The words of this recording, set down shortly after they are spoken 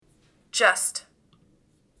Just.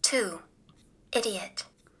 2. Idiot.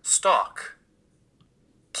 Stock.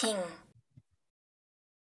 King.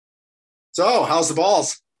 So, how's the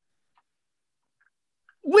balls?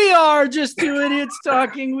 We are just two idiots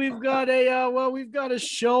talking. We've got a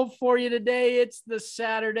show for you today. It's the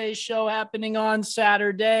Saturday show happening on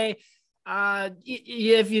Saturday.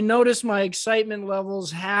 If you notice, my excitement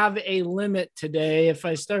levels have a limit today. If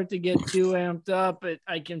I start to get too amped up,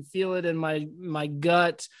 I can feel it in my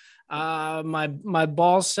gut. My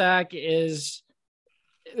ball sack was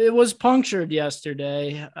punctured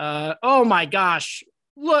yesterday. Oh my gosh.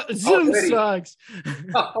 Look, Zoom Already. sucks.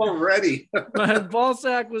 Already. My ball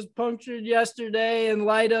sack was punctured yesterday in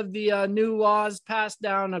light of the new laws passed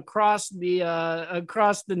down across the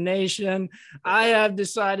nation. I have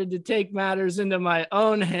decided to take matters into my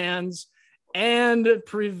own hands and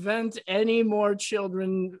prevent any more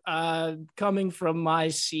children coming from my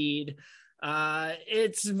seed.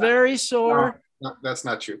 It's very sore. No, that's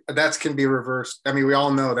not true. That can be reversed. I mean, we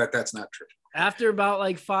all know that that's not true. After about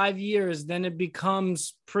like 5 years, then it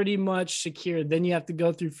becomes pretty much secure. Then you have to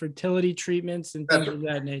go through fertility treatments and things of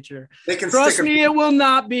that nature. They can Trust me, it will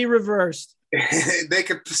not be reversed. They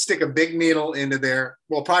could stick a big needle into there.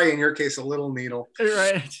 Well, probably in your case, a little needle.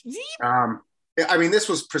 Right. I mean, this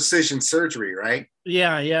was precision surgery, right?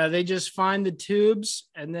 Yeah. They just find the tubes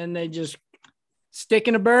and then they just stick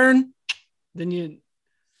in a burn. And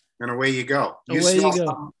away you go. Away you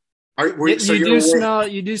go.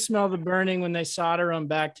 You do smell the burning when they solder them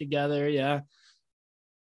back together. Yeah.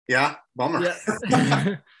 Yeah. Bummer.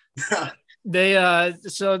 Yeah. They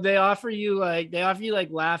offer you like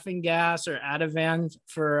laughing gas or Ativan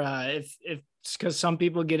for if because some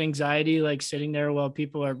people get anxiety like sitting there while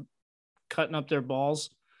people are cutting up their balls.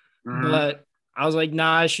 Mm-hmm. But I was like,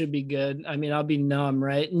 nah, I should be good. I mean, I'll be numb,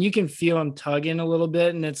 right? And you can feel them tugging a little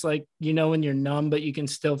bit, and it's like, when you're numb, but you can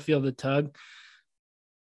still feel the tug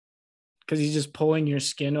because he's just pulling your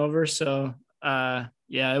skin over. So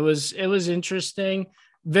it was interesting.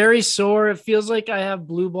 Very sore. It feels like I have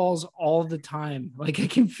blue balls all the time. Like I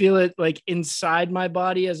can feel it like inside my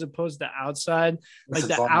body as opposed to outside. Like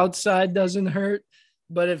the outside doesn't hurt,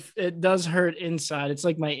 but if it does hurt inside, it's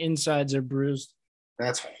like my insides are bruised.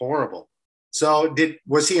 That's horrible. So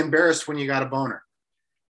was he embarrassed when you got a boner?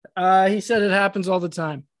 He said it happens all the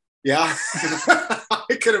time. Yeah.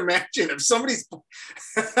 I could imagine if somebody's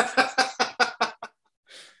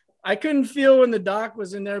I couldn't feel when the doc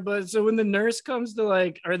was in there, but so when the nurse comes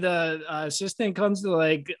to or the assistant comes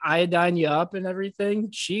to iodine you up and everything,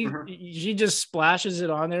 she just splashes it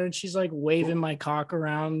on there and she's like waving my cock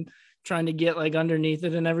around, trying to get underneath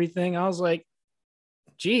it and everything. I was like,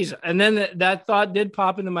 geez. And then that thought did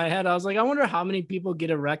pop into my head. I was like, I wonder how many people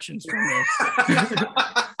get erections from this.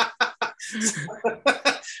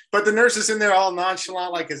 But the nurse is in there all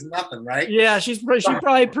nonchalant like it's nothing, right? Yeah, she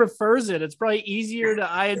probably prefers it. It's probably easier to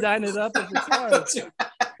iodine it up if it's hard.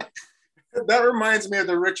 That reminds me of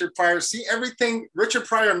the Richard Pryor. See, everything, Richard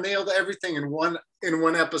Pryor nailed everything in one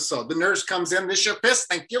episode. The nurse comes in, this your piss,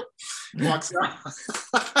 thank you. Walks out.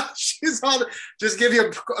 She's all just give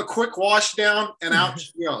you a quick wash down and out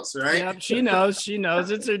she goes, right? Yeah, she knows.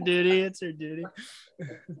 It's her duty.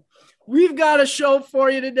 We've got a show for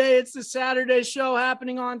you today. It's the Saturday show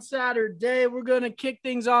happening on Saturday. We're going to kick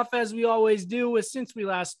things off as we always do with Since We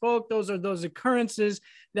Last Spoke. Those are those occurrences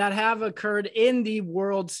that have occurred in the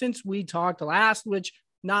world since we talked last, which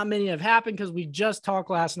not many have happened because we just talked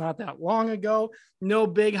last not that long ago. No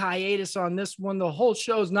big hiatus on this one. The whole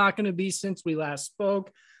show is not going to be Since We Last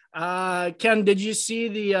Spoke. Ken, did you see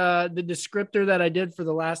the descriptor that I did for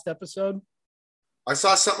the last episode? I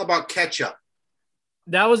saw something about ketchup.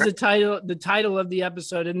 That was the title of the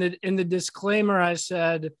episode. In the disclaimer, I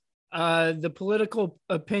said, the political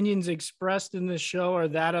opinions expressed in the show are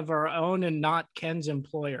that of our own and not Ken's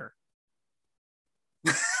employer.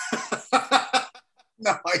 No,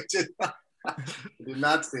 I did not. I did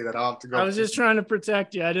not say that. I'll have to go. I was just trying to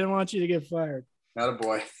protect you. I didn't want you to get fired. Not a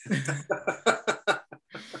boy.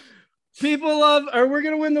 We're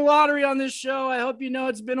going to win the lottery on this show. I hope you know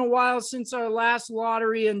it's been a while since our last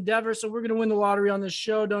lottery endeavor. So we're going to win the lottery on this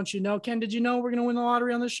show. Don't you know? Ken, did you know we're going to win the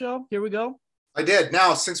lottery on this show? Here we go. I did.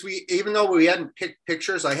 Now, since even though we hadn't picked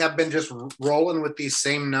pictures, I have been just rolling with these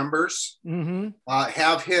same numbers. Mm-hmm.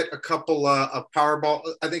 Have hit a couple of Powerball.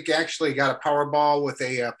 I think actually got a Powerball with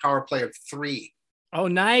a power play of 3. Oh,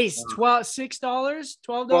 nice. $6,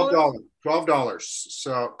 $12? $12.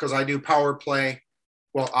 So, because I do power play.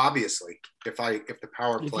 Well, obviously, if the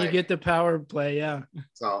power play. If you get the power play, yeah.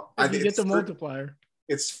 So if you get the multiplier.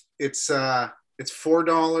 It's $4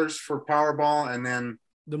 for Powerball and then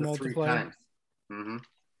the multiplier. 3 times. Mm-hmm.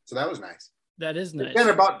 So that was nice. That is nice. It's been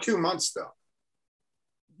about 2 months though.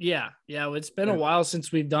 Yeah. Well, it's been a while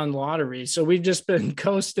since we've done lottery, so we've just been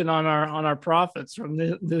coasting on our profits from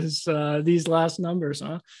these last numbers,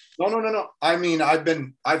 huh? No. I mean,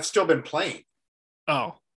 I've still been playing.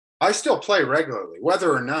 Oh, I still play regularly,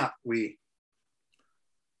 whether or not we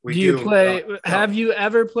do you play? Have you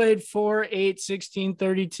ever played 4, 8, 16,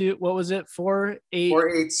 32? What was it? 4, 8,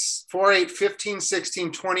 4, 8, 15,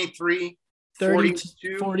 16, 23,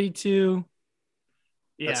 32, 42.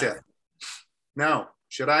 Yeah. That's it. No.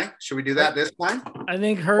 Should we do that this time? I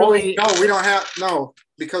think Hurley. No, we don't have, no,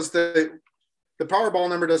 because the Powerball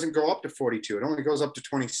number doesn't go up to 42. It only goes up to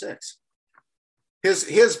 26.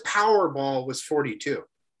 His Powerball was 42.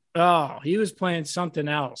 Oh, he was playing something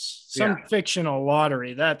else, some fictional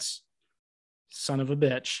lottery. That's son of a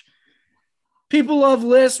bitch. People love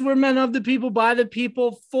lists. We're men of the people, by the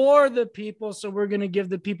people, for the people. So we're going to give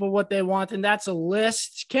the people what they want. And that's a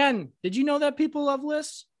list. Ken, did you know that people love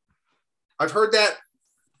lists? I've heard that,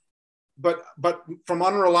 but from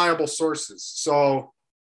unreliable sources. So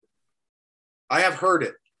I have heard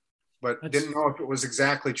it, but didn't know if it was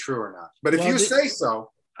exactly true or not. But if you say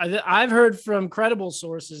so. I've heard from credible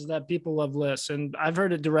sources that people love lists, and I've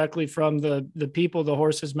heard it directly from the people, the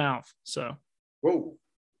horse's mouth. So, whoa,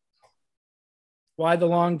 why the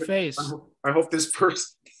long face? I hope this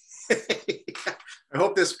person. I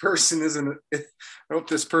hope this person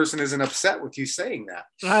isn't upset with you saying that.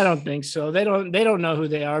 I don't think so. They don't know who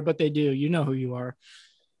they are, but they do. You know who you are.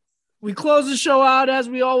 We close the show out as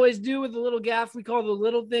we always do with a little gaff we call the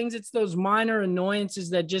little things. It's those minor annoyances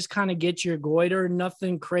that just kind of get your goiter.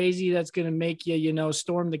 Nothing crazy that's going to make you,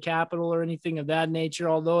 storm the Capitol or anything of that nature.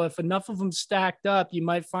 Although if enough of them stacked up, you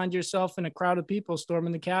might find yourself in a crowd of people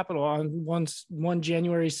storming the Capitol on one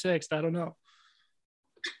January 6th. I don't know.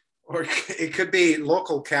 Or it could be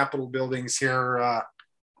local Capitol buildings here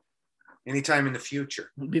anytime in the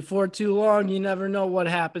future. Before too long, you never know what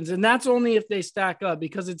happens. And that's only if they stack up,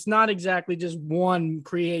 because it's not exactly just one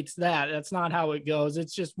creates that. That's not how it goes.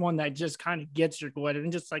 It's just one that just kind of gets your goiter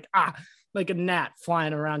and just like a gnat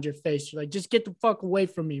flying around your face. You're like, just get the fuck away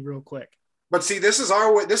from me real quick. But see, this is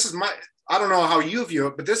our way. This is I don't know how you view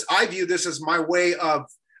it, but I view this as my way of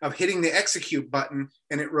hitting the execute button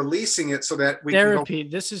and it releasing it so that we therapy.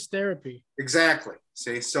 This is therapy. Exactly.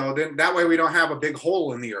 See, so then that way we don't have a big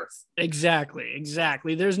hole in the earth. Exactly.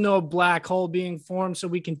 There's no black hole being formed, so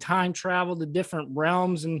we can time travel to different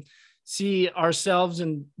realms and see ourselves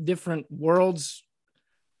in different worlds.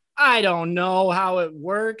 I don't know how it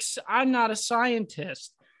works. I'm not a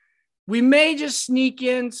scientist. We may just sneak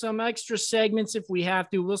in some extra segments if we have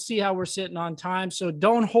to. We'll see how we're sitting on time. So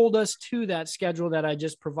don't hold us to that schedule that I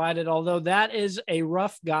just provided, although that is a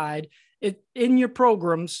rough guide. In your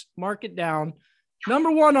programs, mark it down.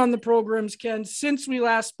 Number 1 on the programs, Ken, since we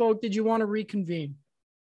last spoke, did you want to reconvene?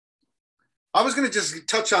 I was going to just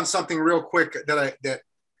touch on something real quick that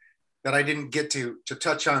I didn't get to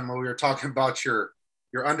touch on when we were talking about your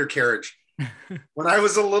undercarriage. When I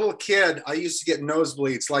was a little kid, I used to get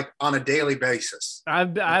nosebleeds like on a daily basis.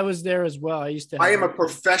 I was there as well. I am a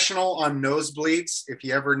professional on nosebleeds. If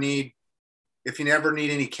you ever need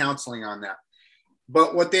any counseling on that.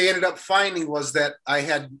 But what they ended up finding was that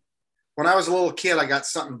when I was a little kid, I got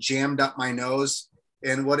something jammed up my nose.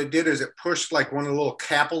 And what it did is it pushed like one of the little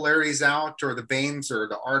capillaries out, or the veins or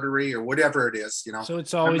the artery or whatever it is, So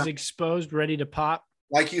it's always exposed, ready to pop.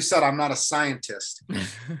 Like you said, I'm not a scientist.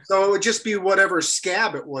 So it would just be whatever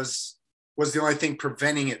scab it was the only thing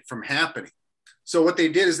preventing it from happening. So what they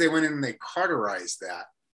did is they went in and they cauterized that.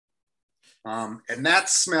 And that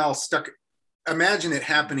smell stuck. Imagine it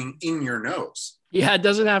happening in your nose. Yeah, it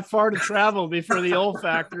doesn't have far to travel before the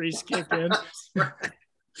olfactories kick in.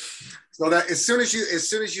 So that as soon as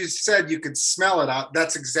you said you could smell it out,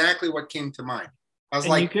 that's exactly what came to mind. I was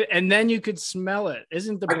and then you could smell it.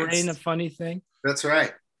 Isn't the brain a funny thing? That's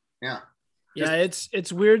right. Yeah. Yeah,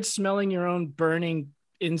 it's weird smelling your own burning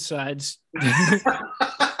insides. I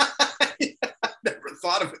never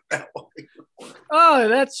thought of it that way. Oh,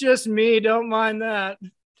 that's just me. Don't mind that.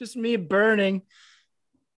 Just me burning.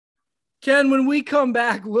 Ken, when we come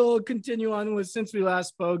back, we'll continue on with Since We Last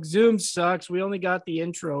Spoke. Zoom sucks. We only got the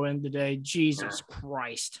intro in today. Jesus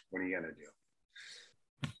Christ. What are you going to do?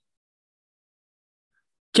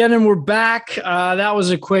 Ken, and we're back. That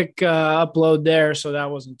was a quick upload there, so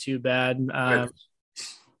that wasn't too bad.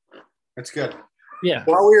 That's good. Yeah.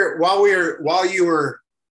 While you were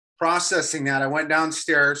processing that, I went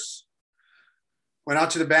downstairs, went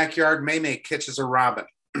out to the backyard. May catches a robin.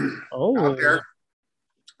 Out there.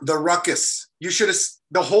 The ruckus. You should have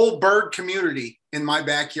the whole bird community in my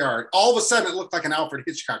backyard. All of a sudden, it looked like an Alfred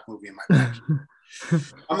Hitchcock movie in my backyard.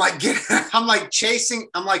 I'm like chasing.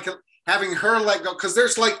 I'm like having her let go because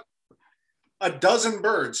there's like a dozen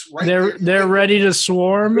birds right there. They're ready to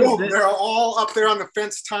swarm. Boom, they're all up there on the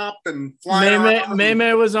fence top and flying around.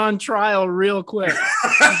 Maymay was on trial real quick.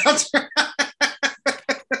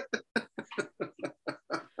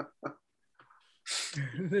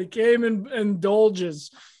 They came in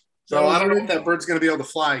dolges. So I don't know if that bird's going to be able to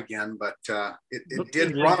fly again, but it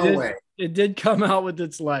did run away. It did come out with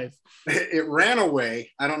its life. It ran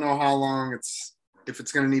away. I don't know how long if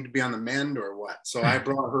it's going to need to be on the mend or what. So I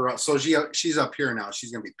brought her up. So she's up here now.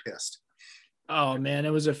 She's going to be pissed. Oh man,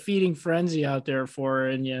 it was a feeding frenzy out there for her,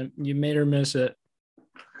 and you made her miss it.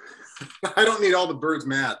 I don't need all the birds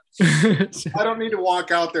mad. I don't need to walk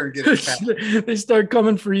out there and get it. They start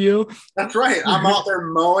coming for you. That's right. I'm out there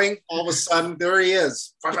mowing. All of a sudden, there he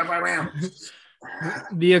is.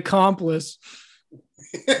 The accomplice.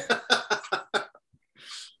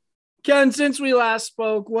 Ken, since we last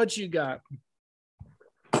spoke, what you got?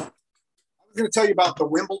 I was going to tell you about the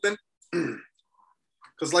Wimbledon.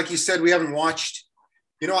 Because like you said, we haven't watched,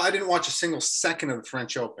 I didn't watch a single second of the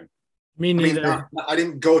French Open. Me neither. I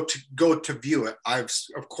didn't go to view it. I've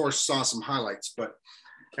of course saw some highlights,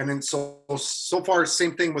 and then so far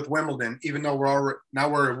same thing with Wimbledon. Even though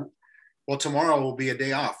tomorrow will be a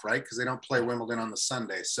day off, right? Because they don't play Wimbledon on the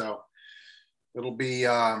Sunday, so it'll be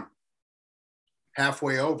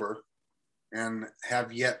halfway over, and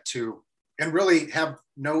really have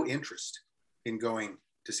no interest in going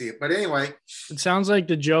to see it. But anyway, it sounds like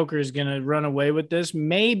the Joker is going to run away with this.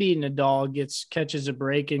 Maybe Nadal catches a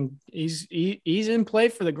break, and he's in play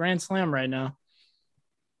for the Grand Slam right now.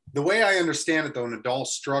 The way I understand it, though, Nadal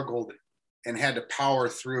struggled and had to power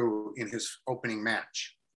through in his opening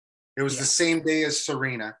match. It was the same day as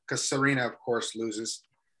Serena, because Serena, of course, loses.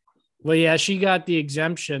 Well, yeah, she got the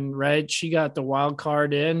exemption, right? She got the wild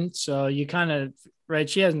card in, so you kind of right.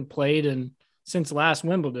 She hasn't played since last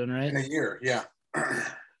Wimbledon, right? In a year, yeah.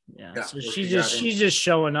 Yeah, so she's just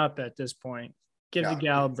showing up at this point. Give the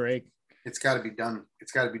gal a break. It's got to be done.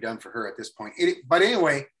 It's got to be done for her at this point. But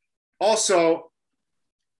anyway, also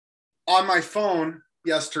on my phone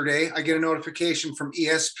yesterday, I get a notification from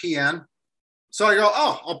ESPN. So I go,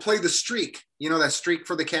 I'll play the streak. That streak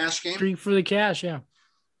for the cash game? Streak for the cash, yeah.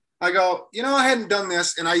 I go, I hadn't done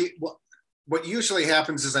this. And what usually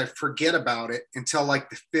happens is I forget about it until like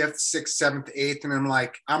the 5th, 6th, 7th, 8th. And I'm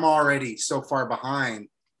like, I'm already so far behind.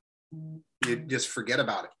 You just forget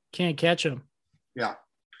about it. Can't catch them. Yeah.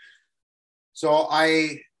 So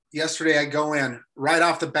yesterday I go in right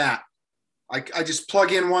off the bat. I just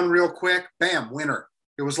plug in one real quick. Bam, winner.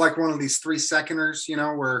 It was like one of these 3-seconders,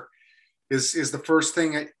 where is the first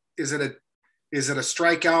thing, is it a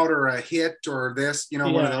strikeout or a hit or this,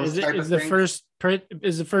 one of those type of things.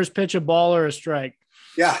 Is the first pitch a ball or a strike?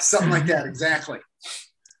 Yeah, something like that. Exactly.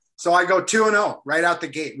 So I go 2-0 right out the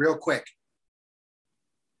gate real quick.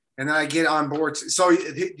 And then I get on board. So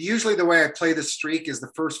usually the way I play the streak is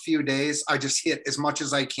the first few days, I just hit as much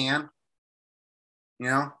as I can,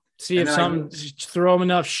 See if throw them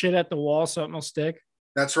enough shit at the wall, something will stick.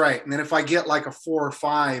 That's right. And then if I get like a 4 or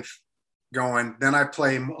 5 going, then I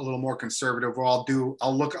play a little more conservative, or I'll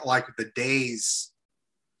look at like the days.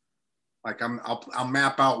 Like I'll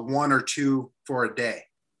map out 1 or 2 for a day.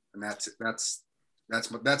 And that's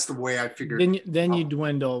the way I figured. Then you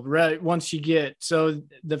dwindle, right? Once you get, so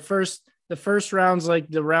the first round's like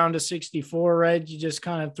the round of 64, right? You just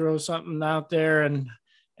kind of throw something out there, and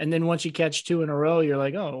then once you catch 2 in a row, you're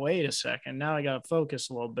like, oh, wait a second, now I got to focus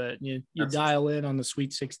a little bit. And you dial in on the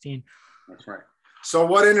Sweet 16. That's right. So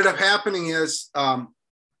what ended up happening is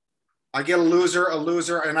I get a loser,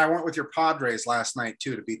 and I went with your Padres last night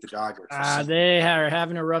too to beat the Dodgers. They are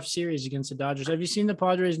having a rough series against the Dodgers. Have you seen the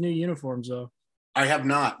Padres' new uniforms though? I have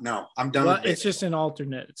not. No, I'm done. Well, it's just an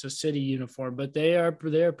alternate. It's a city uniform, but they are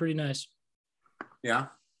pretty nice. Yeah.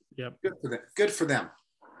 Yep. Good for them.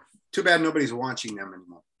 Too bad nobody's watching them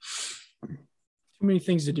anymore. Too many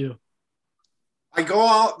things to do. I go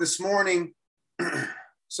out this morning,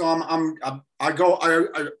 so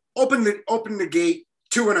I open the gate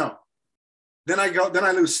 2-0. Then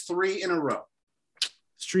I lose 3 in a row.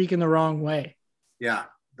 Streaking the wrong way. Yeah,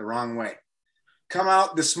 the wrong way. Come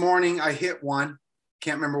out this morning, I hit 1.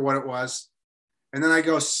 Can't remember what it was. And then I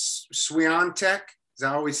go Swiatek. Is that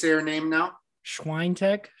how we say her name now?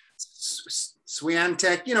 Schweintek?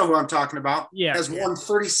 Swiatek. You know who I'm talking about. Yeah. Has won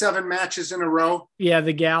 37 matches in a row. Yeah,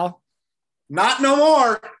 the gal. Not no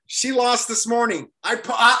more. She lost this morning. And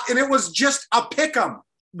it was just a pick'em.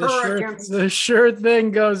 The sure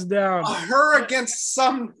thing goes down. Her against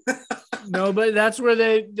some. No, but that's where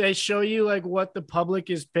they show you like what the public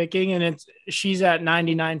is picking, and she's at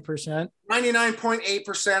 99%.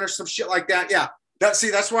 99.8% or some shit like that. Yeah.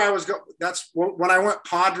 That's where I was going. That's when I went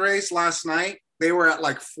Padres last night. They were at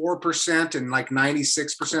like 4% and like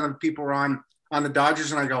 96% of the people were on the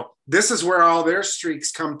Dodgers. And I go, this is where all their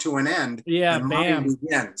streaks come to an end. Yeah, and bam. mine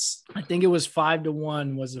begins. I think it was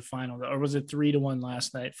 5-1 was the final, or was it 3-1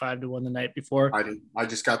 last night? 5-1 the night before. I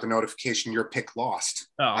just got the notification your pick lost.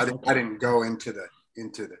 Oh, I didn't go into the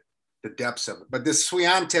depths of it. But this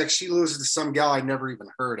Swiatek, she loses to some gal I never even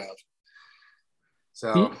heard of.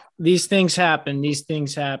 So these things happen. Ken,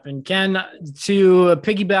 to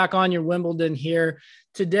piggyback on your Wimbledon here,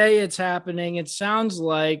 today it's happening. It sounds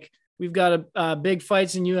like we've got a big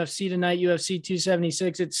fights in UFC tonight, UFC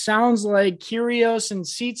 276. It sounds like Kyrgios and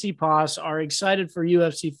Tsitsipas are excited for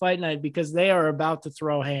UFC Fight Night because they are about to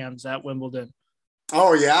throw hands at Wimbledon.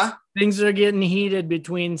 Oh, yeah? Things are getting heated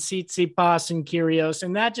between Tsitsipas and Kyrgios,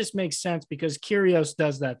 and that just makes sense because Kyrgios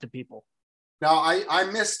does that to people. Now, I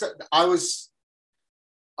missed – I was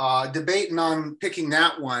debating on picking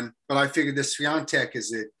that one, but I figured this Swiatek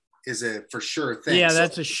is a for sure thing. Yeah,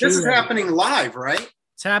 that's a shoe. This is happening live, right?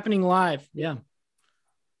 It's happening live, yeah.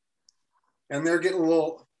 And they're getting a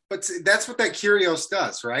little – but that's what that Kyrgios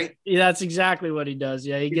does, right? Yeah, that's exactly what he does.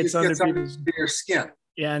 Yeah, he gets under people's your skin.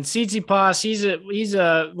 Yeah, and Tsitsipas, he's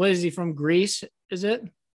a what is he from Greece? Is it? I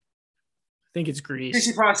think it's Greece.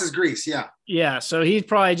 Tsitsipas is Greece, yeah. Yeah, so he's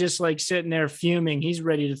probably just like sitting there fuming. He's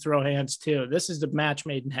ready to throw hands too. This is the match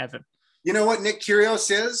made in heaven. You know what Nick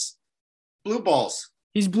Kyrgios is? Blue balls.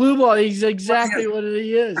 He's blue ball. He's exactly what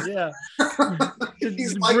he is. Yeah.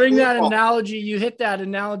 He's Bring that ball. Analogy. You hit that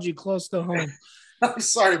analogy close to home. I'm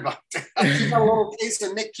sorry about that. I got a little taste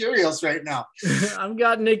of Nick Kyrgios right now. I've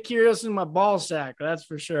got Nick Kyrgios in my ball sack. That's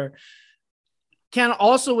for sure. Ken,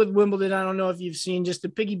 also with Wimbledon, I don't know if you've seen, just to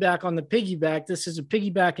piggyback on the piggyback, this is a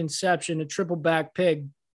piggyback inception, a triple back pig.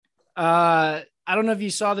 I don't know if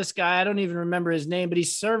you saw this guy. I don't even remember his name, but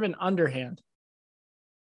he's serving underhand.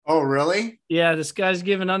 Oh, really? Yeah, this guy's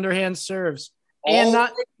giving underhand serves. And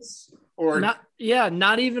not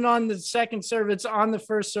even on the second serve. It's on the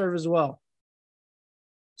first serve as well.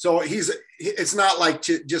 So it's not like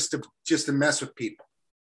just to mess with people.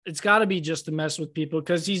 It's got to be just to mess with people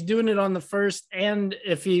because he's doing it on the first, and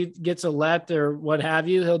if he gets a let or what have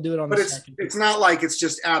you, he'll do it on the second. But it's not like it's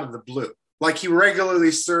just out of the blue. Like he regularly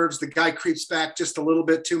serves, the guy creeps back just a little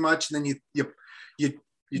bit too much, and then you give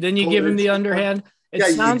him the underhand.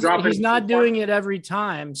 It sounds like he's not doing it every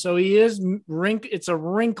time, so he is it's a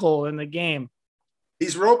wrinkle in the game.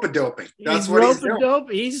 He's rope-a-doping. That's what he's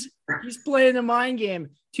doing. He's playing the mind game.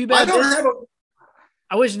 Too bad.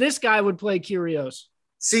 I wish this guy would play Kyrgios.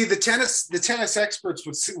 See, the tennis experts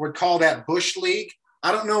would call that Bush League.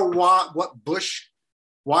 I don't know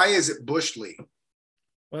why is it Bush League?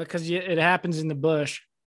 Well, because it happens in the bush.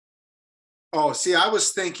 Oh, see, I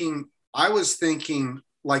was thinking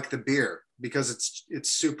like the beer because it's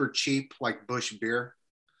super cheap, like Bush beer.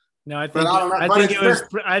 No, I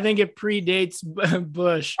think it predates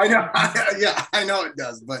Bush. I know. Yeah, I know it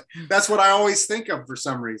does, but that's what I always think of for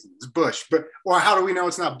some reason. It's Bush, or how do we know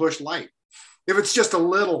it's not Bush Light? If it's just a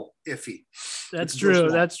little iffy. That's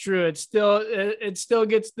true. That's true. It still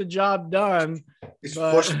gets the job done. It's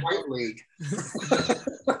Bush White League.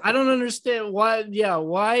 I don't understand why. Yeah,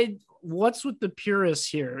 why? What's with the purists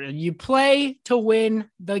here? You play to win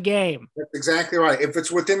the game. That's exactly right. If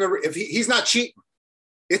it's within if he's not cheating.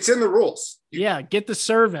 It's in the rules. Get the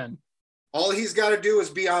serve in. All he's got to do is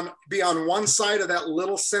be on one side of that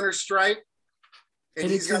little center stripe, and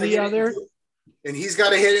he's got to hit the other. And he's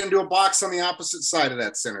got to hit it into a box on the opposite side of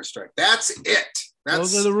that center stripe. That's it.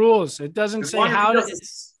 Those are the rules. It doesn't say how to.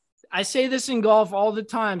 I say this in golf all the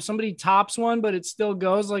time. Somebody tops one, but it still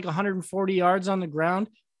goes like 140 yards on the ground.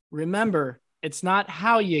 Remember, it's not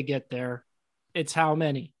how you get there; it's how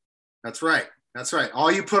many. That's right. That's right. All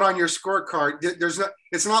you put on your scorecard,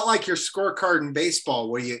 it's not like your scorecard in baseball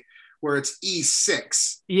where it's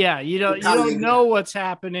E6. Yeah, you don't know what's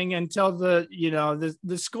happening until the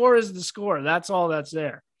score is the score. That's all that's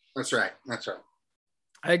there. That's right. That's right.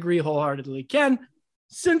 I agree wholeheartedly. Ken,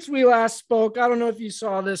 since we last spoke, I don't know if you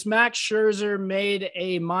saw this, Max Scherzer made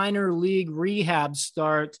a minor league rehab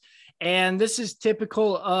start. And this is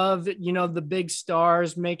typical of, the big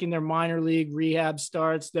stars making their minor league rehab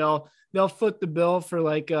starts. They'll foot the bill for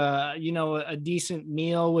like a decent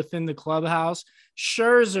meal within the clubhouse.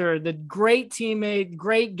 Scherzer, the great teammate,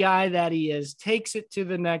 great guy that he is, takes it to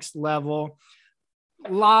the next level.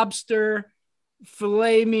 Lobster,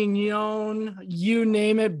 filet mignon, you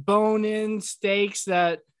name it, bone-in steaks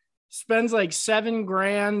that spends like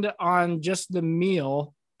 $7,000 on just the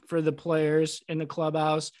meal for the players in the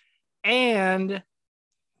clubhouse. And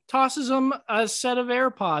tosses them a set of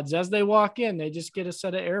AirPods as they walk in. They just get a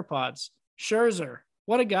set of AirPods. Scherzer,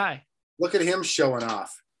 what a guy. Look at him showing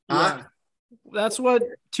off. Huh? Yeah. That's what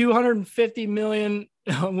 250 million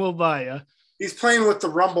will buy you. He's playing with the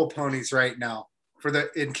Rumble Ponies right now,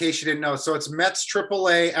 in case you didn't know. So it's Mets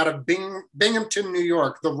AAA out of Binghamton, New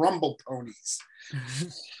York, the Rumble Ponies.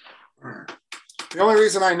 The only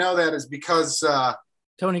reason I know that is because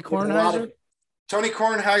Tony Kornheiser? Tony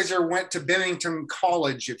Kornheiser went to Bennington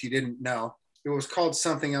College, if you didn't know. It was called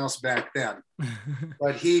something else back then.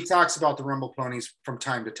 But he talks about the Rumble Ponies from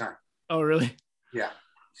time to time. Oh, really? Yeah.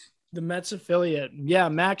 The Mets affiliate. Yeah,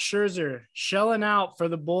 Max Scherzer shelling out for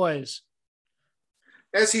the boys.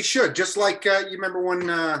 As he should. Just like you remember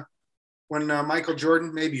when Michael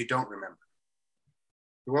Jordan, maybe you don't remember.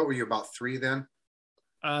 What were you, about 3 then?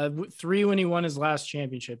 3 when he won his last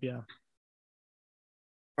championship, yeah.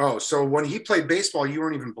 Oh, so when he played baseball, you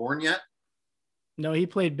weren't even born yet? No, he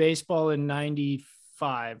played baseball in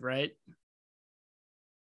 95, right?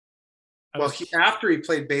 After he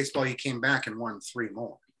played baseball, he came back and won 3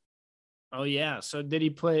 more. Oh, yeah. So did he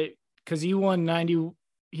play – because he won 90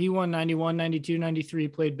 – he won 91, 92, 93,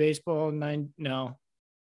 played baseball. No.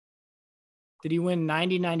 Did he win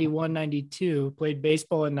 90, 91, 92, played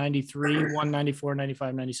baseball in 93, won 94,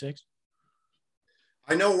 95, 96?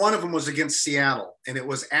 I know one of them was against Seattle, and it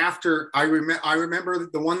was after I remember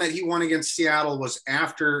the one that he won against Seattle was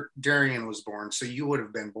after Darian was born, so you would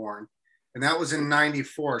have been born, and that was in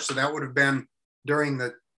 94. So that would have been during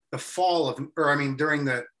the fall of, or I mean during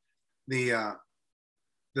the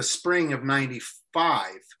spring of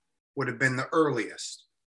 95 would have been the earliest,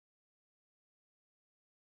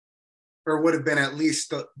 or would have been at least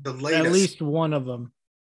the latest. At least one of them.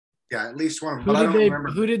 Yeah, at least one of them. But I don't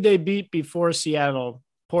remember. Who did they beat before Seattle?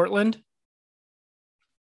 Portland?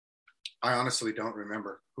 I honestly don't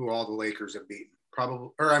remember who all the Lakers have beaten.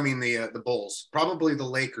 Probably, or I mean the Bulls. Probably the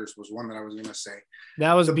Lakers was one that I was going to say.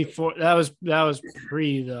 That was before. That was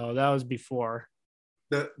pre though. That was before.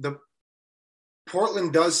 The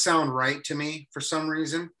Portland does sound right to me for some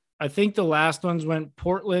reason. I think the last ones went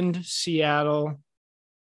Portland, Seattle.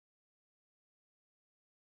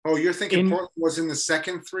 Oh, you're thinking Portland was in the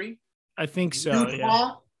second 3? I think so. Utah?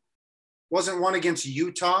 Yeah. Wasn't one against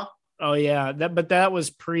Utah? Oh yeah, but that was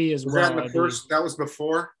pre as well. That the first? That was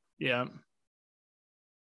before. Yeah.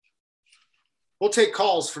 We'll take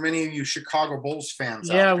calls from any of you Chicago Bulls fans.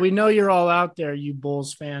 Yeah, we know you're all out there, you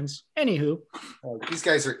Bulls fans. Anywho, these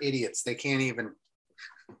guys are idiots. They can't even.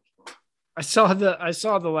 I saw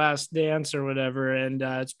the Last Dance or whatever, and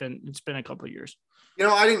it's been a couple of years. You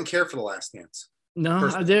know, I didn't care for the Last Dance. No,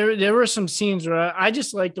 there were some scenes where I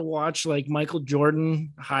just like to watch like Michael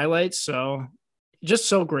Jordan highlights. So just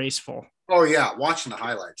so graceful. Oh yeah, watching the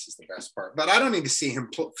highlights is the best part. But I don't need to see him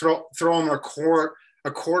throw him a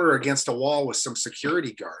quarter against a wall with some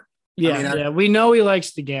security guard. Yeah, we know he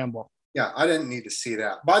likes to gamble. Yeah, I didn't need to see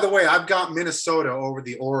that. By the way, I've got Minnesota over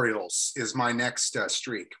the Orioles is my next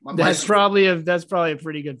streak. That's probably a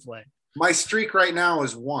pretty good play. My streak right now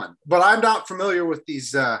is 1, but I'm not familiar with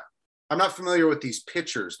these. I'm not familiar with these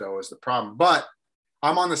pitchers, though, is the problem. But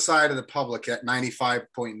I'm on the side of the public at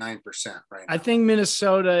 95.9% right now. I think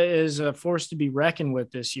Minnesota is a force to be reckoned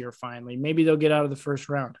with this year, finally. Maybe they'll get out of the first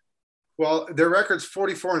round. Well, their record's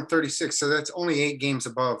 44-36, so that's only 8 games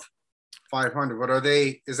above 500. But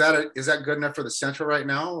is that good enough for the Central right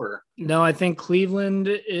now? Or no, I think Cleveland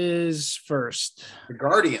is first. The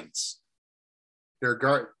Guardians. They're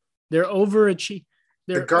overachieving.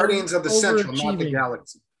 The Guardians of the Central, not the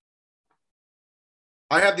Galaxy.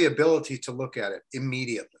 I have the ability to look at it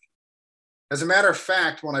immediately. As a matter of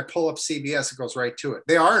fact, when I pull up CBS, it goes right to it.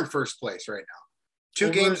 They are in first place right now.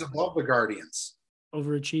 2 games above the Guardians.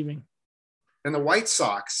 Overachieving. And the White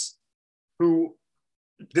Sox, who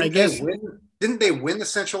didn't they win the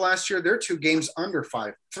Central last year? They're 2 games under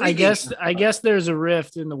 5. I guess there's a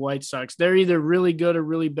rift in the White Sox. They're either really good or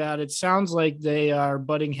really bad. It sounds like they are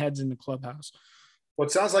butting heads in the clubhouse. Well,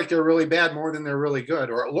 it sounds like they're really bad more than they're really good,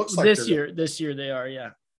 or it looks like this year they are,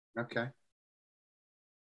 yeah. Okay.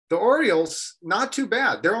 The Orioles, not too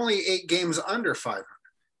bad. They're only 8 games under 500.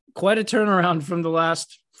 Quite a turnaround from the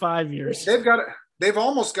last 5 years. They've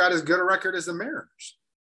almost got as good a record as the Mariners.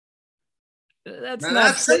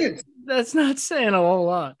 That's not saying a whole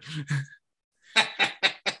lot.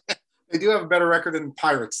 They do have a better record than the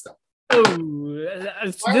Pirates, though. Oh,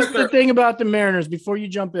 this is the thing about the Mariners. Before you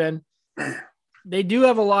jump in, they do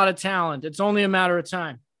have a lot of talent. It's only a matter of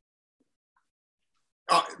time.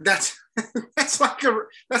 That's like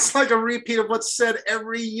a repeat of what's said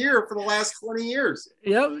every year for the last 20 years.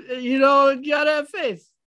 Yep, you gotta have faith.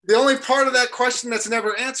 The only part of that question that's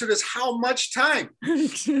never answered is how much time?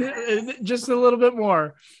 Just a little bit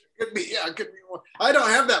more. Could be more. I don't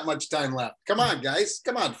have that much time left. Come on, guys.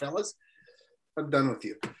 Come on, fellas. I'm done with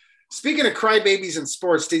you. Speaking of crybabies in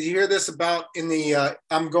sports, did you hear this about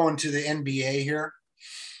I'm going to the NBA here?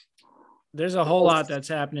 There's a whole lot that's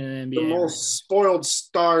happening in the NBA. The most spoiled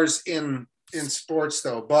stars in sports,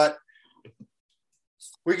 though. But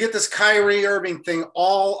we get this Kyrie Irving thing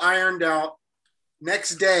all ironed out.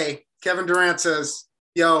 Next day, Kevin Durant says,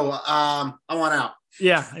 yo, I want out.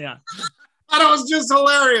 Yeah. I thought it was just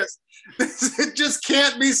hilarious. It just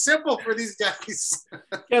can't be simple for these guys.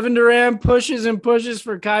 Kevin Durant pushes and pushes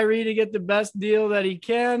for Kyrie to get the best deal that he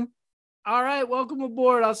can. All right, welcome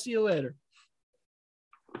aboard. I'll see you later.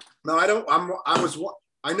 No, I don't.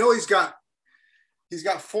 I know he's got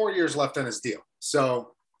 4 years left on his deal.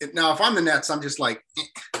 So now if I'm the Nets, I'm just like,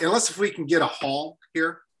 unless if we can get a haul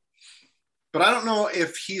here. But I don't know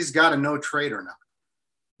if he's got a no trade or not.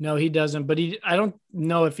 No, he doesn't. But I don't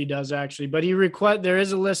know if he does actually. But there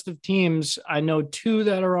is a list of teams. I know 2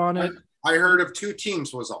 that are on it. I heard of 2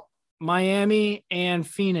 teams was all. Miami and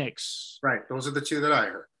Phoenix. Right. Those are the 2 that I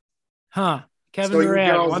heard. Huh. Kevin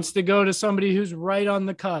Durant wants to go to somebody who's right on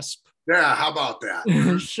the cusp. Yeah, how about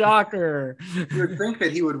that? Shocker. You would think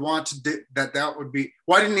that he would want to do that. That would be.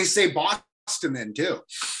 Why didn't he say Boston then too?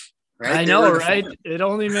 Right? I know, right? It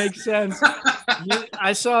only makes sense.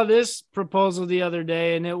 I saw this proposal the other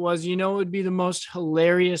day, and it was, it would be the most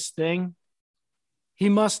hilarious thing. He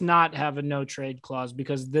must not have a no trade clause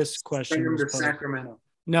because this question. Send him to Sacramento.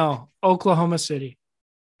 No, Oklahoma City.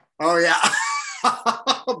 Oh yeah,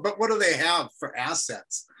 but what do they have for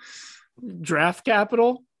assets? Draft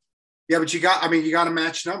capital. Yeah, but you got to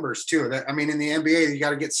match numbers too. In the NBA, you got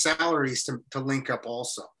to get salaries to link up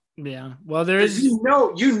also. Yeah. Well, there is. You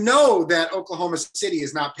know that Oklahoma City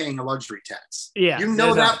is not paying a luxury tax. Yeah.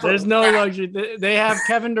 There's no luxury. They have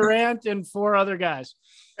Kevin Durant and 4 other guys.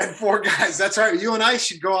 And 4 guys. That's right. You and I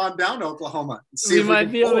should go on down to Oklahoma and see we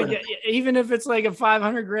might be able to get, even if it's like a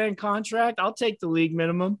 $500,000 contract. I'll take the league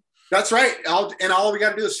minimum. That's right. All we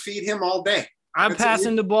got to do is feed him all day. I'm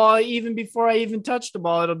passing the ball even before I even touch the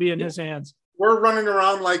ball. It'll be in his hands. We're running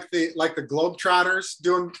around like the Globetrotters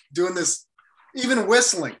doing this, even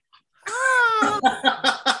whistling.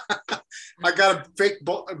 I got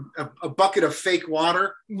a bucket of fake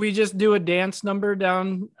water. We just do a dance number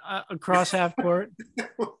down across half court.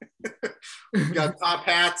 We got top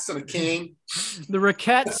hats and a cane. The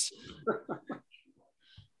Rockets.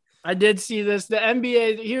 I did see this. The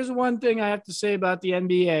NBA, here's one thing I have to say about the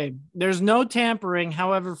NBA. There's no tampering.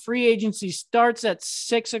 However, free agency starts at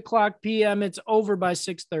 6:00 p.m. It's over by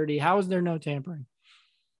 6:30. How is there no tampering?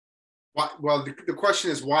 Well, the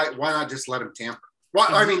question is why not just let them tamper? Well,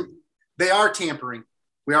 I mean, they are tampering.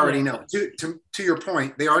 We already know. To your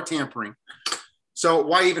point, they are tampering. So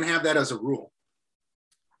why even have that as a rule?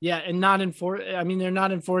 Yeah, and they're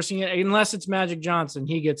not enforcing it unless it's Magic Johnson.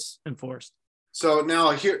 He gets enforced. So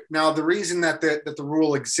now the reason that the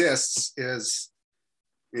rule exists is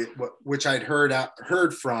which I'd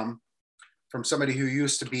heard from somebody who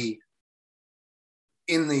used to be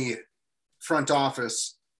in the front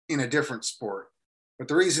office in a different sport. But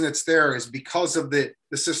the reason it's there is because of the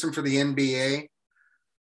system for the NBA,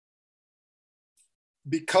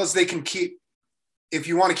 because they can if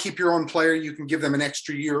you want to keep your own player, you can give them an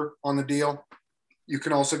extra year on the deal. You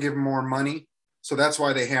can also give them more money. So that's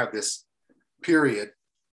why they have this period.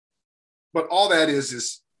 But all that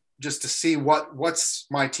is just to see what's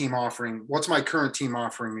my team offering, what's my current team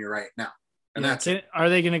offering me right now. And that's it. Are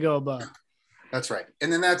they going to go above? That's right.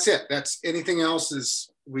 And then that's it. That's anything else is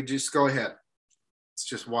we just go ahead. It's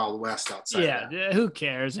just Wild West outside. Yeah. Who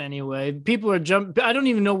cares anyway? People are jumping. I don't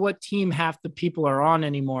even know what team half the people are on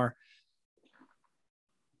anymore.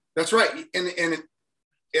 That's right.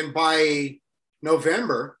 And by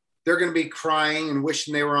November, they're going to be crying and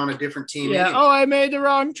wishing they were on a different team. Yeah. Anyway. Oh, I made the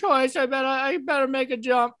wrong choice. I better make a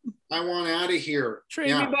jump. I want out of here.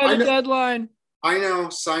 Trade me by the deadline. I know.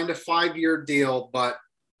 Signed a 5-year deal, but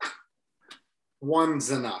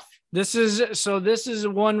one's enough. This is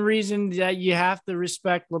one reason that you have to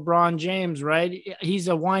respect LeBron James, right? He's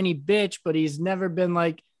a whiny bitch, but he's never been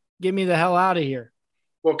like, get me the hell out of here.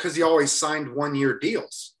 Well, because he always signed 1-year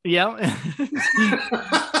deals. Yeah.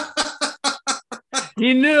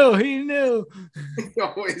 He knew. He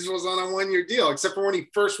always was on a 1-year deal, except for when he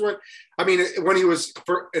first went. I mean, when he was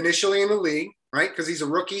initially in the league, right? Because he's a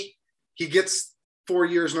rookie, he gets 4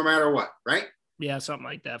 years no matter what, right? Yeah, something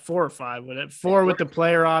like that. 4 or 5 with it. 4 with the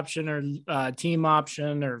player option or team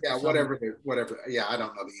option or whatever. Yeah, I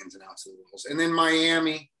don't know the ins and outs of the rules. And then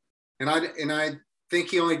Miami, and I think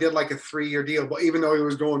he only did like a 3-year deal, but even though he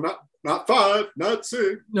was going not 5, not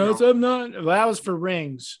 6. No, so I'm not. Well, that was for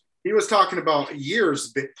rings. He was talking about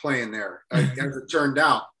years playing there, as it turned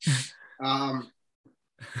out.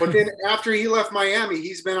 But then after he left Miami,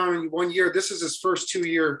 he's been on 1 year. This is his first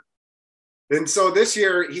 2-year. And so this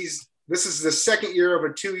year, this is the second year of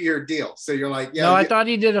a 2-year deal. So you're like, yeah. No, I thought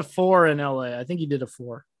he did a 4 in LA. I think he did a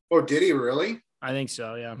 4. Oh, did he really? I think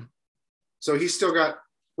so, yeah. So he's still got,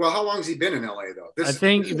 well, how long has he been in LA though? I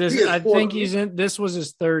think he's in, this was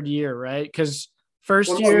his 3rd year, right? Because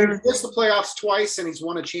first year. He missed the playoffs twice and he's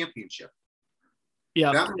won a championship.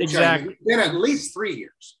 Yeah, exactly. He's been at least 3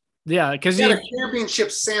 years. Yeah, because he had a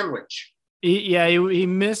championship sandwich. He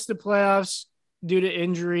missed the playoffs due to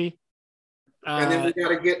injury. And then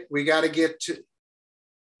we got to get the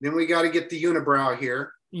unibrow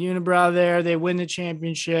here. Unibrow there, they win the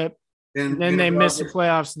championship. And then they miss the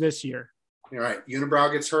playoffs this year. All right,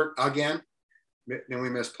 unibrow gets hurt again. Then we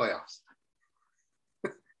miss playoffs.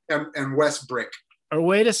 and West Brick. Or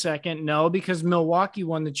wait a second, no, because Milwaukee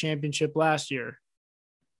won the championship last year.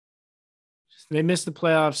 They missed the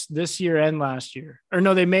playoffs this year and last year. Or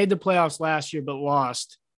no, they made the playoffs last year, but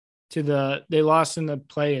lost in the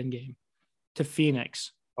play-in game to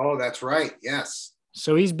Phoenix. Oh, that's right. Yes.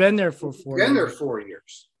 So he's been there for 4 years. Been there 4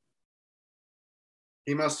 years.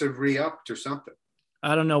 He must have re-upped or something.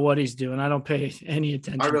 I don't know what he's doing. I don't pay any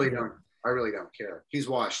attention. I really don't care. He's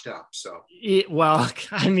washed up. So. Well,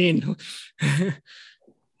 I mean,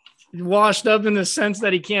 washed up in the sense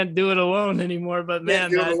that he can't do it alone anymore. But man,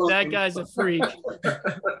 that guy's a freak.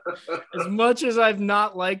 As much as I've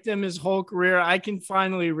not liked him his whole career, I can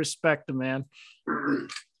finally respect the man.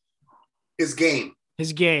 His game.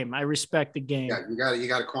 I respect the game. Yeah, you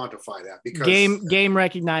got to quantify that because game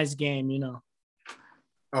recognized game. You know.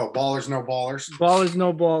 Oh, ballers, no ballers. Ballers,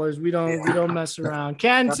 no ballers. We don't mess around.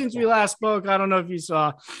 Ken, since we last spoke, I don't know if you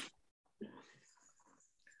saw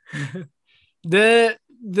the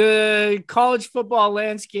college football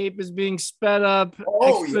landscape is being sped up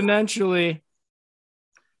exponentially. Yeah.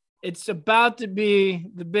 It's about to be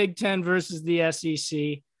the Big Ten versus the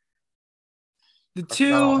SEC.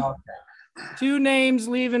 The two names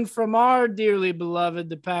leaving from our dearly beloved,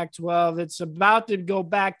 the Pac-12. It's about to go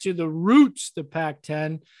back to the roots, the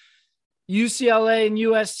Pac-10. UCLA and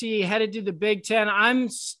USC headed to the Big Ten. I'm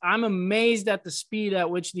amazed at the speed at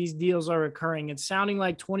which these deals are occurring. It's sounding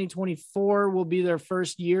like 2024 will be their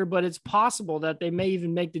first year, but it's possible that they may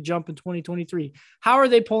even make the jump in 2023. How are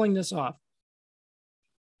they pulling this off?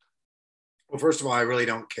 Well, first of all, I really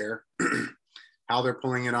don't care how they're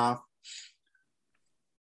pulling it off.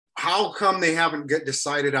 How come they haven't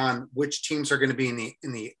decided on which teams are going to be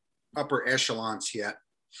in the upper echelons yet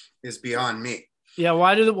is beyond me. Yeah,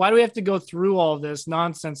 why do we have to go through all this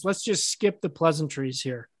nonsense? Let's just skip the pleasantries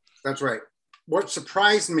here. That's right. What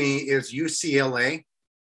surprised me is UCLA.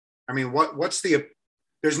 I mean,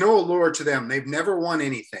 there's no allure to them. They've never won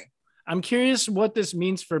anything. I'm curious what this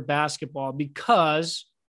means for basketball because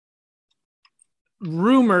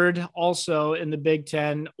rumored also in the Big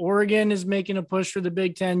Ten, Oregon is making a push for the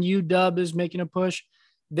Big Ten. UW is making a push.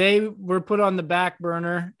 They were put on the back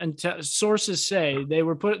burner until sources say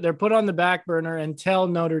they're put on the back burner until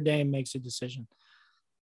Notre Dame makes a decision.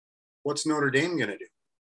 What's Notre Dame going to do?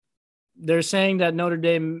 They're saying that Notre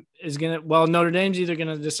Dame's either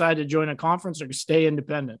going to decide to join a conference or stay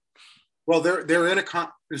independent. Well, they're in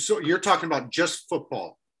so you're talking about just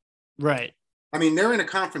football. Right. I mean, they're in a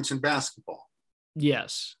conference in basketball.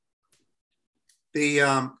 Yes.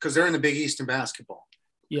 Because they're in the Big East in basketball.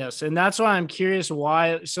 Yes, and that's why I'm curious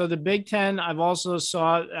why. So the Big Ten, I've also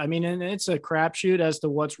and it's a crapshoot as to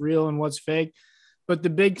what's real and what's fake, but the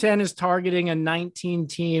Big Ten is targeting a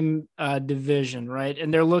 19-team division, right?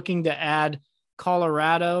 And they're looking to add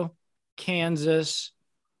Colorado, Kansas.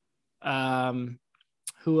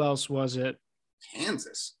 Who else was it?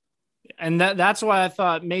 Kansas. And that's why I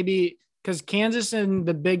thought maybe – because Kansas and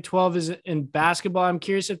the Big 12 is in basketball. I'm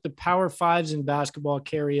curious if the Power Fives in basketball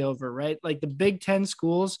carry over, right? Like the Big 10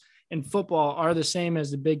 schools in football are the same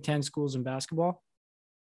as the Big 10 schools in basketball.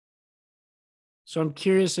 So I'm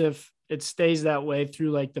curious if it stays that way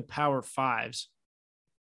through like the Power Fives.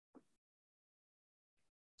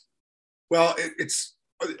 Well,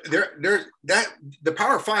 the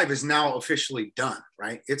Power Five is now officially done,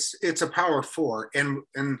 right? It's a Power Four, and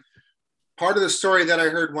part of the story that I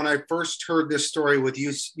heard when I first heard this story with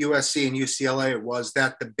USC and UCLA was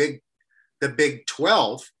that the Big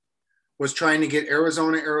 12 was trying to get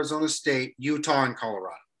Arizona State, Utah, and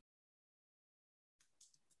Colorado.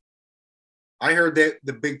 I heard that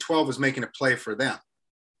the Big 12 was making a play for them.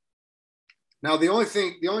 Now, the only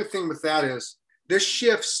thing with that is this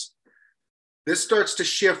shifts this starts to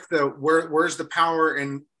shift where's the power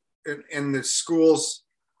in the schools.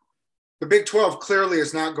 The Big 12 clearly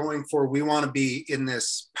is not going for, we want to be in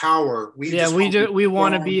this power. We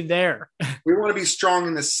want to be there. We want to be strong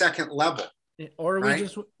in the second level. Or right?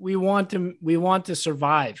 we want to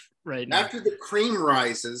survive right now. After the cream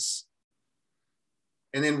rises,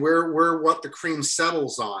 and then we're what the cream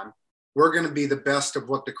settles on, we're going to be the best of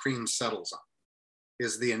what the cream settles on,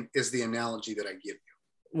 is the analogy that I give you.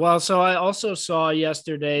 Well, so I also saw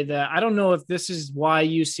yesterday that I don't know if this is why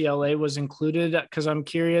UCLA was included, because I'm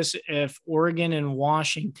curious if Oregon and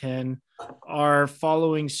Washington are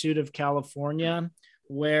following suit of California,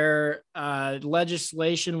 where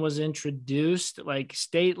legislation was introduced, like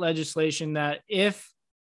state legislation, that if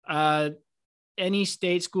any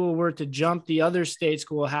state school were to jump, the other state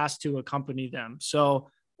school has to accompany them. So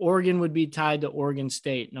Oregon would be tied to Oregon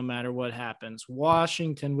State no matter what happens.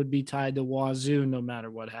 Washington would be tied to Wazoo no matter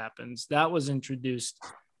what happens. That was introduced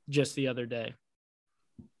just the other day.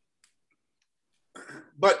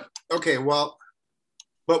 But okay, well,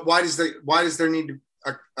 but why does there need to?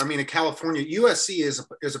 I mean, California, USC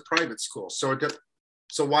is a private school, so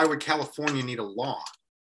why would California need a law?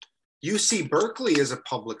 UC Berkeley is a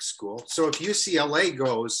public school, so if UCLA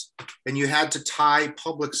goes and you had to tie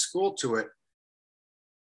public school to it,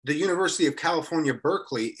 the University of California,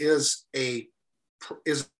 Berkeley is a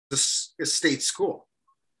state school.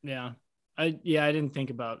 Yeah. I didn't think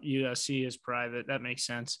about USC as private. That makes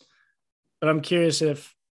sense. But I'm curious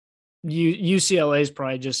if UCLA is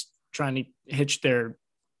probably just trying to hitch the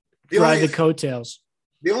coattails.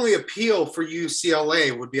 The only appeal for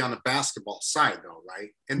UCLA would be on the basketball side, though, right?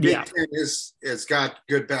 And Big Ten has got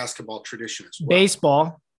good basketball tradition as well.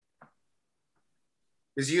 Baseball.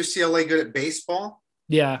 Is UCLA good at baseball?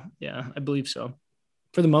 Yeah, I believe so.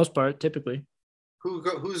 For the most part, typically.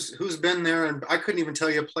 Who's been there? And I couldn't even tell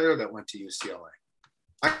you a player that went to UCLA.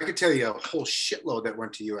 I could tell you a whole shitload that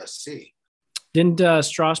went to USC. Didn't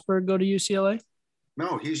Strasburg go to UCLA?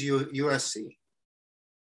 No, he's USC.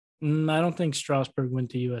 I don't think Strasburg went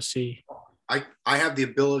to USC. I have the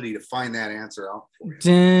ability to find that answer out for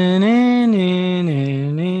you.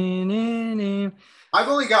 I've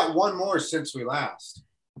only got one more since we last.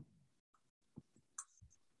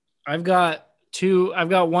 I've got two. I've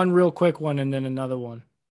got one real quick one and then another one.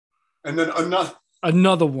 And then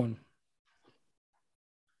another one.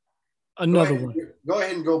 Another one. Go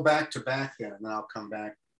ahead and go back to back then, and then I'll come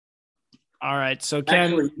back. All right. So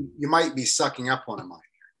Ken, actually, you might be sucking up one of mine.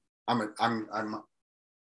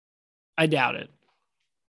 I doubt it.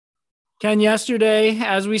 Ken, yesterday,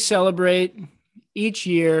 as we celebrate each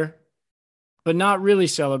year, but not really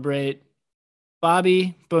celebrate,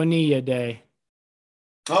 Bobby Bonilla Day.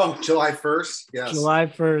 Oh, July 1st? Yes. July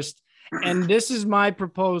 1st. And this is my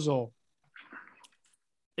proposal.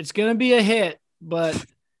 It's going to be a hit, but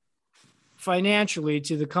financially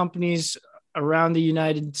to the companies around the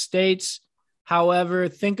United States. However,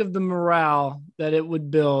 think of the morale that it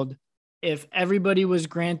would build if everybody was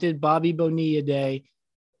granted Bobby Bonilla Day,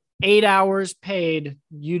 8 hours paid.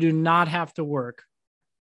 You do not have to work.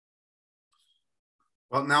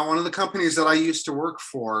 Well, now one of the companies that I used to work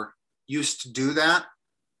for used to do that.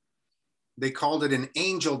 They called it an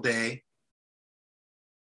Angel Day.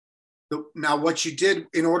 Now, what you did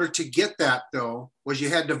in order to get that, though, was you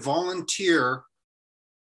had to volunteer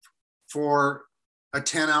for a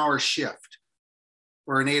 10-hour shift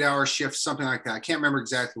or an 8-hour shift, something like that. I can't remember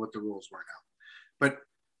exactly what the rules were now. But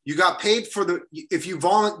you got paid for if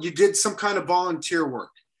you did some kind of volunteer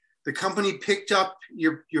work. The company picked up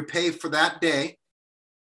your pay for that day.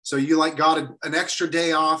 So you got an extra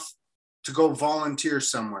day off to go volunteer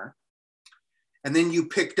somewhere. And then you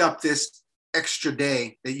picked up this extra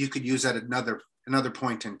day that you could use at another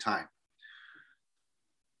point in time.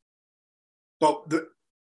 But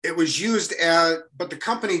it was used but the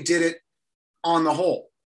company did it on the whole,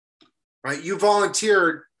 right? You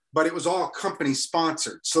volunteered, but it was all company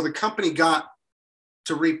sponsored. So the company got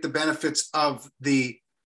to reap the benefits of the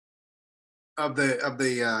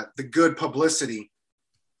good publicity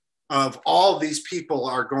of all these people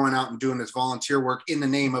are going out and doing this volunteer work in the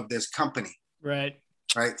name of this company. Right.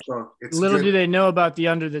 So it's little do they know about the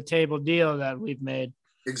under the table deal that we've made.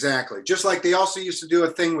 Exactly. Just like they also used to do a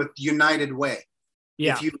thing with United Way.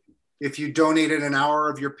 Yeah. If you donated an hour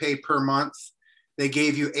of your pay per month, they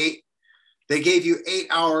gave you 8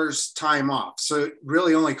 hours time off. So it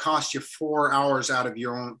really only cost you 4 hours out of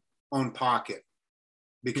your own pocket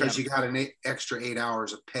because you got an extra 8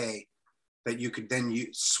 hours of pay that you could then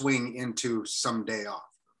swing into some day off.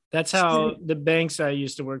 That's how the banks I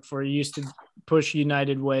used to work for used to push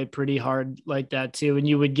United Way pretty hard like that too. And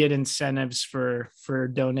you would get incentives for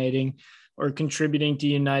donating or contributing to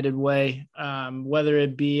United Way, whether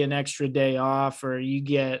it be an extra day off or you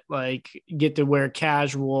get to wear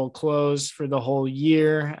casual clothes for the whole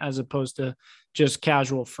year as opposed to just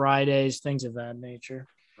casual Fridays, things of that nature.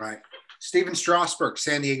 Right. Steven Strasburg,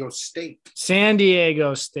 San Diego State. San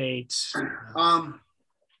Diego State.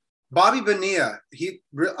 Bobby Bonilla,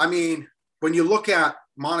 when you look at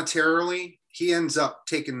monetarily, he ends up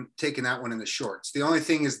taking that one in the shorts. The only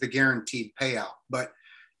thing is the guaranteed payout. But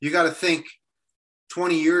you got to think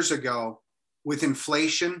 20 years ago with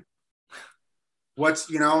inflation, if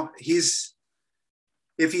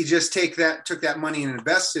he just took that money and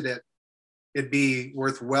invested it, it'd be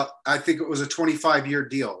worth, I think it was a 25-year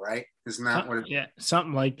deal, right? Isn't that what it is? Yeah,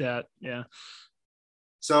 something like that. Yeah.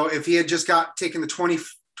 So if he had just taken the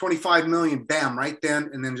 25 million, bam, right then,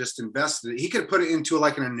 and then just invested it, he could put it into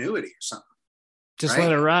like an annuity or something. Just right?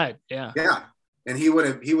 let it ride. Yeah. Yeah. And he would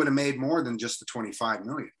have made more than just the 25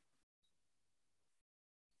 million.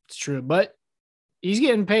 It's true, but he's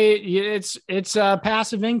getting paid. It's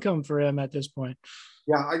passive income for him at this point.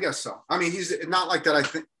 Yeah, I guess so. I mean, he's not like that.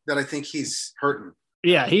 I think he's hurting.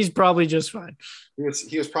 Yeah, he's probably just fine. He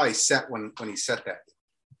was probably set when he set that.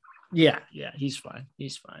 Yeah, he's fine.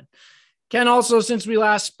 He's fine. Ken, also, since we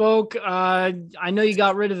last spoke, I know you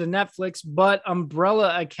got rid of the Netflix, but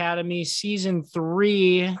Umbrella Academy season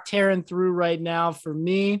 3 tearing through right now for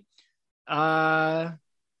me.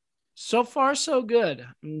 So far, so good.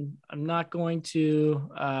 I'm not going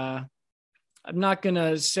to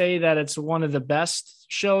say that it's one of the best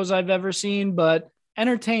shows I've ever seen, but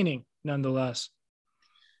entertaining nonetheless.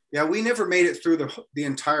 Yeah, we never made it through the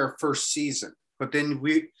entire first season, but then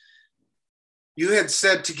you had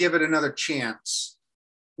said to give it another chance,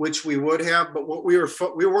 which we would have, but what we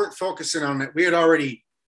weren't focusing on it. We had already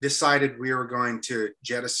decided we were going to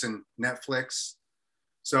jettison Netflix.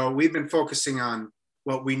 So we've been focusing on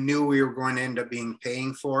what we knew we were going to end up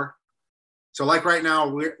paying for. So like right now,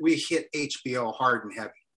 we hit HBO hard and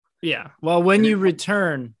heavy. Yeah. Well, when you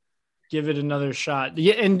return, give it another shot.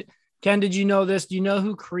 Yeah. And Ken, did you know this? Do you know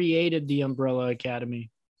who created the Umbrella Academy?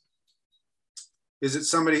 Is it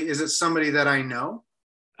somebody that I know?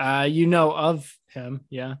 You know of him.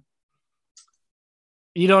 Yeah.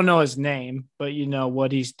 You don't know his name, but you know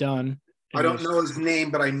what he's done. I don't know his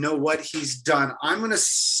name, but I know what he's done. I'm going to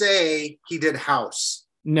say he did House.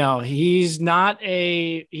 No, he hasn't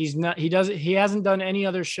done any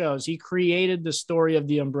other shows. He created the story of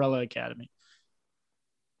the Umbrella Academy.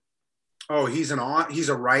 Oh, he's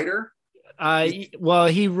a writer? Well,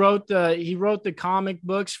 he wrote the comic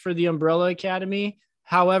books for the Umbrella Academy.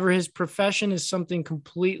 However, his profession is something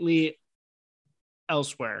completely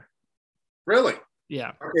elsewhere. Really?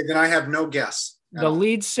 Yeah. Okay, then I have no guess. The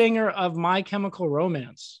lead singer of My Chemical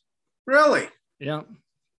Romance. Really? Yeah.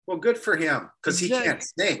 Well, good for him, because he can't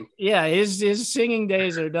sing. Yeah, his singing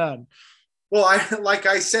days are done. Well, like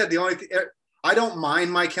I said, the only thing, I don't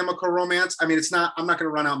mind My Chemical Romance. I mean, I'm not going to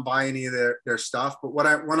run out and buy any of their stuff, but when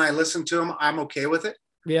I listen to them, I'm okay with it.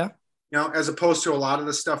 Yeah. As opposed to a lot of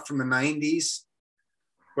the stuff from the 90s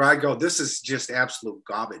where I go, this is just absolute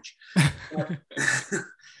garbage.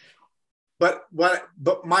 But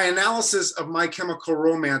my analysis of My Chemical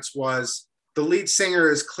Romance was the lead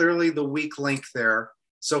singer is clearly the weak link there.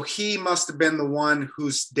 So he must have been the one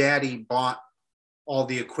whose daddy bought all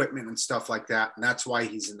the equipment and stuff like that. And that's why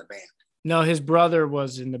he's in the band. No, his brother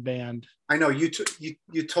was in the band. I know you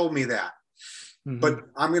told me that, mm-hmm. But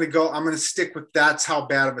I'm going to stick with that's how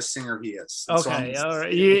bad of a singer he is. And okay. All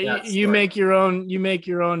right. You make your own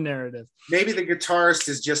narrative. Maybe the guitarist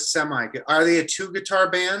is just are they a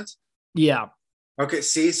 2-guitar band? Yeah. Okay.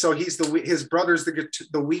 See, so his brother's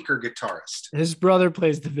the weaker guitarist. His brother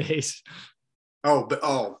plays the bass. Well,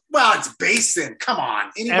 it's bass then. Come on.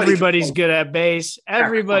 Everybody's good at bass.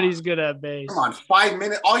 Everybody's good at bass. Come on, 5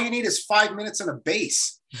 minutes. All you need is 5 minutes on a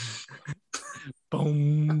bass.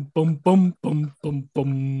 Boom, boom, boom, boom, boom,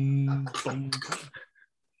 boom, boom.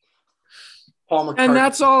 Paul McCartney. And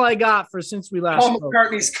that's all I got for since we last spoke. spoke.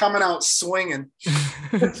 McCartney's coming out swinging.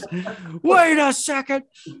 Wait a second.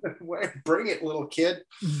 Bring it, little kid.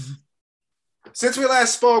 Since we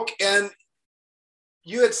last spoke, and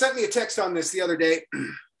you had sent me a text on this the other day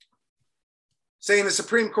saying the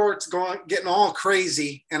Supreme Court's getting all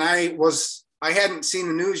crazy. And I hadn't seen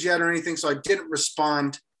the news yet or anything, so I didn't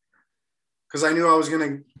respond because I knew I was going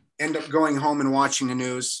to end up going home and watching the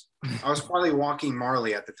news. I was probably walking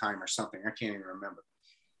Marley at the time or something. I can't even remember.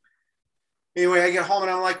 Anyway, I get home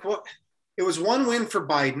and I'm like, well, it was one win for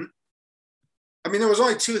Biden. I mean, there was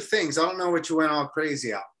only 2 things. I don't know what you went all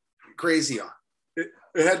crazy on.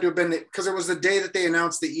 It had to have been because it was the day that they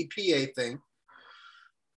announced the EPA thing.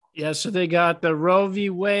 Yeah, so they got the Roe v.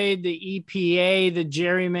 Wade, the EPA, the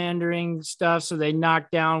gerrymandering stuff. So they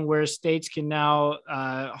knocked down where states can now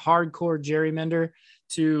hardcore gerrymander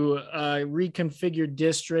to reconfigure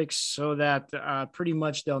districts so that pretty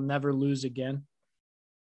much they'll never lose again.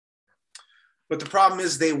 But the problem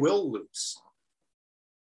is they will lose.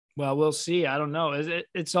 Well, we'll see. I don't know.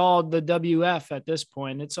 It's all the WF at this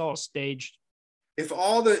point. It's all staged. If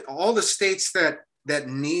all the states that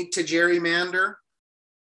need to gerrymander,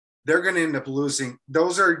 they're going to end up losing.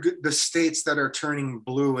 Those are the states that are turning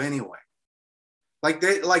blue anyway. Like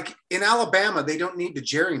in Alabama, they don't need to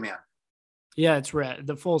gerrymander. Yeah, it's red.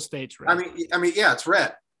 The full state's red. I mean, yeah, it's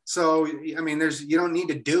red. So I mean, you don't need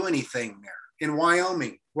to do anything there. In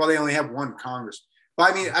Wyoming, well, they only have one Congress.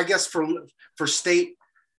 But I mean, I guess for state,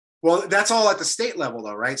 well, that's all at the state level,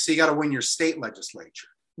 though, right? So you got to win your state legislature.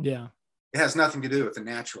 Yeah, it has nothing to do with the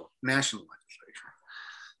national legislature.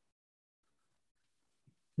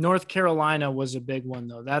 North Carolina was a big one,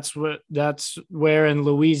 though. That's where in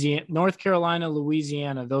Louisiana, North Carolina,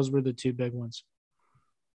 Louisiana, those were the two big ones.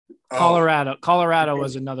 Colorado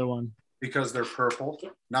was another one. Because they're purple,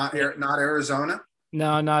 not Arizona.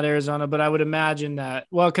 No, not Arizona, but I would imagine that.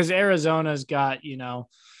 Well, because Arizona's got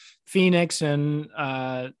Phoenix and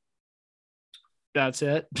that's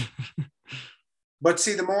it. But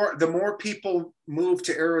see, the more people move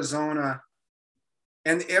to Arizona,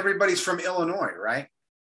 and everybody's from Illinois, right?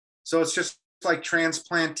 So it's just like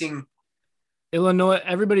transplanting. Illinois,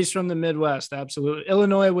 everybody's from the Midwest, absolutely.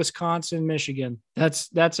 Illinois, Wisconsin, Michigan.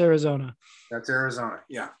 That's Arizona. That's Arizona.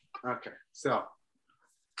 Yeah. Okay. So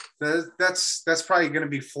that's probably going to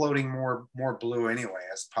be floating more blue anyway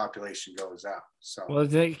as population goes out. So well,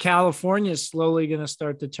 California is slowly going to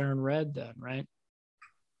start to turn red then, right?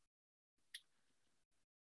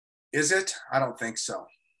 Is it? I don't think so.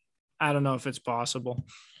 I don't know if it's possible.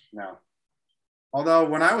 No. Although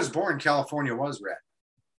when I was born, California was red.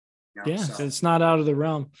 So it's not out of the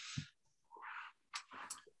realm.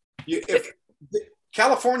 If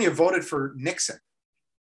California voted for Nixon.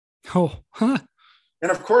 Oh, huh.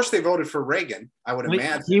 And of course they voted for Reagan, I would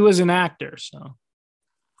imagine. He was an actor, so.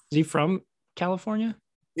 Is he from California?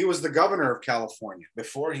 He was the governor of California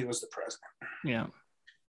before he was the president. Yeah.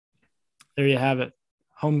 There you have it.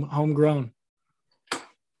 Homegrown.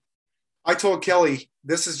 I told Kelly,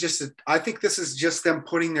 I think this is just them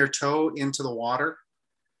putting their toe into the water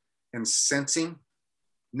and sensing.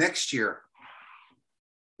 Next year,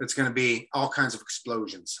 it's going to be all kinds of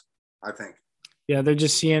explosions, I think. Yeah, they're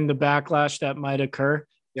just seeing the backlash that might occur.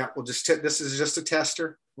 Yeah, this is just a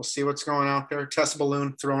tester. We'll see what's going out there. Test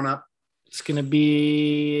balloon thrown up. It's going to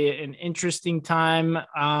be an interesting time.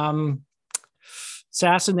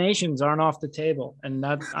 Assassinations aren't off the table. And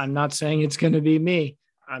I'm not saying it's going to be me.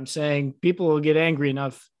 I'm saying people will get angry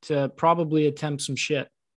enough to probably attempt some shit.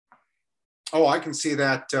 Oh, I can see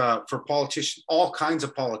that for politicians, all kinds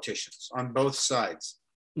of politicians on both sides.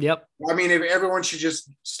 Yep. I mean, if everyone should just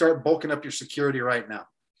start bulking up your security right now.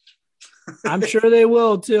 I'm sure they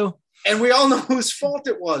will too. And we all know whose fault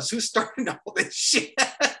it was. Who started all this shit?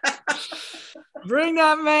 Bring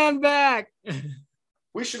that man back.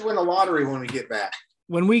 We should win the lottery when we get back.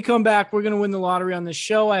 When we come back, we're going to win the lottery on the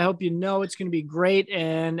show. I hope you know it's going to be great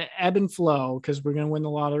and ebb and flow because we're going to win the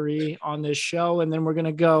lottery on this show. And then we're going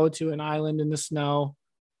to go to an island in the snow.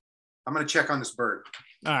 I'm going to check on this bird.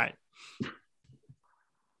 All right.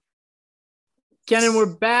 Kenan,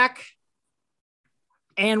 we're back.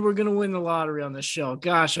 And we're going to win the lottery on the show.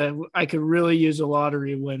 Gosh, I could really use a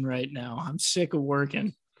lottery win right now. I'm sick of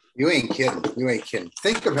working. You ain't kidding.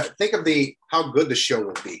 Think of how good the show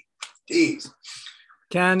would be. Jeez.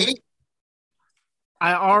 Ken,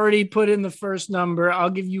 I already put in the first number. I'll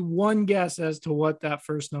give you one guess as to what that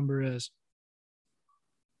first number is.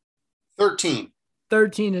 13.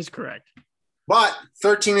 13 is correct. But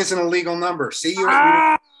 13 is an illegal number. See, you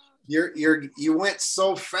went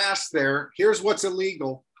so fast there. Here's what's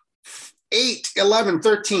illegal. 8, 11,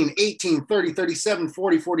 13, 18, 30, 37,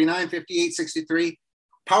 40, 49, 58, 63.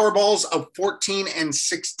 Powerballs of 14 and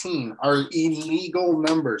 16 are illegal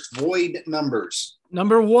numbers, void numbers.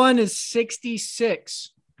 Number 1 is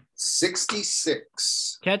 66.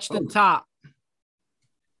 66. Catch the top.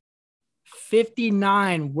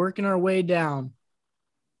 59, working our way down.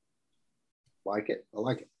 I like it.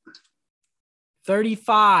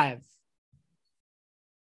 35.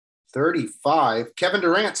 35. Kevin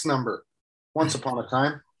Durant's number. Once upon a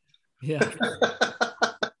time. Yeah.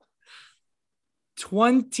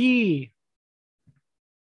 20.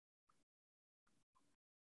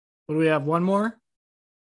 What do we have? One more?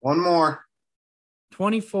 One more.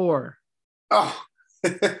 24. Oh.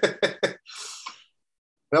 That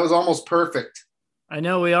was almost perfect. I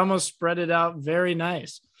know we almost spread it out very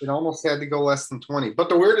nice. It almost had to go less than 20. But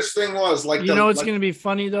the weirdest thing was like, you know, it's going to be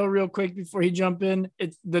funny though, real quick before you jump in.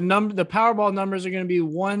 It's the Powerball numbers are going to be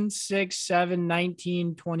 1, 6, 7,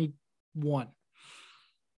 19, 21.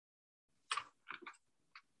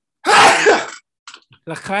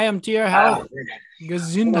 L'chaim to your health.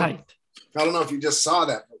 Gesundheit. I don't know if you just saw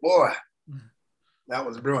that, but boy, that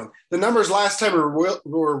was brewing. The numbers last time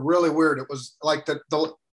were really weird. It was like it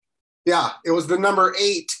was the number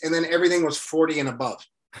 8, and then everything was 40 and above.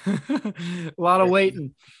 A lot of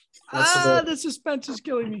waiting. The suspense is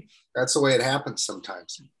killing me. That's the way it happens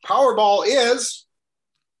sometimes. Powerball is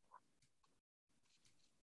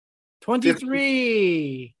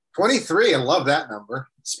 23. 23. I love that number.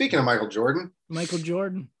 Speaking of Michael Jordan.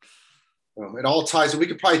 It all ties. We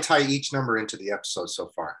could probably tie each number into the episode so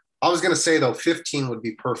far. I was going to say, though, 15 would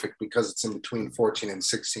be perfect because it's in between 14 and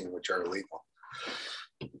 16, which are illegal.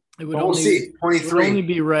 We'll see. 23. It would only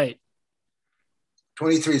be right.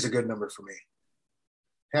 23 is a good number for me.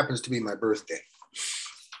 Happens to be my birthday.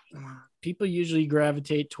 People usually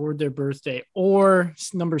gravitate toward their birthday or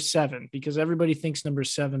number 7 because everybody thinks number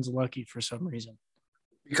 7's lucky for some reason.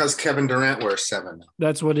 Because Kevin Durant wears 7.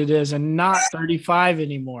 That's what it is, and not 35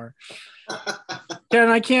 anymore. Ken,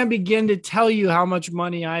 I can't begin to tell you how much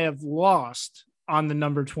money I have lost on the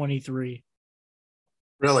number 23.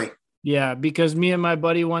 Really? Yeah, because me and my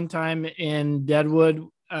buddy one time in Deadwood,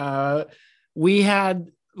 we had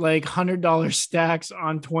like $100 stacks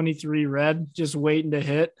on 23 red just waiting to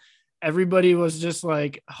hit. Everybody was just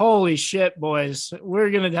like, holy shit, boys,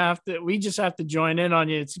 we just have to join in on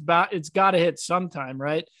you. It's got to hit sometime,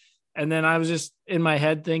 right? And then I was just in my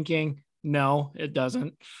head thinking, no, it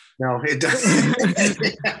doesn't. No, it doesn't.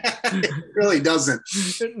 It really doesn't.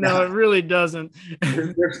 No, it really doesn't.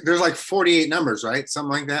 There's like 48 numbers, right?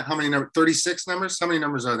 Something like that. How many numbers? 36 numbers? How many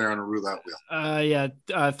numbers are there on a roulette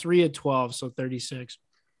wheel? 3 of 12, so 36.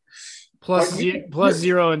 Plus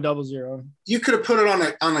 0 and 00. You could have put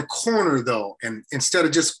it on a corner though, and instead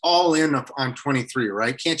of just all in on 23,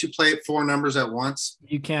 right? Can't you play it 4 numbers at once?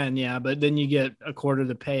 You can, yeah, but then you get a quarter of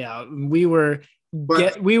the payout. We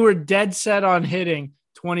were dead set on hitting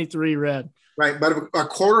 23 red. Right, but a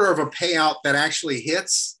quarter of a payout that actually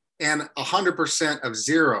hits, and 100% of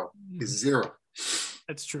 0 is 0.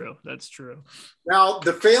 That's true. Now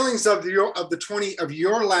the failings of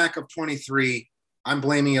your lack of 23. I'm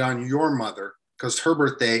blaming it on your mother because her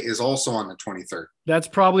birthday is also on the 23rd. That's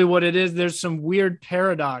probably what it is. There's some weird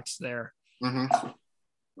paradox there. Mm-hmm.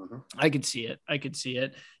 Mm-hmm. I could see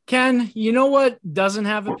it. Ken, you know what doesn't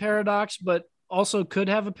have a paradox, but also could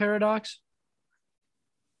have a paradox?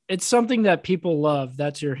 It's something that people love.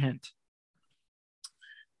 That's your hint.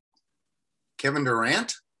 Kevin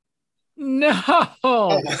Durant? No.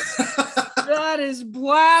 That is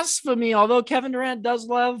blasphemy. Although Kevin Durant does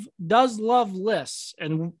love lists,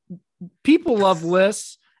 and people love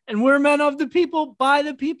lists, and we're men of the people, by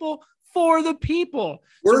the people, for the people.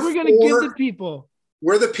 We're going to give the people.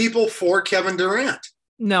 We're the people for Kevin Durant.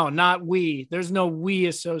 No, not we. There's no we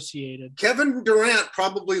associated. Kevin Durant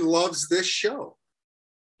probably loves this show.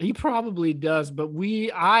 He probably does, but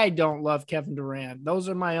I don't love Kevin Durant. Those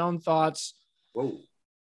are my own thoughts. Whoa.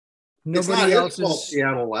 Nobody else is.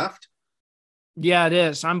 Seattle left. Yeah, it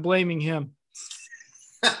is. I'm blaming him.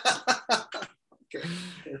 Okay.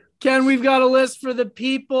 Ken, we've got a list for the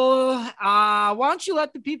people. Why don't you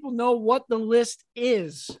let the people know what the list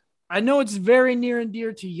is? I know it's very near and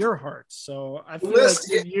dear to your heart, so I feel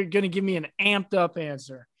like you're going to give me an amped up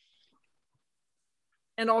answer.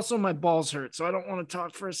 And also my balls hurt, so I don't want to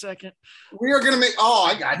talk for a second. We are going to make,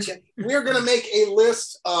 I got you. We are going to make a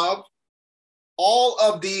list of all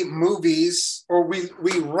of the movies, or we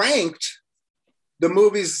ranked the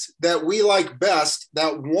movies that we like best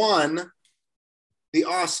that won the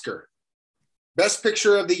Oscar. Best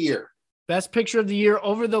Picture of the Year. Best Picture of the Year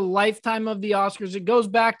over the lifetime of the Oscars. It goes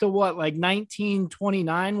back to what, like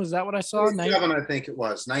 1929? Was that what I saw? 27, I think it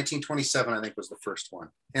was. 1927, I think, was the first one.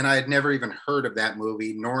 And I had never even heard of that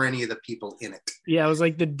movie, nor any of the people in it. Yeah, it was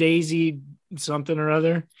like the Daisy something or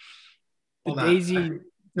other. Daisy.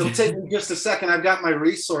 It'll take me just a second. I've got my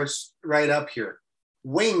resource right up here.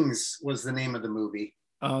 Wings was the name of the movie.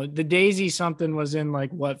 Oh, the Daisy something was in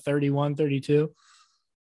like what, 31, 32?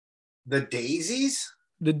 The Daisies?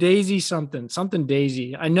 The Daisy something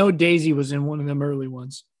Daisy. I know Daisy was in one of them early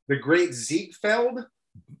ones. The Great Ziegfeld?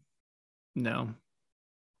 No.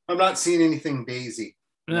 I'm not seeing anything Daisy.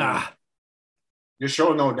 Nah. You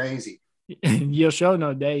show no Daisy. You'll show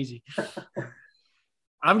no Daisy.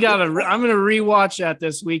 I'm gonna rewatch that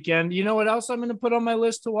this weekend. You know what else I'm gonna put on my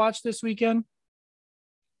list to watch this weekend?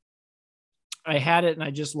 I had it and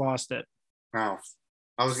I just lost it. Oh,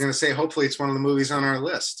 I was going to say, hopefully it's one of the movies on our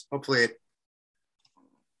list. Hopefully it.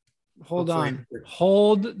 Hold on.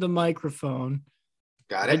 Hold the microphone.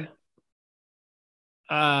 Got it.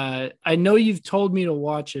 I know you've told me to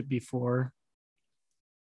watch it before.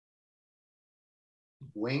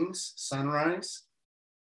 Wings, Sunrise.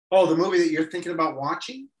 Oh, the movie that you're thinking about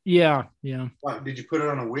watching? Yeah. What, did you put it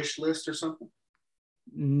on a wish list or something?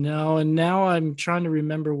 No, and now I'm trying to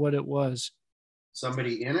remember what it was.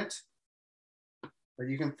 Somebody in it that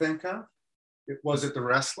you can think of? Was it The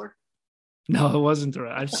Wrestler? No, it wasn't.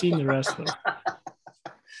 I've seen The Wrestler.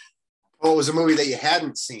 Oh, it was a movie that you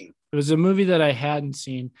hadn't seen. It was a movie that I hadn't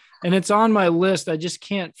seen, and it's on my list. I just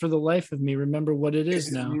can't, for the life of me, remember what it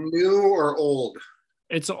is now. New or old?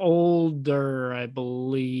 It's older, I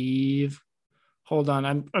believe. Hold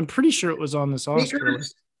on, I'm pretty sure it was on this Oscar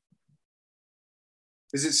list.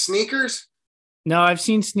 Is it Sneakers? No, I've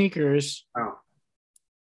seen Sneakers. Oh.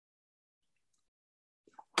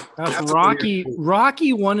 That's Rocky.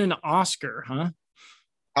 Rocky won an Oscar, huh?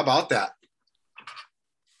 How about that?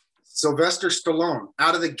 Sylvester Stallone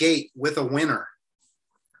out of the gate with a winner.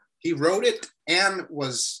 He wrote it and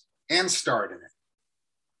starred in it.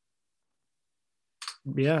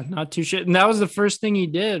 Yeah, not too shit. And that was the first thing he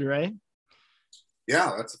did, right?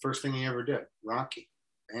 Yeah, that's the first thing he ever did. Rocky.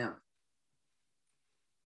 Damn.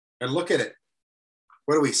 And look at it.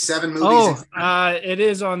 What are we, 7 movies? Oh, it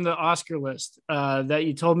is on the Oscar list that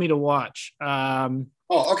you told me to watch. Oh,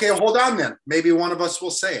 okay. Hold on then. Maybe one of us will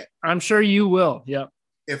say it. I'm sure you will. Yep.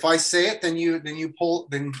 If I say it, then you pull,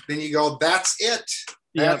 then you go, that's it.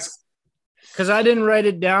 That's because I didn't write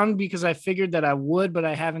it down because I figured that I would, but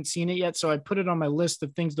I haven't seen it yet. So I put it on my list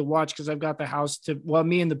of things to watch because I've got the house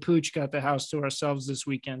me and the Pooch got the house to ourselves this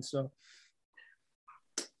weekend. So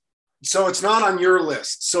it's not on your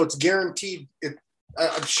list. So it's guaranteed.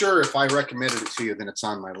 I'm sure if I recommended it to you, then it's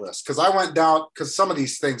on my list. Because I went down, because some of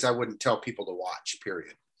these things I wouldn't tell people to watch,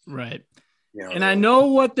 period. Right. You know, and I know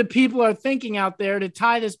what the people are thinking out there to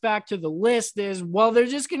tie this back to the list is, well, they're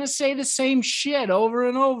just going to say the same shit over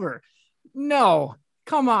and over. No,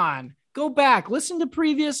 come on. Go back, listen to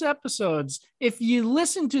previous episodes. If you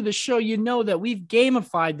listen to the show, you know that we've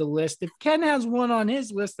gamified the list. If Ken has one on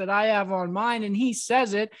his list that I have on mine and he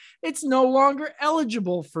says it, it's no longer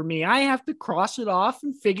eligible for me. I have to cross it off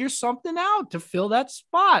and figure something out to fill that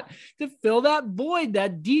spot, to fill that void,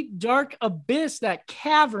 that deep, dark abyss, that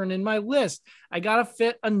cavern in my list. I got to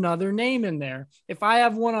fit another name in there. If I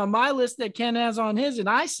have one on my list that Ken has on his and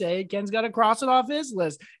I say Ken's got to cross it off his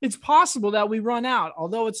list, it's possible that we run out,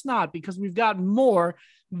 although it's not, because we've got more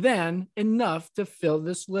than enough to fill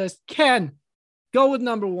this list. Ken, go with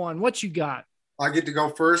number 1. What you got? I get to go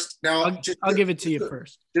first. Now, I'll give it to you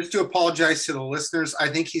first. Just to apologize to the listeners, I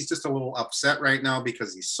think he's just a little upset right now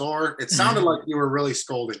because he's sore. It sounded like you were really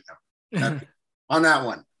scolding him on that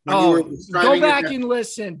one. Go back and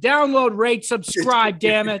listen. Download, rate, subscribe,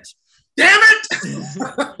 damn it. Damn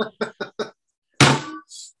it!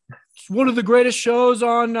 One of the greatest shows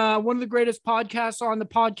on one of the greatest podcasts on the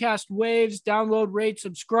podcast waves. Download, rate,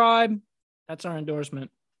 subscribe. That's our endorsement.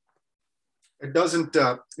 It doesn't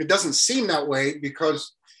seem that way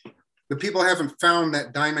because the people haven't found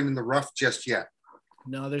that diamond in the rough just yet.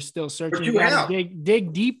 No, they're still searching. But you have.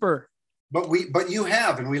 Dig deeper. But you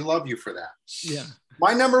have, and we love you for that. Yeah.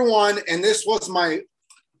 My number 1, and this was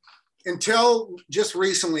until just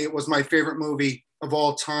recently, it was my favorite movie of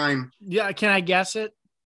all time. Yeah, can I guess it?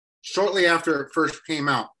 Shortly after it first came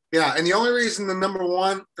out. Yeah, and the only reason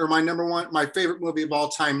my favorite movie of all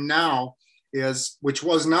time now is, which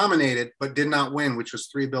was nominated but did not win, which was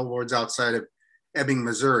 3 Billboards Outside of Ebbing,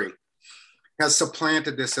 Missouri, has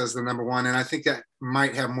supplanted this as the number 1. And I think that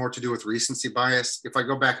might have more to do with recency bias. If I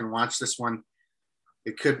go back and watch this one,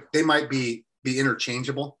 they might be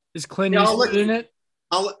interchangeable. Is Clint Eastwood in it?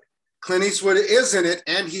 Clint Eastwood is in it,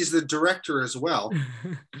 and he's the director as well.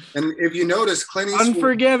 And if you notice, Clint Eastwood...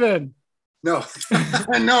 Unforgiven. No.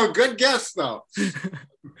 No, good guess, though.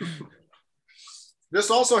 This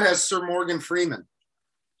also has Sir Morgan Freeman.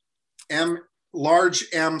 Large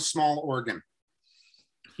M, small organ.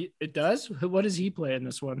 It does? What does he play in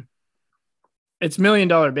this one? It's $1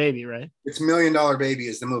 Million Baby, right? It's $1 Million Baby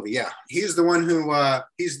is the movie, yeah. He's the one who...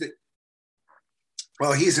 he's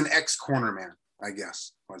an ex-cornerman, I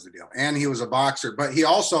guess, was the deal. And he was a boxer, but he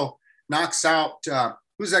also knocks out,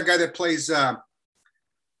 who's that guy that plays in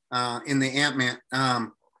the Ant-Man?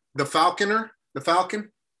 The Falcon?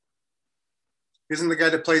 Isn't the guy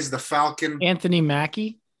that plays the Falcon? Anthony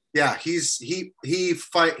Mackie? Yeah, he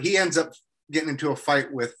ends up getting into a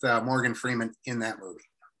fight with Morgan Freeman in that movie.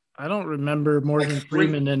 I don't remember Morgan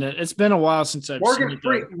Freeman in it. It's been a while since I've seen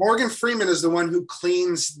it. Morgan Freeman is the one who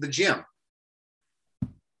cleans the gym.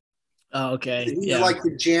 Oh, okay. He's Yeah. like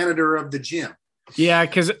the janitor of the gym. Yeah,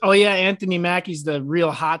 because Anthony Mackie's the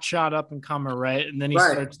real hotshot up and comer, right? And then he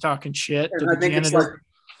Right. starts talking shit to And the I think janitor.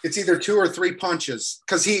 it's either 2 or 3 punches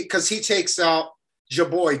because he takes out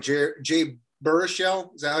Jaboy, Jay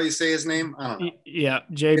Baruchel. Is that how you say his name? I don't know. Yeah,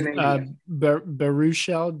 Jay Good name,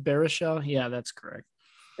 Baruchel. Yeah, that's correct.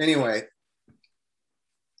 Anyway,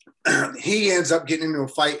 he ends up getting into a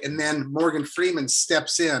fight, and then Morgan Freeman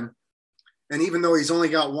steps in, and even though he's only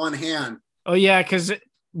got one hand, Oh yeah, because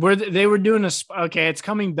they were doing okay, it's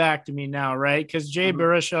coming back to me now, right? Because Jay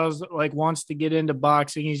Baruchel's like wants to get into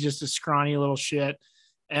boxing. He's just a scrawny little shit,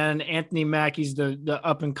 and Anthony Mackie's the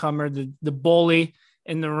up and comer, the bully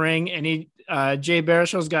in the ring, and Jay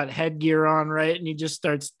Baruchel's got headgear on, right? And he just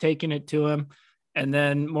starts taking it to him, and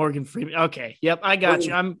then Morgan Freeman. Okay, yep, I got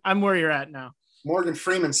you. I'm where you're at now. Morgan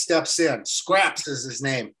Freeman steps in. Scraps is his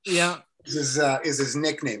name. Yeah, is his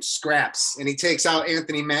nickname, Scraps, and he takes out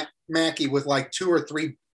Anthony Mackie with like two or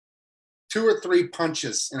three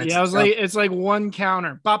punches. And it's like one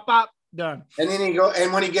counter, bop bop, done. And then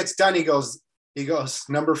and when he gets done, he goes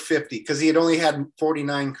number 50 because he had only had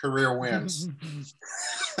 49 career wins.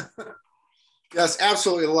 Yes,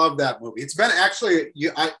 absolutely love that movie. It's been actually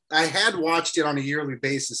I had watched it on a yearly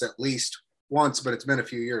basis at least once, but it's been a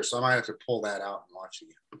few years, so I might have to pull that out and watch it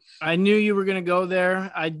again. I knew you were going to go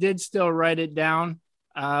there. I did still write it down,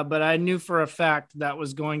 but I knew for a fact that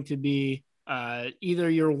was going to be either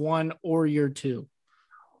your 1 or your 2.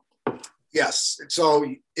 Yes. So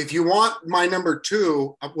if you want my number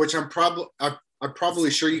 2, which I'm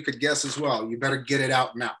probably sure you could guess as well, you better get it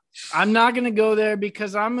out now. I'm not going to go there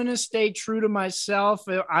because I'm going to stay true to myself.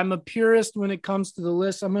 I'm a purist when it comes to the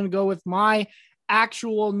list. I'm going to go with my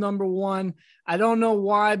actual number 1. I don't know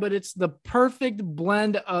why, but it's the perfect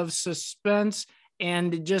blend of suspense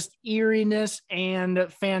and just eeriness and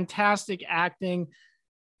fantastic acting.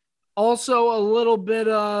 Also a little bit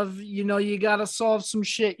of, you got to solve some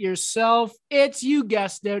shit yourself. It's, you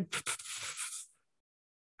guessed it,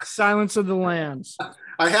 Silence of the Lambs.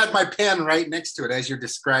 I had my pen right next to it as you're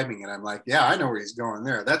describing it. I'm like, yeah, I know where he's going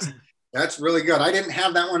there. That's really good. I didn't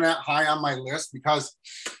have that one that high on my list because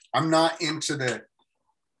I'm not into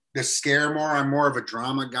the scare more. I'm more of a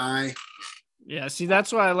drama guy. Yeah, see,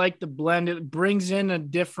 that's why I like the blend. It brings in a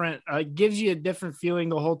different, gives you a different feeling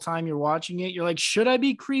the whole time you're watching it. You're like, should I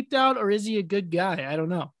be creeped out or is he a good guy? I don't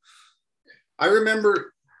know. I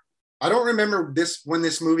don't remember this when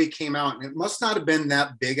this movie came out, and it must not have been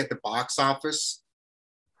that big at the box office.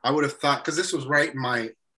 I would have thought, because this was right in my,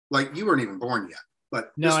 like, you weren't even born yet.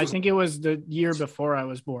 But no, I think it was the year before I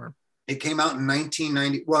was born. It came out in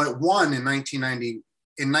 1990. Well, it won in 1990.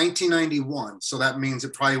 In 1991, so that means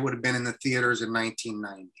it probably would have been in the theaters in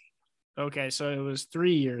 1990. Okay, so it was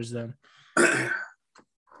 3 years then. It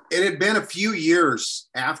had been a few years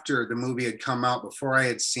after the movie had come out before I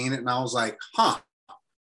had seen it, and I was like, huh.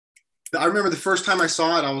 I remember the first time I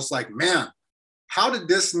saw it, I was like, man, how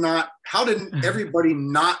did everybody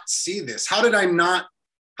not see this? How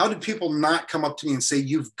did people not come up to me and say,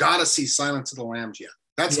 you've got to see Silence of the Lambs yet?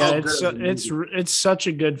 That's how good it's such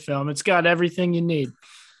a good film. It's got everything you need.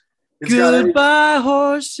 Goodbye,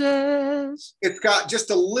 horses. It's got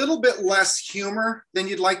just a little bit less humor than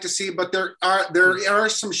you'd like to see, but there are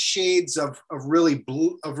some shades of really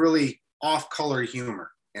off-color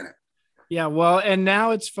humor in it. Yeah, well, and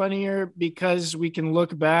now it's funnier because we can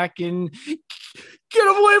look back and get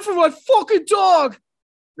away from my fucking dog.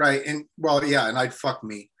 Right, and well, yeah, and I'd fuck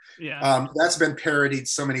me. Yeah, that's been parodied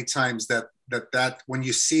so many times that when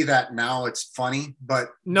you see that now, it's funny, but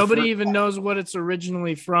nobody even knows what it's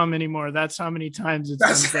originally from anymore. That's how many times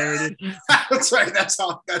it's been parodied. That's right. That's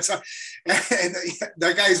how. And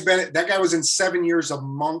that guy was in 7 Years a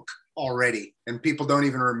Monk already, and people don't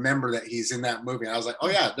even remember that he's in that movie. And I was like, oh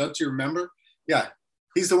yeah, don't you remember? Yeah,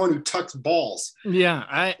 he's the one who tucks balls.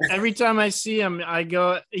 Yeah, every time I see him, I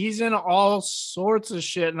go, he's in all sorts of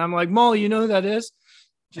shit, and I'm like, Molly, you know who that is?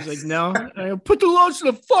 She's like, no. I go, put the loads in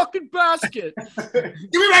the fucking basket. Give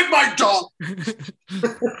me back my dog.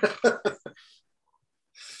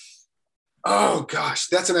 Oh gosh,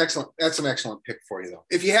 that's an excellent pick for you though.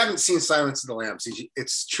 If you haven't seen Silence of the Lambs,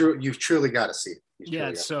 it's true. You've truly got to see it. Yeah,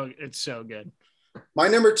 it's so good. My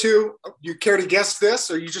number 2. You care to guess this,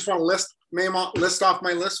 or you just want to list off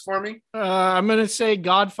my list for me? I'm gonna say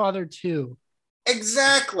Godfather 2.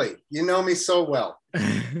 Exactly. You know me so well.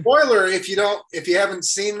 Spoiler, if you haven't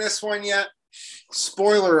seen this one yet,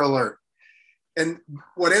 spoiler alert. And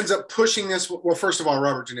what ends up pushing this, well, first of all,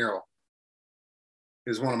 Robert De Niro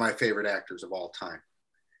is one of my favorite actors of all time.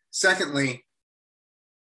 Secondly,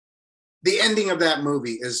 the ending of that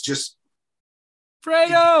movie is just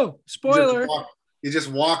Fredo. Spoiler. You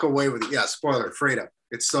just walk away with it. Yeah, spoiler, Fredo.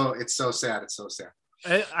 It's so sad. It's so sad.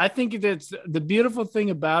 I think that's the beautiful thing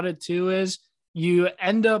about it too is you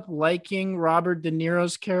end up liking Robert De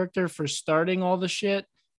Niro's character for starting all the shit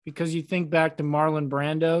because you think back to Marlon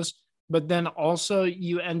Brando's, but then also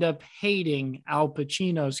you end up hating Al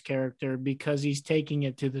Pacino's character because he's taking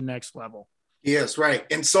it to the next level. Yes, right.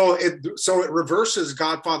 And so it reverses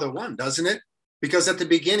Godfather 1, doesn't it? Because at the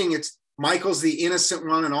beginning it's Michael's the innocent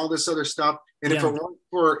one and all this other stuff. And if it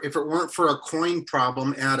weren't for a coin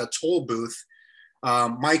problem at a toll booth,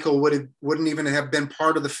 Michael wouldn't even have been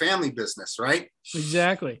part of the family business, right?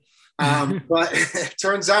 Exactly. But it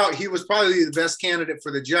turns out he was probably the best candidate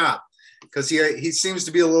for the job because he seems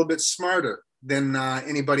to be a little bit smarter than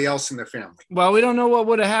anybody else in the family. Well, we don't know what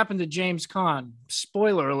would have happened to James Caan.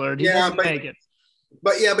 Spoiler alert. He doesn't make it.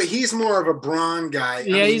 But he's more of a brawn guy.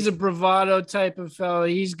 Yeah, he's a bravado type of fella.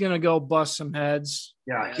 He's going to go bust some heads.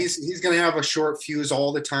 Yeah, he's going to have a short fuse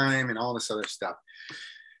all the time and all this other stuff.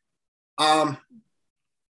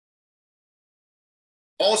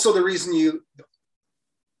 Also, the reason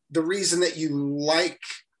that you like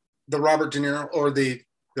the Robert De Niro or the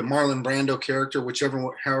Marlon Brando character,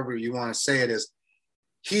 however you want to say it, is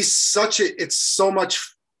he's it's so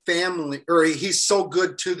much family, or he's so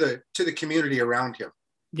good to the community around him.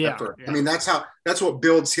 Yeah. I mean, that's what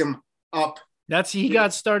builds him up. He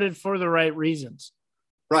got started for the right reasons.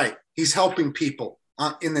 Right. He's helping people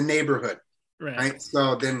in the neighborhood. Right.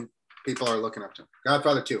 So then people are looking up to him.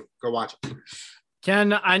 Godfather 2, go watch it.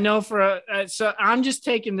 Ken, I know so I'm just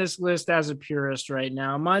taking this list as a purist right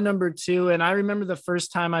now. My number 2, and I remember the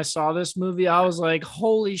first time I saw this movie, I was like,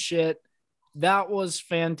 holy shit, that was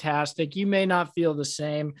fantastic. You may not feel the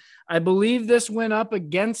same. I believe this went up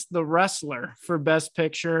against The Wrestler for Best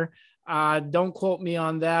Picture. Don't quote me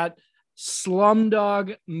on that.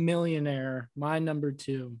 Slumdog Millionaire, my number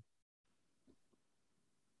 2.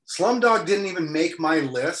 Slumdog didn't even make my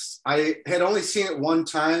list. I had only seen it one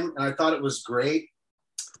time, and I thought it was great.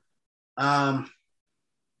 I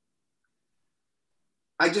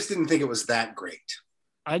just didn't think it was that great.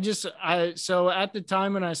 So at the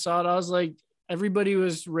time when I saw it, I was like, everybody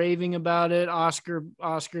was raving about it. Oscar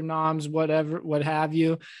noms, whatever, what have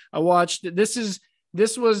you. I watched it. This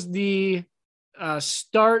was the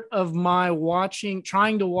start of my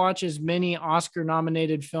trying to watch as many Oscar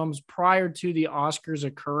nominated films prior to the Oscars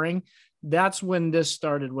occurring. That's when this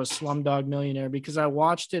started, was Slumdog Millionaire, because I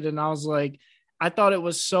watched it and I was like, I thought it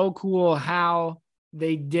was so cool how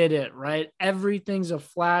they did it, right? Everything's a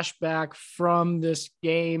flashback from this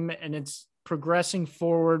game and it's progressing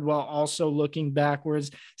forward while also looking backwards.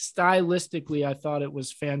 Stylistically, I thought it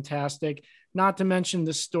was fantastic. Not to mention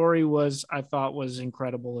the story I thought was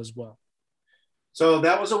incredible as well. So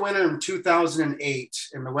that was a winner in 2008,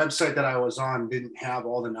 and the website that I was on didn't have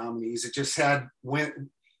all the nominees. It just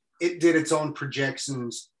it did its own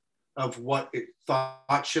projections of what it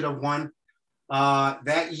thought should have won.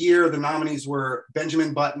 That year, the nominees were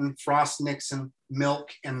Benjamin Button, Frost Nixon, Milk,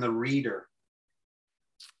 and The Reader.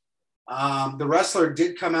 The Wrestler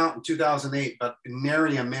did come out in 2008, but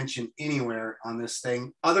nary a mention anywhere on this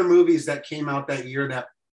thing. Other movies that came out that year that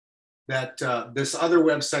this other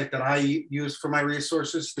website that I use for my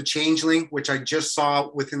resources, The Changeling, which I just saw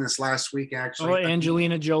within this last week, actually. Oh,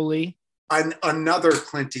 Angelina Jolie. Another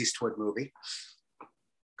Clint Eastwood movie,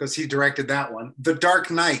 because he directed that one. The Dark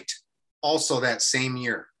Knight, also that same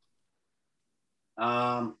year.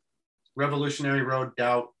 Revolutionary Road,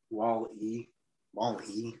 Doubt, Wall-E.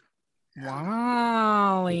 Wally.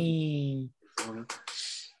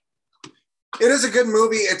 It is a good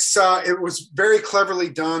movie. It was very cleverly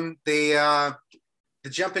done. The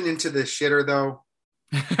jumping into the shitter though.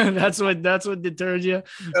 that's what deters you.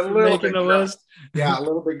 A little bit the list. Yeah, a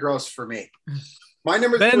little bit gross for me. My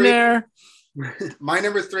number Been 3. There. My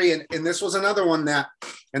number 3, and this was another one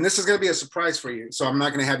and this is going to be a surprise for you. So I'm not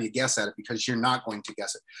going to have you guess at it because you're not going to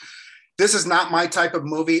guess it. This is not my type of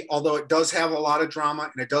movie, although it does have a lot of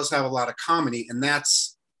drama and it does have a lot of comedy, and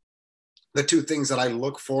that's the two things that I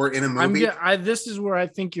look for in a movie. This is where I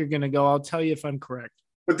think you're going to go. I'll tell you if I'm correct.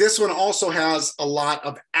 But this one also has a lot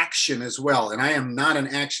of action as well, and I am not an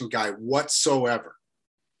action guy whatsoever.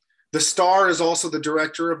 The star is also the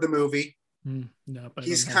director of the movie.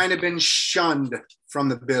 He's kind of been shunned from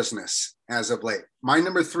the business as of late. My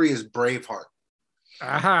number 3 is Braveheart.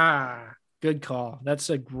 Aha, good call. That's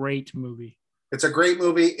a great movie. It's a great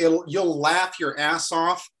movie. You'll laugh your ass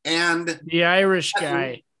off, and the Irish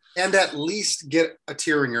guy. And at least get a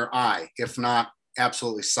tear in your eye, if not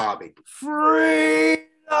absolutely sobbing. Freedom!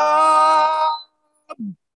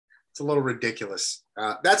 It's a little ridiculous.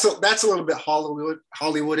 That's a little bit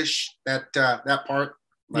Hollywoodish, that part.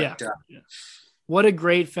 But, yeah. What a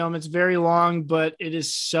great film. It's very long, but it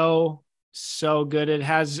is so good.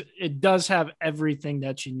 It does have everything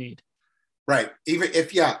that you need. Right. Even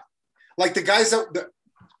if, like the guys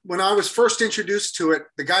when I was first introduced to it,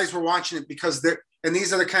 the guys were watching it because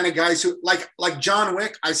these are the kind of guys who like John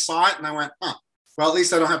Wick. I saw it and I went, well, at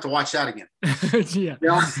least I don't have to watch that again. Yeah. You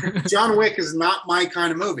know, John Wick is not my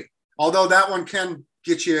kind of movie, although that one can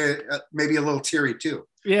get you maybe a little teary too.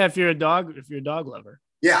 Yeah. If you're a dog lover.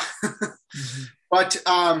 Yeah. Mm-hmm. But,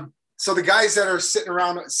 so the guys that are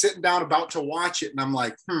sitting down about to watch it, and I'm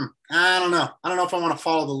like, I don't know. I don't know if I want to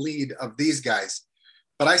follow the lead of these guys.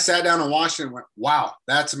 But I sat down and watched it and went, wow,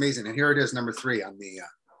 that's amazing. And here it is, number 3 on the,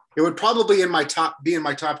 it would probably be in my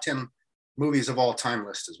top 10 movies of all time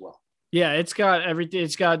list as well. Yeah, it's got everything.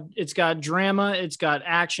 It's got drama, it's got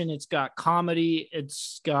action, it's got comedy,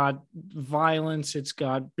 it's got violence, it's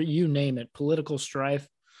got, you name it, political strife.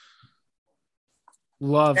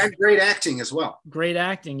 Love. And great acting as well. Great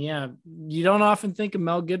acting, yeah. You don't often think of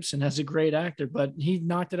Mel Gibson as a great actor, but he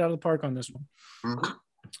knocked it out of the park on this one. Mm-hmm.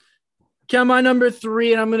 Okay, my number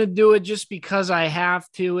 3, and I'm going to do it just because I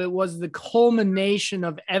have to. It was the culmination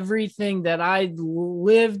of everything that I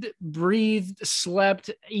lived, breathed, slept,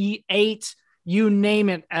 ate, you name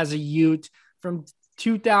it, as a youth. From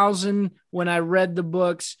 2000, when I read the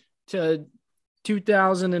books, to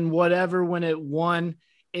 2000 and whatever when it won.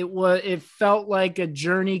 It felt like a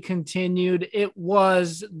journey continued. It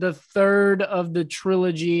was the third of the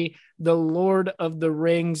trilogy, The Lord of the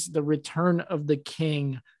Rings, The Return of the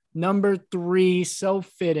King. Number 3, so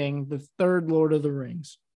fitting, the third Lord of the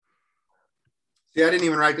Rings. See, I didn't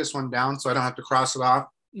even write this one down, so I don't have to cross it off.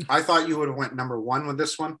 I thought you would have went number 1 with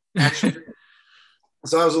this one, actually.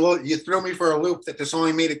 So I was you threw me for a loop that this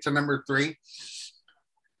only made it to number 3.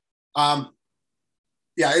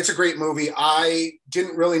 Yeah, it's a great movie. I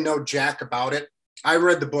didn't really know jack about it. I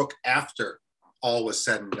read the book after all was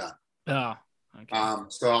said and done. Oh, okay.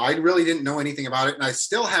 So I really didn't know anything about it. And I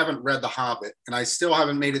still haven't read The Hobbit. And I still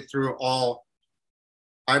haven't made it through all.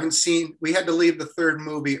 We had to leave the third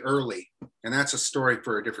movie early. And that's a story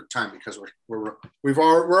for a different time because we're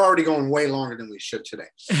already going way longer than we should today.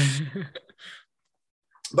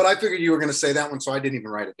 But I figured you were going to say that one, so I didn't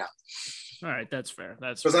even write it down. All right, that's fair.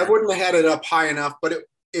 That's because I wouldn't have had it up high enough. But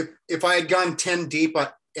if I had gone 10 deep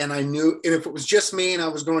and I knew, and if it was just me and I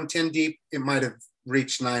was going 10 deep, it might have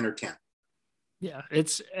reached 9 or 10. Yeah,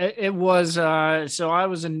 it was. So I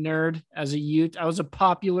was a nerd as a youth. I was a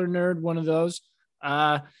popular nerd, one of those.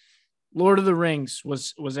 Lord of the Rings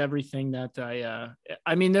was everything that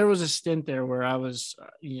I mean, there was a stint there where I was,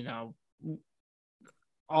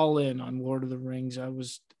 all in on Lord of the Rings. I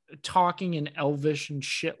was talking in Elvish and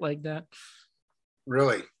shit like that.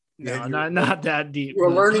 Really? No, not that deep. You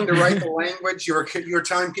were learning to write the language. You were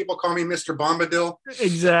telling people, call me Mr. Bombadil.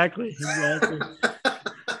 Exactly.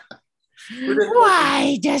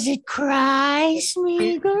 Why does it cry,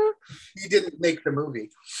 Smeagol? He didn't make the movie.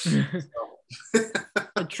 So.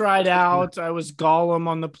 I tried out. I was Gollum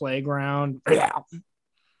on the playground.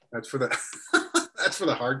 That's for the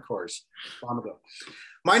hardcores. Bombadil.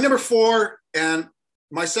 My number 4 and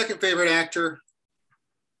my second favorite actor,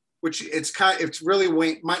 which it's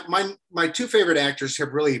really my 2 favorite actors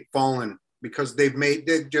have really fallen because they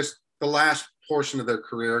just the last portion of their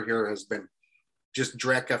career here has been just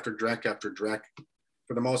Drek after Drek after Drek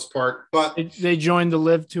for the most part. But they joined the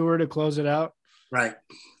Live tour to close it out. Right.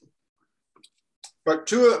 But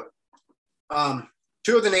two of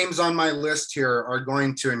the names on my list here are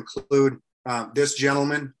going to include this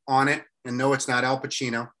gentleman on it. And no, it's not Al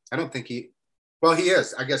Pacino. I don't think he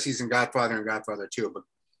is. I guess he's in Godfather and Godfather 2,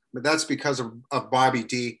 but that's because of Bobby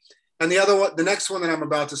D. And the next one that I'm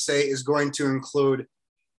about to say is going to include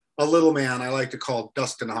a little man I like to call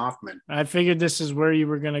Dustin Hoffman. I figured this is where you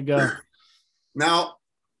were going to go. Now,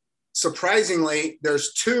 surprisingly,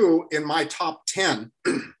 there's 2 in my top 10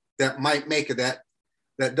 that might make it that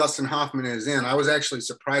Dustin Hoffman is in. I was actually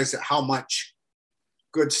surprised at how much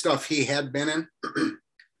good stuff he had been in.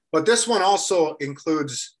 But this one also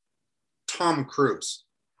includes Tom Cruise.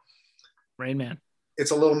 Rain Man.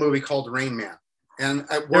 It's a little movie called Rain Man. And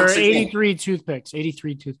there are 83 toothpicks.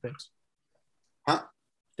 83 toothpicks. Huh?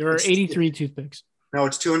 There are 83 toothpicks. No,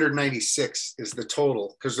 it's 296 is the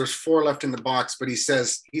total because there's 4 left in the box. But he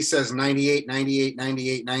says 98, 98,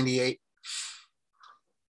 98, 98.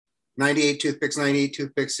 98 toothpicks,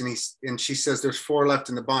 and she says there's 4 left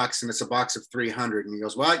in the box, and it's a box of 300. And he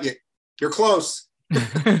goes, well, you're close.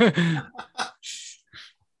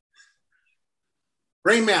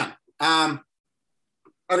 Rain Man.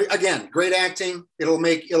 Again, great acting. It'll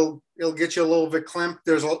get you a little bit klimt.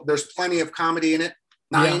 There's plenty of comedy in it.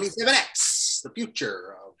 97X, the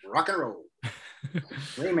future of rock and roll.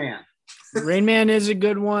 Rain Man. Rain Man is a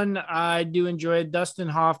good one. I do enjoy it. Dustin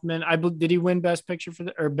Hoffman. Did he win Best Picture for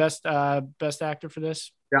the or Best Actor for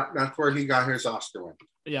this? Yeah, that's where he got his Oscar win.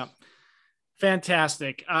 Yeah.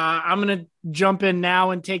 Fantastic. I'm gonna jump in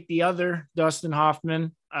now and take the other Dustin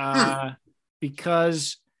Hoffman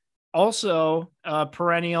because also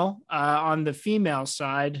perennial on the female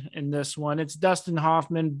side in this one. It's Dustin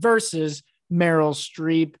Hoffman versus Meryl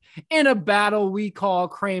Streep in a battle we call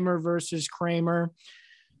Kramer versus Kramer.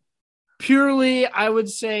 Purely, I would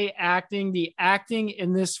say acting. The acting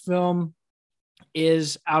in this film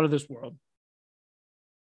is out of this world.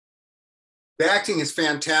 The acting is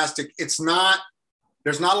fantastic. There's not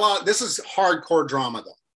a lot. This is hardcore drama,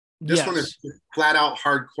 though. This one is flat out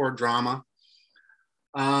hardcore drama.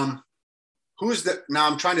 Now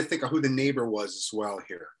I'm trying to think of who the neighbor was as well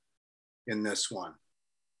here in this one.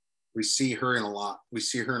 We see her in a lot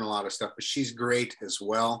of stuff, but she's great as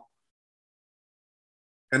well.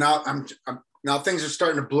 And now things are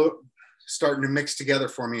starting to mix together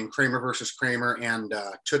for me in Kramer versus Kramer and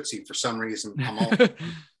Tootsie for some reason.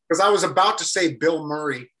 Because I was about to say Bill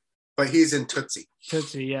Murray, but he's in Tootsie.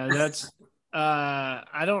 Tootsie, yeah, that's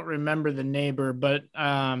I don't remember the neighbor, but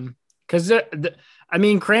because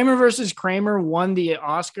Kramer versus Kramer won the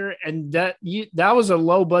Oscar, and that was a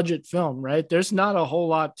low budget film, right? There's not a whole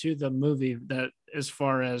lot to the movie that as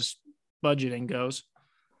far as budgeting goes.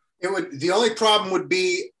 The only problem would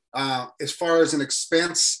be as far as an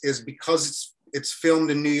expense is because it's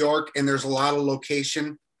filmed in New York and there's a lot of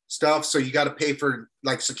location stuff, so you got to pay for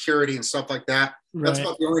like security and stuff like that. Right. That's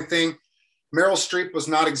about the only thing. Meryl Streep was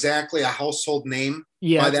not exactly a household name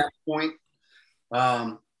by that point.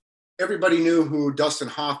 Everybody knew who Dustin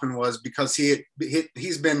Hoffman was because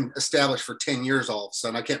he's been established for 10 years all of a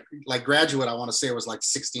sudden. I can't, like Graduate, I want to say it was like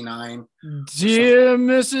 69. Dear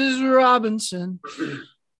Mrs. Robinson.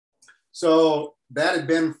 So that had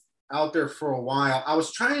been out there for a while. I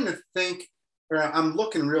was trying to think, I'm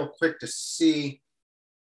looking real quick to see.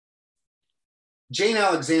 Jane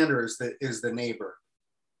Alexander is the neighbor,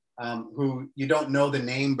 who you don't know the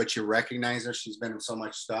name, but you recognize her. She's been in so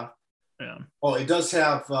much stuff. Yeah. Oh, it does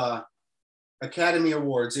have Academy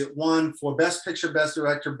Awards. It won for Best Picture, Best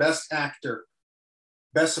Director, Best Actor,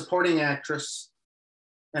 Best Supporting Actress,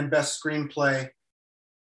 and Best Screenplay.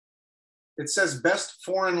 It says Best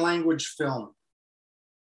Foreign Language Film.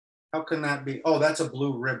 How can that be? Oh, that's a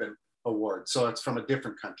Blue Ribbon Award. So it's from a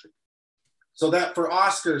different country. So that for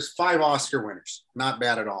Oscars, 5 Oscar winners. Not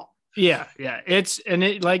bad at all. Yeah. It's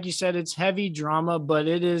like you said, it's heavy drama, but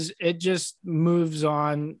it just moves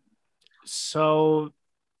on so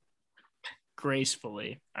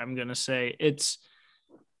gracefully. I'm gonna say it's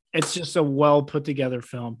just a well put together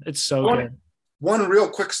film. It's so good. One real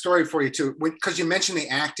quick story for you too, because you mentioned the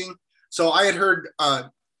acting. So I had heard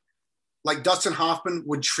like Dustin Hoffman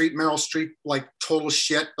would treat Meryl Streep like total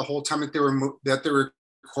shit the whole time that they were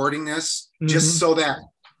recording this, just so that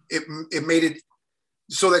it made it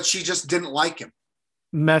so that she just didn't like him.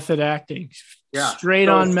 Method acting. Yeah. Straight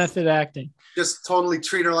on method acting. Just totally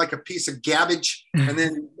treat her like a piece of garbage. And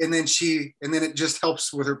then it just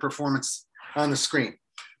helps with her performance on the screen.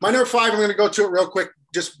 My number 5, I'm going to go to it real quick.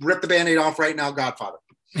 Just rip the Band-Aid off right now. Godfather.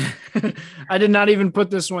 I did not even put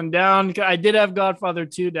this one down. I did have Godfather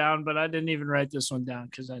 2 down, but I didn't even write this one down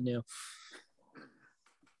because I knew.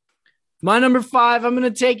 My number 5, I'm going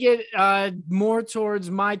to take it more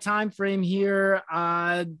towards my time frame here.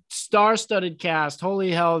 Star-studded cast.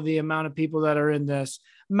 Holy hell, the amount of people that are in this.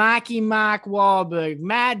 Mark Wahlberg,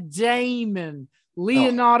 Matt Damon,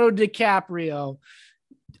 Leonardo DiCaprio,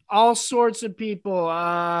 all sorts of people.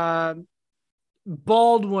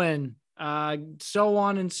 Baldwin, so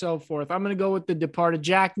on and so forth. I'm going to go with The Departed.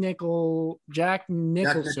 Jack Nicholson.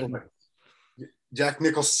 Jack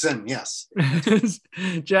Nicholson, yes.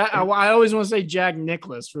 I always want to say Jack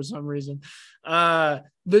Nicklaus for some reason. The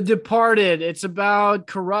Departed. It's about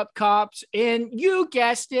corrupt cops in, you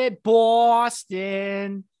guessed it,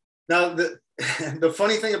 Boston. Now, the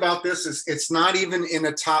funny thing about this is it's not even in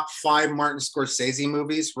the top 5 Martin Scorsese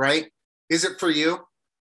movies, right? Is it for you?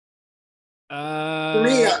 For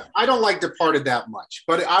me, I don't like Departed that much,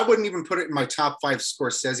 but I wouldn't even put it in my top 5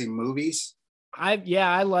 Scorsese movies. I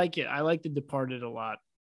like it. I like The Departed a lot.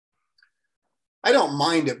 I don't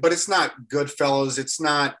mind it, but it's not Goodfellas. It's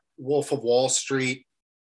not Wolf of Wall Street.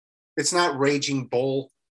 It's not Raging Bull.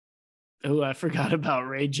 Oh, I forgot about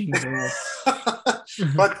Raging Bull.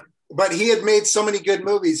 but he had made so many good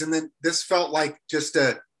movies, and then this felt like just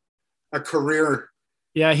a career.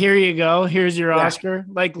 Yeah, here you go. Here's your Oscar.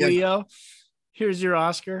 Like Leo, here's your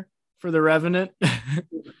Oscar for The Revenant.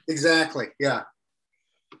 Exactly. Yeah.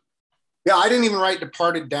 Yeah, I didn't even write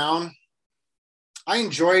Departed down. I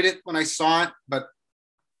enjoyed it when I saw it, but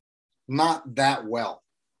not that well.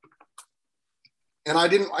 And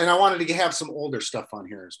I wanted to have some older stuff on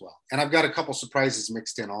here as well. And I've got a couple surprises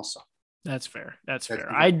mixed in also. That's fair. That's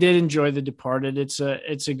fair. I did enjoy The Departed. It's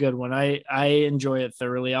a good one. I enjoy it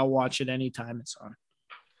thoroughly. I'll watch it anytime it's on.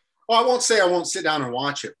 Well, I won't say I won't sit down and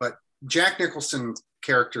watch it, but Jack Nicholson's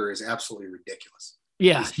character is absolutely ridiculous.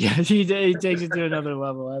 Yeah. He takes it to another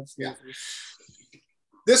level. Absolutely. Yeah.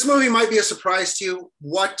 This movie might be a surprise to you.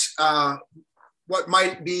 What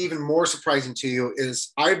might be even more surprising to you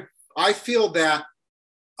is I feel that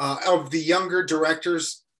of the younger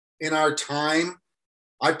directors in our time,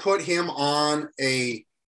 I put him on a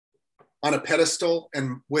pedestal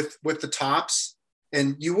and with the tops,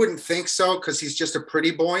 and you wouldn't think so because he's just a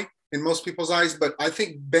pretty boy in most people's eyes. But I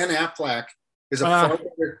think Ben Affleck is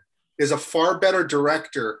a far better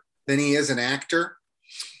director than he is an actor,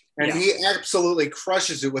 and he absolutely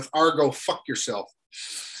crushes it with Argo. Fuck yourself.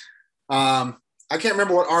 I can't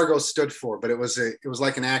remember what Argo stood for, but it was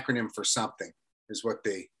like an acronym for something. Is what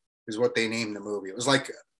they named the movie. It was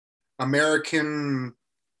like American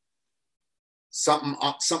something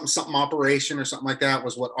operation or something like that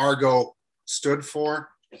was what Argo stood for.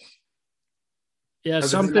 Yeah,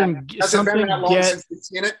 Has it been that long since you've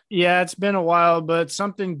seen it? Yeah, it's been a while, but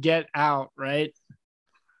something Get Out, right?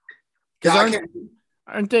 Yeah,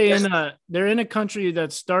 aren't they they're in a country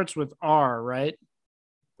that starts with R, right?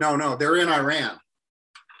 No, they're in Iran.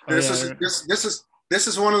 This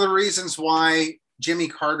is one of the reasons why Jimmy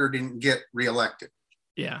Carter didn't get reelected.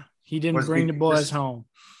 Yeah, he didn't bring the boys home.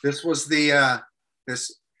 This was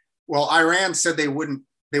Iran said they wouldn't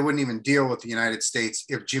even deal with the United States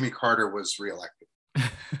if Jimmy Carter was reelected.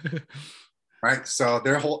 Right? So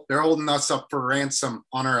they're holding us up for ransom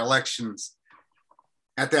on our elections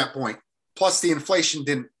at that point. Plus the inflation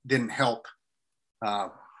didn't help.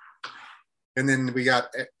 And then we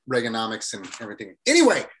got Reaganomics and everything.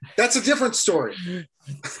 Anyway, that's a different story.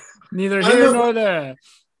 Neither here nor there.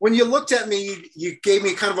 When you looked at me, you gave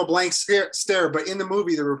me kind of a blank stare, but in the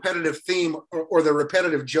movie, the repetitive theme or the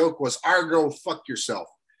repetitive joke was Argo, fuck yourself,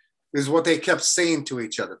 is what they kept saying to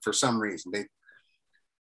each other for some reason.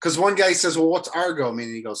 Because one guy says, well, what's Argo mean?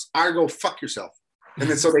 And he goes, Argo, fuck yourself. And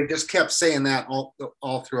then so they just kept saying that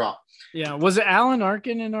all throughout. Yeah. Was it Alan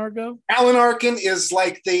Arkin in Argo? Alan Arkin is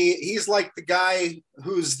he's like the guy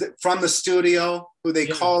who's from the studio who they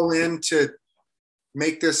call in to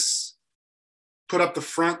make this, put up the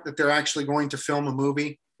front that they're actually going to film a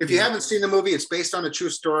movie. If you haven't seen the movie, it's based on a true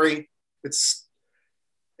story. It's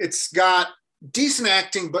got decent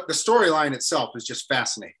acting, but the storyline itself is just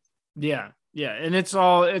fascinating. Yeah. Yeah. And it's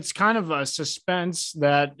kind of a suspense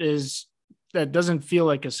that doesn't feel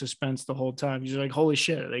like a suspense the whole time. You're like, holy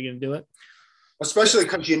shit, are they going to do it? Especially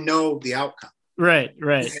because you know the outcome. Right.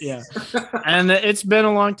 Yeah. And it's been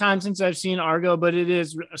a long time since I've seen Argo, but it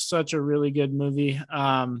is such a really good movie.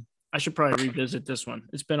 I should probably revisit this one.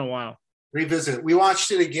 It's been a while. Revisit it. We watched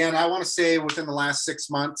it again. I want to say within the last 6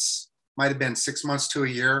 months, might have been 6 months to a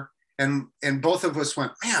year. And both of us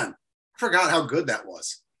went, man, I forgot how good that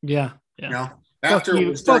was. Yeah. You know, fuck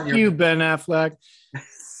you, Ben Affleck.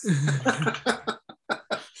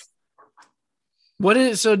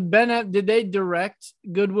 Did they direct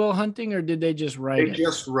Good Will Hunting or did they just write it? They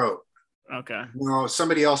just wrote. Okay. No,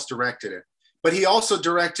 somebody else directed it. But he also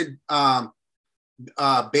directed what's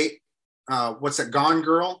that, Gone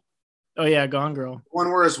Girl? Oh yeah, Gone Girl.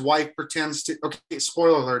 One where his wife pretends to, okay,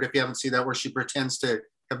 spoiler alert if you haven't seen that, where she pretends to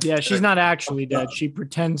she's not actually dead. She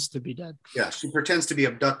pretends to be dead. Yeah, she pretends to be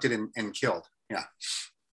abducted and killed. Yeah.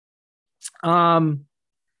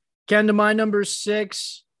 Ken, to my number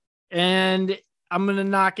 6, and I'm gonna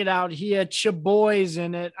knock it out. He had Chaboys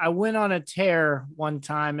in it. I went on a tear one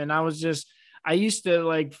time, and I used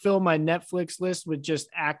to fill my Netflix list with just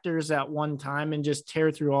actors at one time and just tear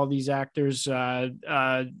through all these actors'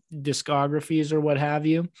 discographies or what have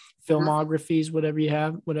you, filmographies, whatever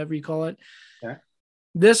you call it. Okay.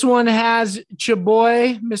 This one has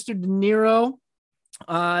Chaboy, Mr. De Niro.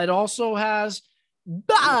 It also has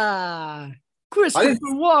Christopher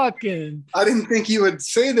Walken. I didn't think you would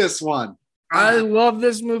say this one. I love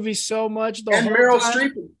this movie so much. And Meryl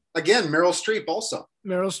Streep. Again, Meryl Streep also.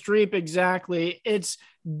 Meryl Streep, exactly. It's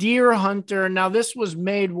Deer Hunter. Now, this was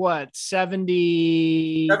made,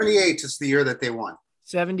 70? 78 is the year that they won.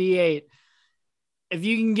 78. If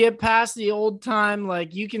you can get past the old time,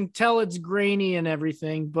 you can tell it's grainy and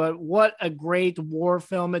everything, but what a great war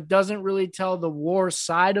film. It doesn't really tell the war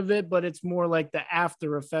side of it, but it's more like the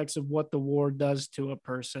after effects of what the war does to a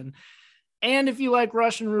person. And if you like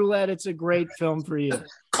Russian roulette, it's a great film for you.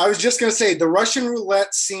 I was just going to say the Russian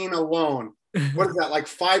roulette scene alone. What is that, like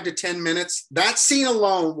 5 to 10 minutes? That scene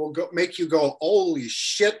alone will make you go, holy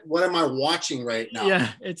shit, what am I watching right now? Yeah,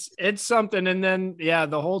 it's something. And then,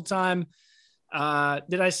 the whole time,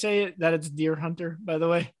 did I say that it's Deer Hunter, by the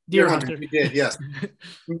way? Deer Hunter. You did, yes.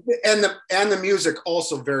 and the music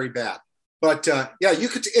also very bad. But you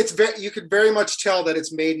could very much tell that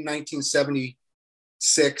it's made in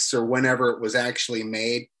 1976 or whenever it was actually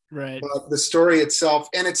made. Right. But the story itself,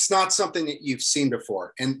 and it's not something that you've seen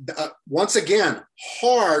before. And once again,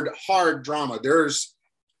 hard drama. There's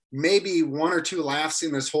maybe 1 or 2 laughs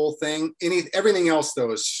in this whole thing. Everything else,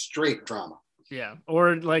 though, is straight drama. Yeah.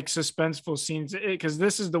 Or like suspenseful scenes. Because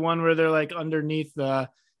this is the one where they're like underneath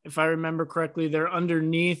if I remember correctly, they're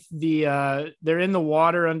underneath they're in the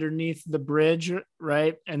water underneath the bridge,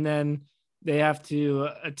 right? And then they have to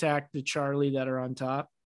attack the Charlie that are on top.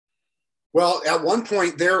 Well, at one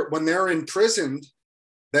point when they're imprisoned,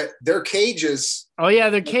 that their cages. Oh yeah,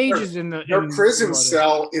 their cages their prison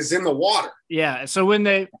cell is in the water. Yeah. So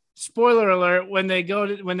spoiler alert, when they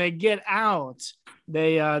get out,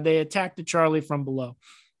 they attack the Charlie from below.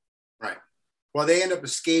 Right. Well, they end up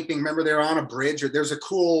escaping. Remember, they're on a bridge. There's a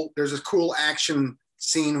cool action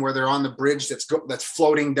scene where they're on the bridge that's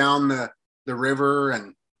floating down the river,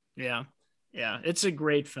 and yeah, it's a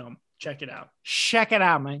great film. Check it out. Check it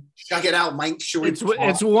out, man. Check it out, Mike.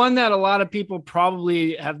 It's one that a lot of people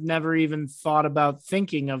probably have never even thought about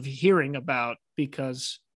thinking of hearing about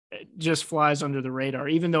because it just flies under the radar,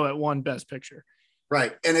 even though it won Best Picture.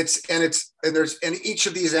 Right. And each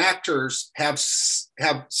of these actors have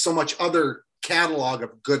so much other catalog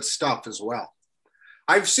of good stuff as well.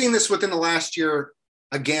 I've seen this within the last year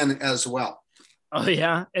again as well. Oh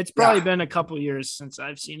yeah, it's probably been a couple years since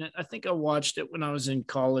I've seen it. I think I watched it when I was in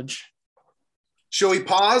college. Shall we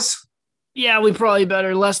pause? Yeah, we probably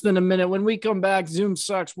better. Less than a minute. When we come back, Zoom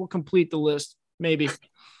sucks. We'll complete the list, maybe.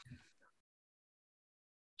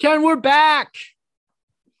 Ken, we're back.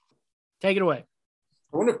 Take it away.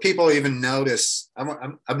 I wonder if people even notice.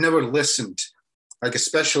 I've never listened, like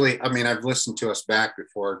especially. I mean, I've listened to us back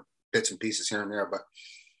before, bits and pieces here and there, but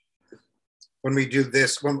when we do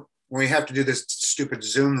this, when we have to do this stupid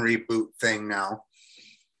Zoom reboot thing now,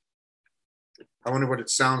 I wonder what it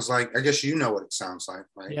sounds like. I guess you know what it sounds like,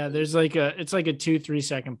 right? Yeah, it's like a 2-3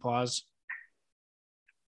 second pause.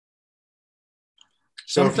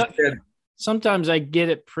 So sometimes I get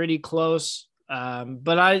it pretty close,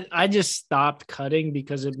 but I just stopped cutting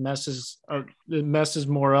because it messes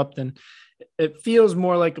more up than it feels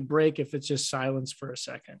more like a break if it's just silence for a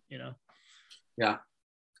second, you know? Yeah.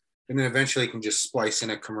 And then eventually you can just splice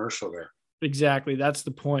in a commercial there. Exactly. That's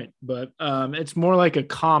the point. But it's more like a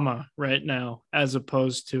comma right now, as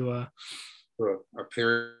opposed to a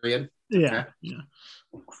period. Yeah. Okay. Yeah.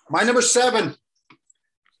 My number 7,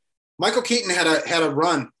 Michael Keaton had a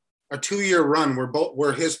run, a 2-year run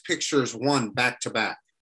where his pictures won back to back.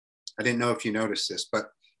 I didn't know if you noticed this,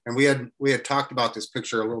 and we had talked about this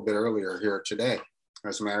picture a little bit earlier here today.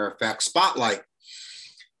 As a matter of fact, Spotlight.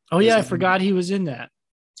 Oh yeah, I forgot he was in that.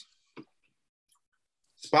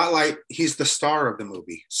 Spotlight, he's the star of the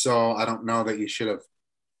movie, so I don't know that you should have.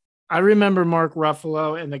 I remember Mark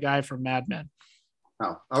Ruffalo and the guy from Mad Men.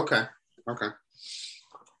 Oh, okay.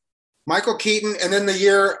 Michael Keaton, and then the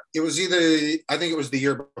year, I think it was the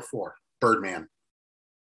year before, Birdman.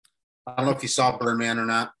 I don't know if you saw Birdman or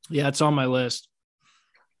not. Yeah, it's on my list.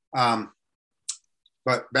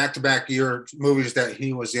 But back-to-back year movies that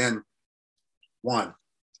he was in, one.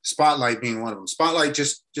 Spotlight being one of them. Spotlight,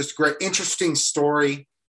 just great, interesting story.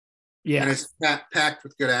 Yeah. And it's packed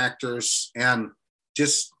with good actors. And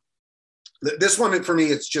just, this one for me,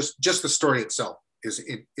 it's just the story itself is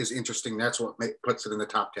interesting. That's what puts it in the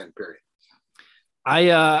top 10, period.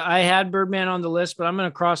 I had Birdman on the list, but I'm going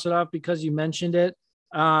to cross it off because you mentioned it.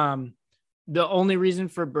 The only reason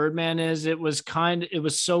for Birdman is it was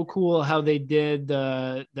so cool how they did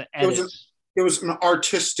the edits. It was an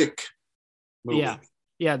artistic movie. Yeah.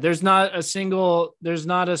 It's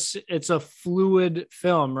a fluid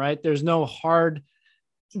film, right? There's no hard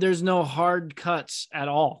cuts at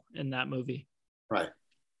all in that movie. Right.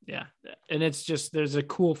 Yeah. And it's just, there's a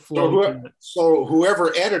cool flow. So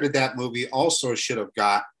whoever edited that movie also should have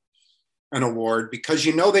got an award, because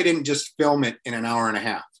they didn't just film it in an hour and a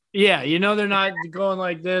half. Yeah, they're not going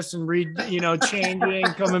like this and changing,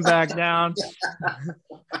 coming back down.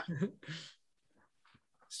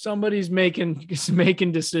 Somebody's making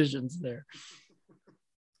decisions there.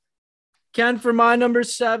 Ken, for my number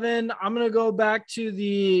 7, I'm gonna go back to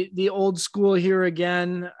the old school here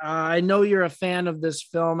again. I know you're a fan of this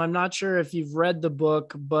film. I'm not sure if you've read the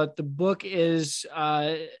book, but the book is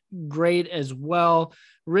great as well.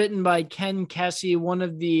 Written by Ken Kesey, one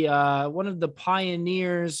of the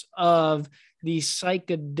pioneers of the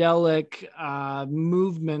psychedelic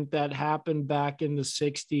movement that happened back in the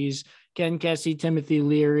 60s. Ken Kesey, Timothy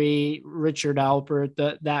Leary, Richard Alpert,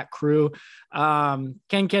 that crew. Ken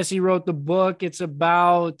Kesey wrote the book. It's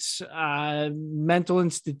about mental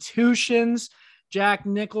institutions. Jack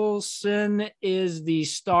Nicholson is the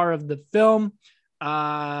star of the film.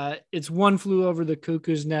 It's One Flew Over the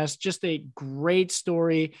Cuckoo's Nest. Just a great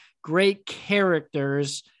story, great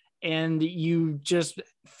characters, and you just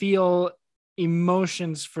feel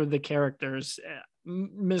emotions for the characters.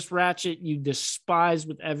 Miss Ratched, you despise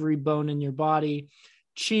with every bone in your body.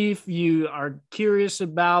 Chief, you are curious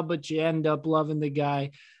about, but you end up loving the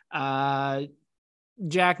guy.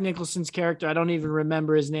 Jack Nicholson's character, I don't even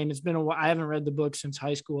remember his name. It's been a while. I haven't read the book since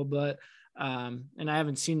high school, but and I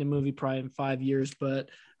haven't seen the movie probably in 5 years, but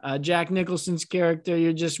Jack Nicholson's character,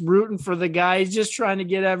 you're just rooting for the guy. He's just trying to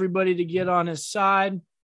get everybody to get on his side.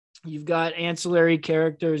 You've got ancillary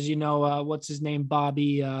characters, what's his name?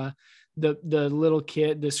 Bobby, the little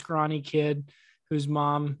kid, the scrawny kid whose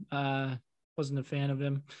mom wasn't a fan of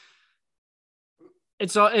him.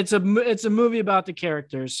 It's a movie about the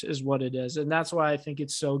characters is what it is. And that's why I think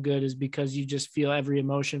it's so good, is because you just feel every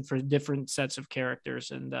emotion for different sets of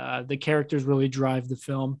characters, and the characters really drive the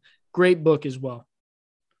film. Great book as well.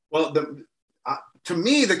 Well, to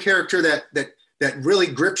me, the character that really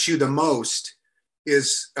grips you the most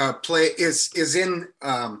is in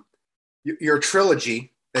your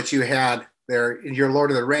trilogy that you had there in your Lord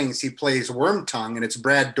of the Rings. He plays Wormtongue, and it's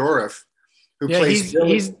Brad Dourif who plays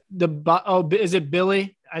Billy. He's is it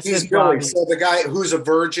Billy? He's Billy. Bobby. So the guy who's a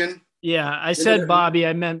virgin. Yeah, I said Bobby.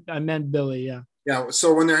 I meant Billy. Yeah. Yeah.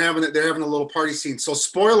 So when they're having a little party scene. So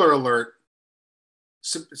spoiler alert.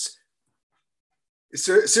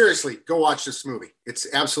 Seriously, go watch this movie. It's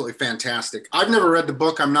absolutely fantastic. I've never read the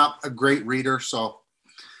book. I'm not a great reader, so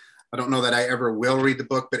I don't know that I ever will read the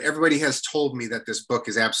book, but everybody has told me that this book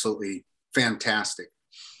is absolutely fantastic.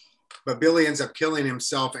 But Billy ends up killing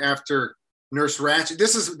himself after Nurse Ratched.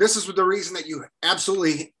 This is the reason that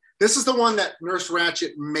this is the one that Nurse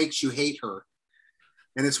Ratched makes you hate her.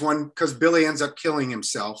 And it's one because Billy ends up killing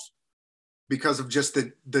himself because of just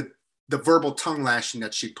the verbal tongue lashing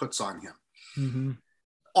that she puts on him. Mm-hmm.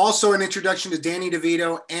 Also, an introduction to Danny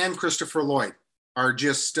DeVito and Christopher Lloyd are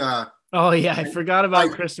just I forgot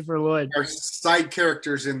about Christopher Lloyd. Are side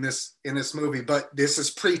characters in this movie, but this is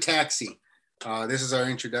pre-Taxi. This is our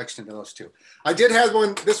introduction to those two. I did have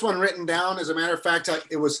this one written down. As a matter of fact, I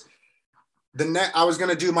was going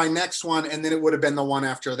to do my next one, and then it would have been the one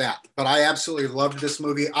after that. But I absolutely loved this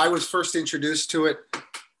movie. I was first introduced to it.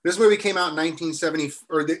 This movie came out in 1970,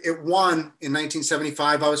 or it won in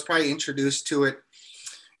 1975. I was probably introduced to it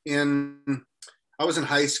I was in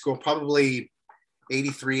high school, probably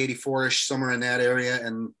 83, 84-ish, somewhere in that area.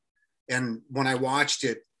 And when I watched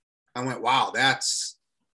it, I went, wow, that's,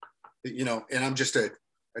 and I'm just a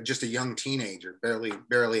young teenager,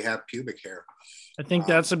 barely have pubic hair. I think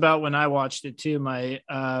that's about when I watched it too. My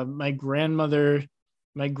grandmother's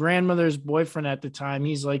boyfriend at the time,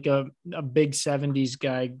 he's like a big 70s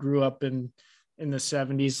guy, grew up in the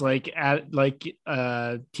 70s,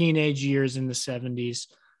 teenage years in the 70s.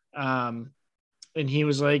 And he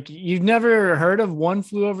was like, "You've never heard of One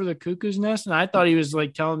Flew Over the Cuckoo's Nest?" And I thought he was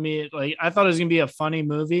like telling me, like, I thought it was gonna be a funny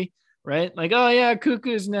movie, right? Like, oh yeah,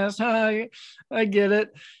 Cuckoo's Nest. I get it.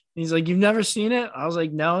 And he's like, "You've never seen it?" I was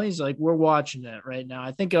like, "No." He's like, "We're watching it right now."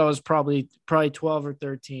 I think I was probably 12 or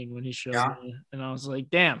 13 when he showed me, and I was like,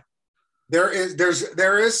 "Damn." There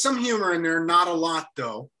is some humor in there, not a lot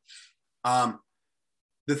though. The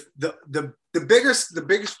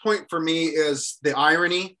biggest point for me is the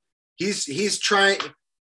irony. He's trying.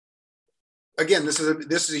 Again, this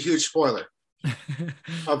is a huge spoiler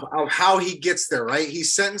of how he gets there. Right,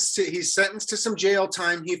 he's sentenced to some jail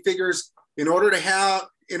time. He figures in order to have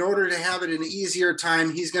it an easier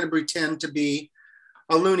time, he's going to pretend to be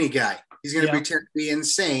a loony guy. He's going to pretend to be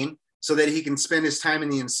insane so that he can spend his time in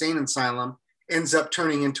the insane asylum. Ends up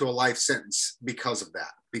turning into a life sentence because of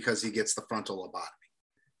that, because he gets the frontal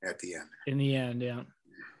lobotomy at the end. In the end, yeah.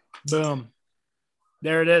 Boom.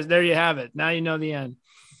 There it is. There you have it. Now you know the end.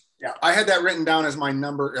 Yeah, I had that written down as my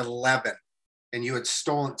number 11, and you had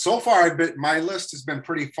stolen. So far, my list has been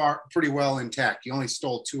pretty well intact. You only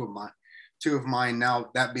stole two of mine. Now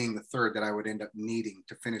that being the third that I would end up needing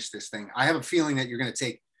to finish this thing. I have a feeling that you're going to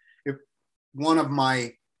take one of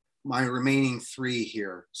my my remaining 3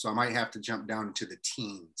 here. So I might have to jump down into the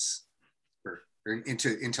teens or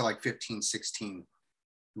into like 15, 16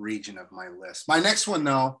 region of my list. My next one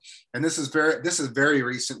though, and this is very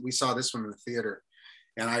recent. We saw this one in the theater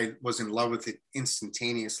and I was in love with it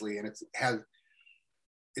instantaneously. And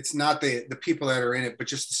it's not the people that are in it, but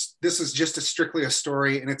this is just strictly a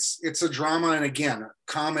story, and it's a drama, and again, a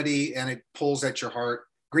comedy, and it pulls at your heart.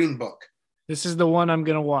 Green Book. This is the one I'm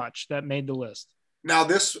going to watch that made the list. Now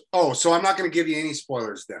so I'm not going to give you any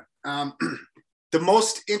spoilers then. The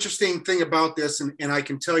most interesting thing about this, and I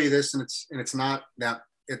can tell you this, and it's not that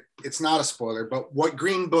it's not a spoiler, but what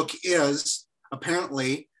Green Book is,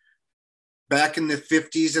 apparently back in the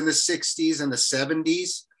 50s and the 60s and the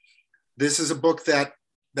 70s, this is a book that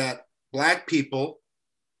Black people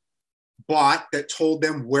bought that told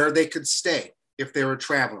them where they could stay if they were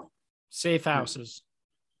traveling. Safe houses.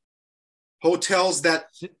 Hotels that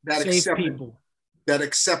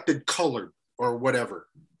accepted colored or whatever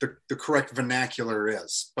the correct vernacular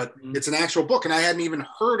is. But it's an actual book, and I hadn't even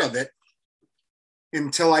heard of it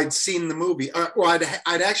until I'd seen the movie.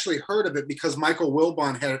 I'd actually heard of it because Michael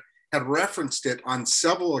Wilbon had referenced it on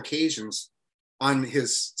several occasions on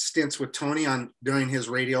his stints with Tony during his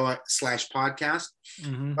radio / podcast.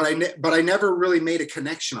 Mm-hmm. But I never really made a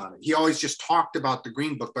connection on it. He always just talked about the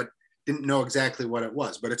Green Book, but didn't know exactly what it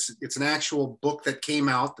was. But it's an actual book that came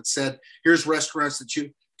out that said, here's restaurants that you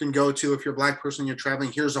can go to if you're a Black person, you're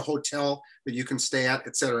traveling. Here's a hotel that you can stay at,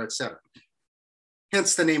 et cetera, et cetera.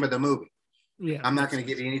 Hence the name of the movie. Yeah, I'm not going to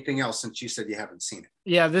give you anything else since you said you haven't seen it.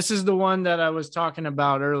 Yeah, this is the one that I was talking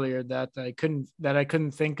about earlier that I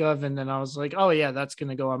couldn't think of, and then I was like, oh yeah, that's going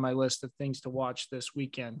to go on my list of things to watch this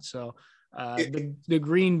weekend. So the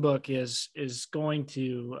Green Book is going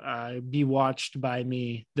to be watched by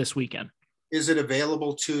me this weekend. Is it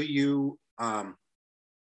available to you? I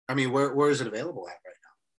mean, where is it available at right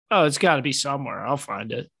now? Oh, it's got to be somewhere. I'll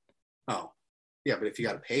find it. Oh, yeah, but if you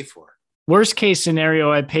got to pay for it. Worst case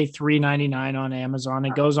scenario, I pay $3.99 on Amazon.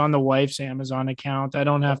 It goes on the wife's Amazon account. I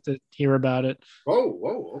don't have to hear about it.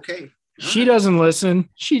 Whoa, okay. She doesn't listen.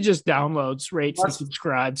 She just downloads, rates, and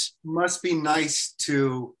subscribes. Must be nice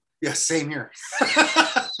to, yeah, same here.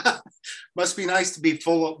 Must be nice to be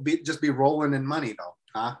just be rolling in money though,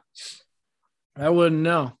 huh? I wouldn't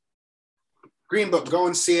know. Green Book, go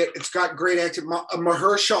and see it. It's got great acting.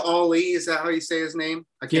 Mahershala Ali, is that how you say his name?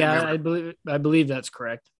 I can't remember. I believe that's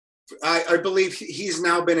correct. I believe he's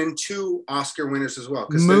now been in 2 Oscar winners as well.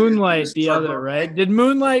 Moonlight, the other, right? Did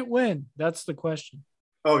Moonlight win? That's the question.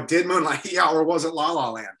 Oh, did Moonlight? Yeah, or was it La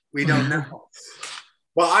La Land? We don't know.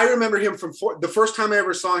 Well, I remember him from the first time I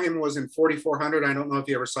ever saw him was in 4400. I don't know if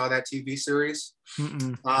you ever saw that TV series.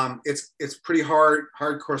 It's pretty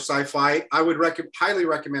hardcore sci-fi. I would highly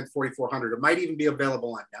recommend 4400. It might even be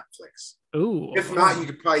available on Netflix. Ooh. If not, you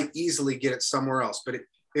could probably easily get it somewhere else. But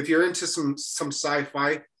if you're into some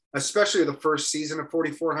sci-fi, especially the first season of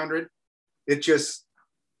 4400, it's just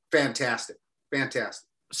fantastic.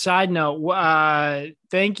 Side note,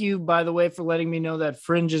 thank you, by the way, for letting me know that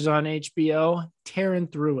Fringe is on HBO. Tearing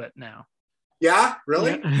through it now. Yeah,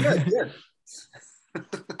 really? Yeah. Good.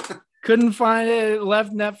 Couldn't find it. It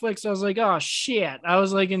left Netflix. I was like, oh, shit. I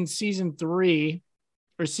was like in season 3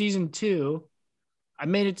 or season 2. I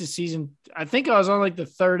made it to I think I was on like the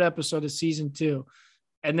 3rd episode of season 2.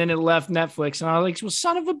 And then it left Netflix. And I was like, well,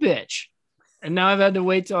 son of a bitch. And now I've had to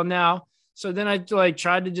wait till now. So then I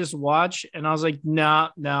tried to just watch, and I was like, no,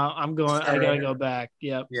 I'm going. I gotta go back.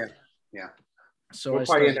 Yep. Yeah. So we'll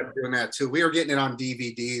probably end up doing that too. We were getting it on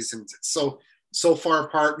DVDs, and it's so far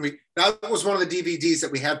apart. That was one of the DVDs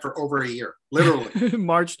that we had for over a year, literally.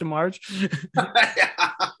 March to March.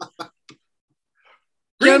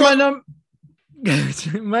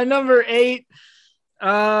 My number 8.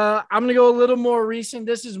 I'm gonna go a little more recent.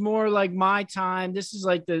 This is more like my time. This is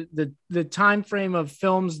like the time frame of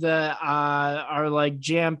films that are like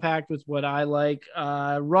jam-packed with what I like.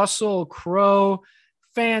 Russell Crowe,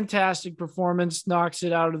 fantastic performance, knocks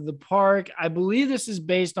it out of the park. I believe this is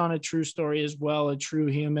based on a true story as well, a true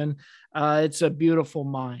human. It's A Beautiful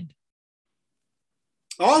Mind.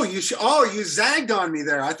 Oh, you zagged on me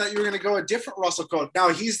there. I thought you were gonna go a different Russell Crowe. Now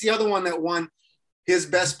he's the other one that won. His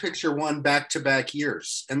Best Picture won back-to-back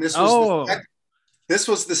years, and this was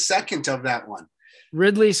the second of that one.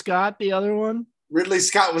 Ridley Scott, the other one. Ridley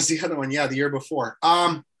Scott was the other one, yeah, the year before.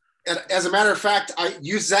 As a matter of fact,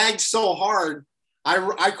 you zagged so hard,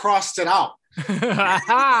 I crossed it out.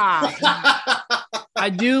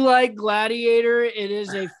 I do like Gladiator. It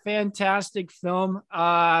is a fantastic film.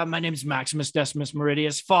 My name is Maximus Decimus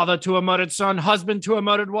Meridius, father to a murdered son, husband to a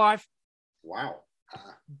murdered wife. Wow.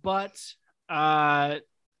 But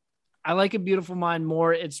I like A Beautiful Mind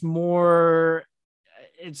more. It's more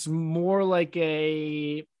like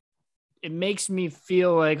it makes me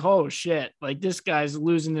feel like, oh shit, like this guy's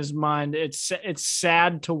losing his mind. It's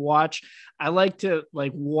sad to watch. I like to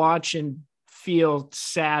like watch and feel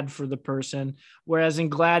sad for the person. Whereas in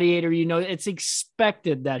Gladiator, you know, it's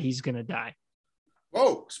expected that he's going to die.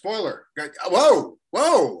 Whoa, spoiler.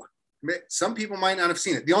 Whoa. Some people might not have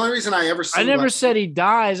seen it. The only reason I ever I never said he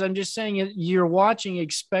dies. I'm just saying you're watching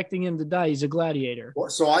expecting him to die. He's a gladiator.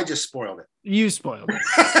 So I just spoiled it. You spoiled it.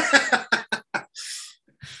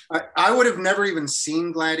 I would have never even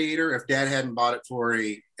seen Gladiator if Dad hadn't bought it for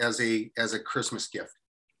as a Christmas gift.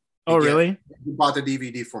 Oh, really? He bought the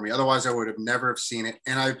DVD for me. Otherwise, I would have never have seen it.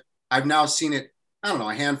 And I've now seen it, I don't know,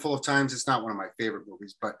 a handful of times. It's not one of my favorite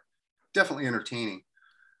movies, but definitely entertaining.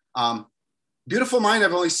 Beautiful Mind,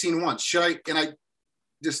 I've only seen once. Should I give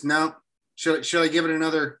it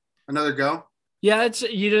another go? Yeah,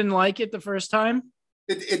 you didn't like it the first time?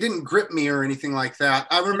 It didn't grip me or anything like that.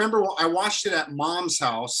 I remember I watched it at Mom's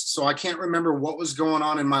house, so I can't remember what was going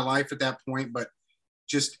on in my life at that point, but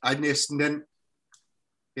I just didn't.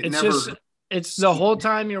 It's the whole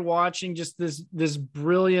time you're watching just this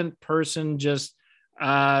brilliant person just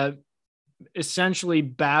essentially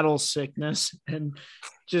battle sickness, and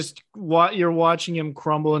just what you're watching him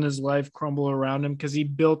crumble and his life crumble around him, because he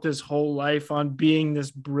built his whole life on being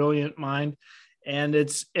this brilliant mind. And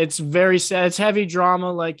it's very sad. It's heavy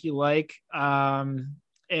drama like you like. And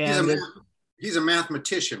he's a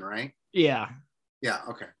mathematician, right? Yeah. Yeah.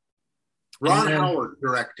 Okay. Ron Howard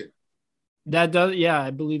directed. That does. Yeah, I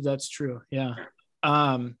believe that's true. Yeah.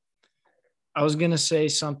 I was going to say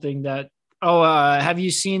something that, have you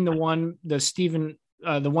seen the one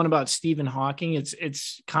about Stephen Hawking?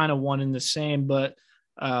 It's kind of one and the same, but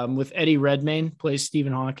with Eddie Redmayne plays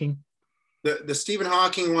Stephen Hawking. The Stephen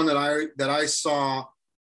Hawking one that I saw.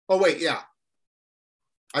 Oh wait, yeah,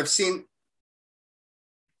 I've seen.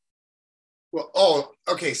 Well,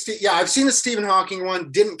 okay, yeah, I've seen the Stephen Hawking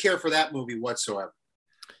one. Didn't care for that movie whatsoever.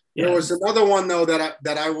 Yeah. There was another one though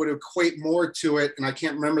that I would equate more to it, and I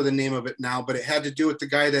can't remember the name of it now, but it had to do with the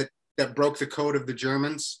guy that broke the code of the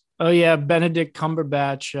Germans. Oh yeah, Benedict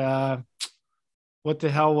Cumberbatch. What the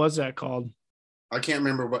hell was that called? I can't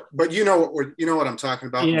remember, but you know what I'm talking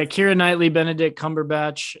about. Yeah, Keira Knightley, Benedict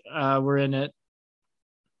Cumberbatch were in it.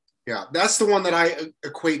 Yeah, that's the one that I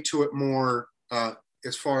equate to it more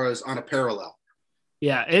as far as on a parallel.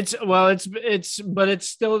 Yeah, it's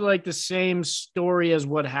still like the same story as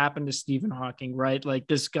what happened to Stephen Hawking, right? Like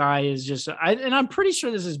this guy is just, and I'm pretty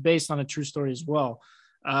sure this is based on a true story as well.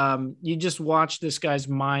 You just watch this guy's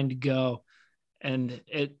mind go, and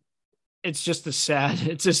it's just a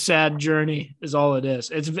sad journey is all it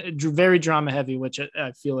is. It's very drama heavy, which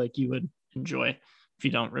I feel like you would enjoy if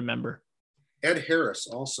you don't remember. Ed Harris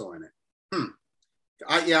also in it.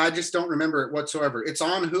 I just don't remember it whatsoever. It's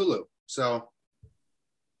on Hulu, so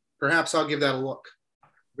perhaps I'll give that a look.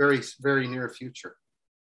 Very, very near future.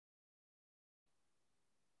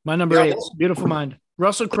 My number 8, Beautiful Mind.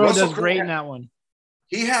 Russell Crowe does great in that one.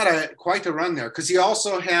 He had quite a run there, because he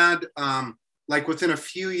also had like within a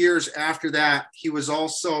few years after that, he was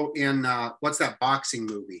also in what's that boxing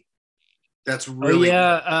movie? That's really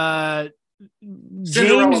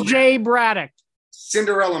James J. Braddock.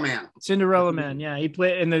 Cinderella Man. Yeah, he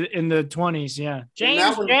played in the 20s. Yeah,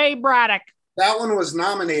 James J. Braddock. That one was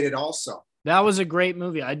nominated also. That was a great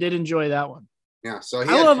movie. I did enjoy that one. Yeah, so I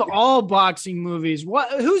love all boxing movies.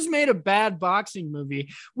 Who's made a bad boxing movie?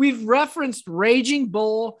 We've referenced Raging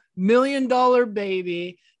Bull, $1 Million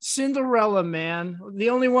Baby, Cinderella Man. The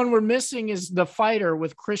only one we're missing is The Fighter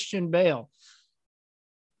with Christian Bale.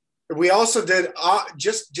 We also did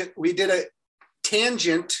we did a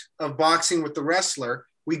tangent of boxing with The Wrestler.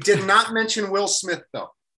 We did not mention Will Smith though.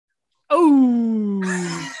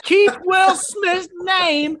 Oh, keep Will Smith's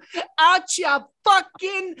name out your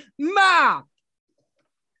fucking mouth.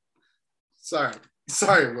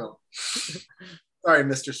 Sorry, Will. Sorry,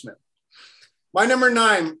 Mr. Smith. My number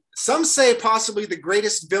 9, some say possibly the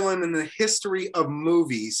greatest villain in the history of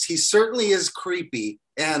movies. He certainly is creepy.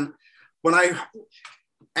 And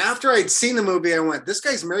after I'd seen the movie, I went, this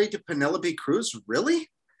guy's married to Penelope Cruz? Really?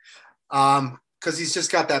 Because he's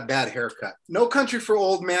just got that bad haircut. No Country for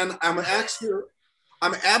Old Men. I'm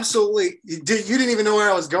absolutely, you didn't even know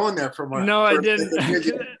where I was going there from. No, I didn't.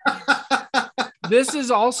 This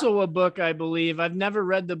is also a book, I believe. I've never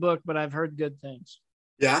read the book, but I've heard good things.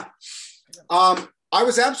 Yeah. I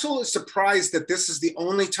was absolutely surprised that this is the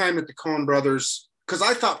only time that the Coen brothers, because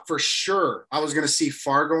I thought for sure I was going to see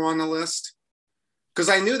Fargo on the list, because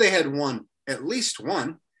I knew they had won at least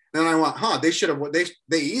one. Then I went, they should have.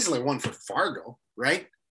 They easily won for Fargo, right?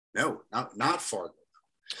 No, not Fargo.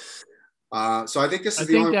 So I think this is I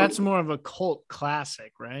the think only that's one. more of a cult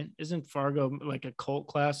classic, right? Isn't Fargo like a cult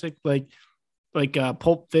classic, like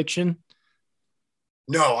Pulp Fiction?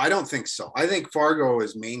 No, I don't think so. I think Fargo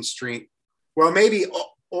is mainstream. Well, maybe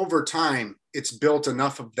over time it's built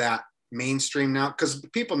enough of that mainstream now because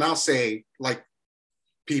people now say like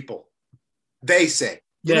people. They say.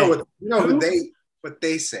 What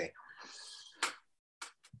they say.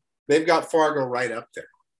 They've got Fargo right up there.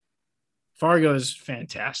 Fargo is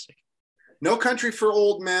fantastic. No Country for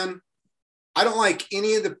Old Men. I don't like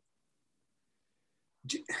any of the,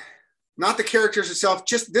 not the characters itself.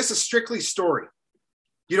 Just this is strictly story.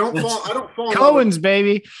 I don't fall in Cohen's, love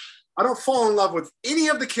baby. I don't fall in love with any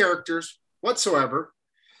of the characters whatsoever.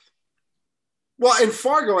 Well, in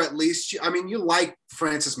Fargo, at least, I mean, you like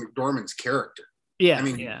Frances McDormand's character. Yeah, I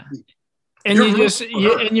mean, yeah.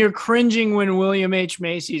 And you're cringing when William H.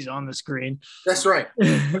 Macy's on the screen. That's right.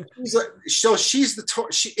 So she's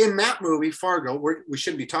in that movie Fargo. We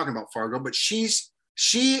shouldn't be talking about Fargo, but she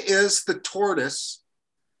is the tortoise.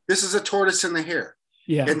 This is a tortoise in the hare.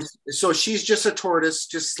 Yeah. And so she's just a tortoise,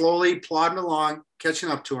 just slowly plodding along, catching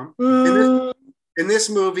up to him. In this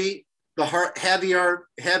movie, the Javier,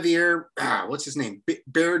 what's his name?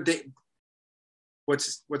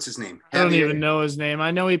 What's his name? I don't even know his name.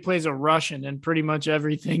 I know he plays a Russian in pretty much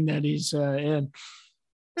everything that he's in.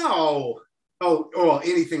 No. Oh,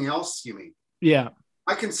 anything else you mean? Yeah.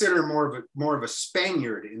 I consider him more of a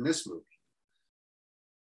Spaniard in this movie.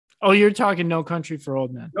 Oh, you're talking No Country for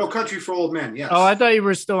Old Men. No Country for Old Men, yes. Oh, I thought you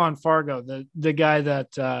were still on Fargo, the guy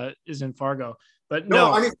that is in Fargo. But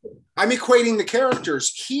no. I'm equating the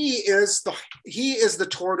characters. He is the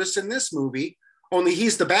tortoise in this movie, only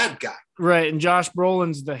he's the bad guy. Right, and Josh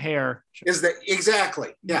Brolin's the hare. Exactly.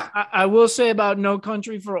 Yeah. I will say about No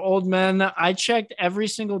Country for Old Men, I checked every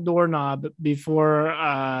single doorknob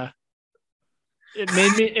before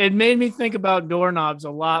it made me think about doorknobs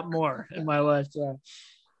a lot more in my lifetime.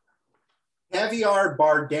 Javier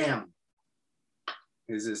Bardem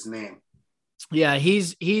is his name. Yeah,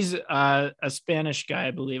 he's a Spanish guy,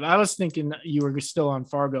 I believe. I was thinking you were still on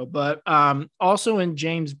Fargo, but also in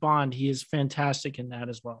James Bond, he is fantastic in that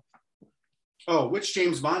as well. Oh, which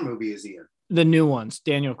James Bond movie is he in? The new ones,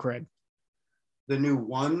 Daniel Craig. The new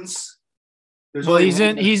ones? He's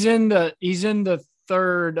in the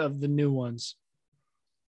third of the new ones.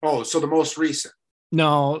 Oh, so the most recent.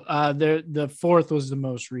 No, the fourth was the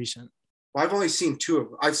most recent. Well, I've only seen two of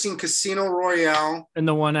them. I've seen Casino Royale. And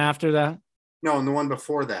the one after that? No, and the one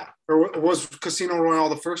before that. Or was Casino Royale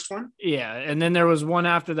the first one? Yeah, and then there was one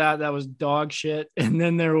after that was dog shit. And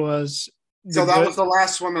then there was... So that was the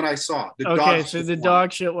last one that I saw. The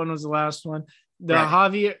dog shit one was the last one.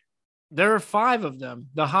 Javier... There are 5 of them.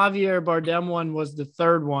 The Javier Bardem one was the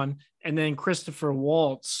third one. And then Christopher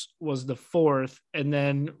Waltz was the 4th. And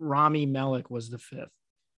then Rami Malek was the 5th.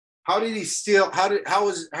 How did he steal? How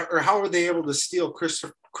were they able to steal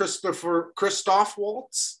Christoph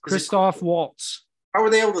Waltz? Christoph Waltz. How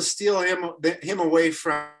were they able to steal him away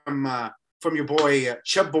from your boy,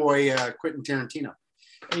 Chub Boy, Quentin Tarantino?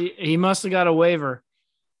 He must have got a waiver.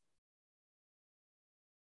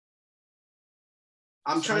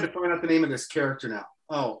 I'm trying to find out the name of this character now.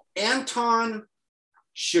 Oh, Anton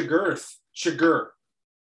Chigurh.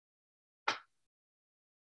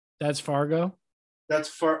 That's Fargo?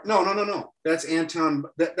 No. That's Anton.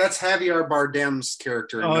 That's Javier Bardem's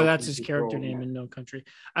character. Oh, that's his character name in No Country.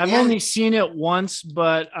 I've only seen it once,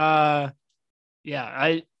 but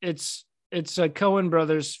it's a Coen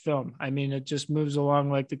Brothers film. I mean, it just moves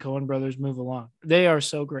along like the Coen Brothers move along. They are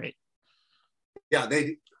so great. Yeah,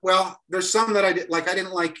 there's some that I did like. I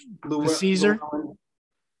didn't like Caesar.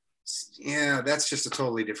 Yeah, that's just a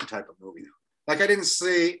totally different type of movie. Like I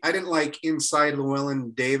didn't like Inside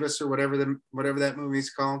Llewellyn Davis or whatever that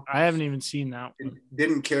movie's called. I haven't even seen that one.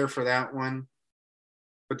 Didn't care for that one.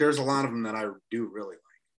 But there's a lot of them that I do really like.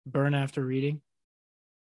 Burn After Reading.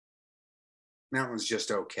 That one's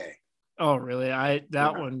just okay. Oh, really?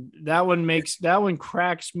 That one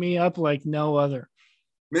cracks me up like no other.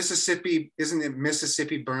 Mississippi, isn't it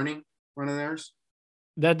Mississippi Burning? One of theirs?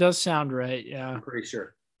 That does sound right. Yeah. I'm pretty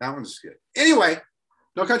sure. That one's good. Anyway,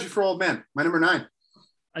 No Country for Old Men, my number 9.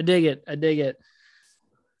 I dig it.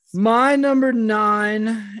 My number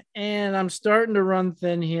 9, and I'm starting to run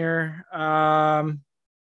thin here. I'm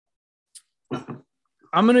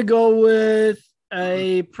going to go with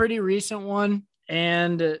a pretty recent one,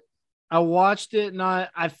 and I watched it, and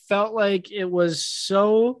I felt like it was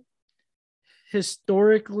so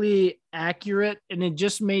historically accurate, and it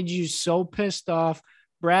just made you so pissed off.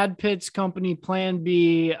 Brad Pitt's company Plan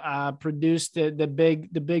B produced the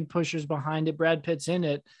big pushers behind it. Brad Pitt's in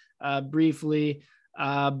it briefly,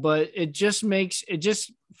 but it just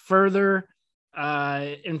further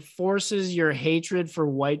enforces your hatred for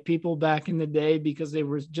white people back in the day because they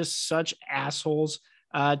were just such assholes.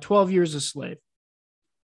 12 Years a Slave.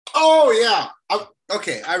 Oh yeah.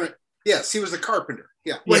 Okay. Yes, he was the carpenter.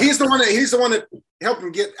 Yeah. Well, yeah. He's the one that helped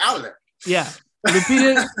him get out of there. Yeah.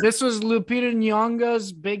 This was Lupita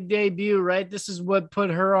Nyong'o's big debut, right? This is what put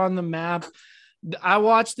her on the map. I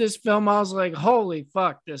watched this film. I was like, holy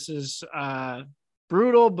fuck, this is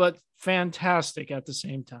brutal, but fantastic at the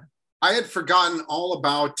same time. I had forgotten all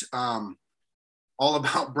about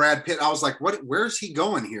Brad Pitt. I was like, where's he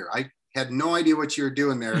going here? I had no idea what you were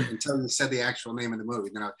doing there until you said the actual name of the movie.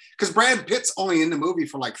 Because Brad Pitt's only in the movie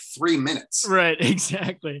for like 3 minutes. Right,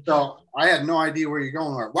 exactly. So I had no idea where you're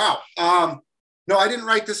going. Wow. No, I didn't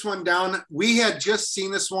write this one down. We had just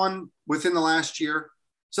seen this one within the last year,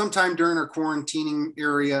 sometime during our quarantining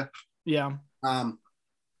area. Yeah. It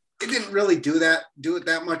didn't really do it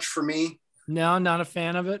that much for me. No, not a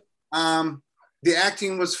fan of it. The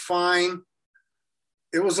acting was fine.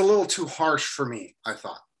 It was a little too harsh for me, I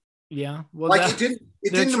thought. Yeah, well, like it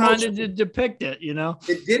didn't trying to depict it, you know.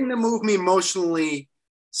 It didn't move me emotionally,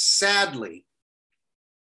 sadly.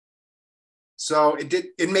 So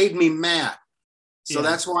it made me mad. So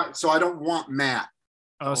that's why. So I don't want mad.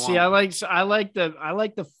 Oh, see, I like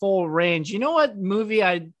the full range. You know what movie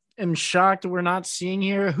I am shocked we're not seeing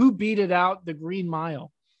here? Who beat it out? The Green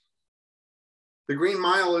Mile. The Green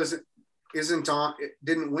Mile isn't on. It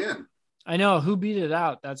didn't win. I know. Who beat it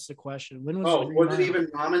out? That's the question. When was was it even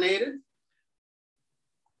nominated?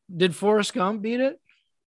 Did Forrest Gump beat it?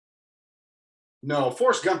 No,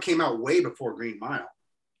 Forrest Gump came out way before Green Mile.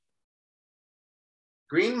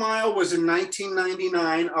 Green Mile was in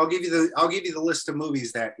 1999. I'll give you the list of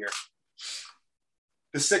movies that year.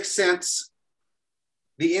 The Sixth Sense,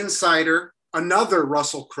 The Insider, another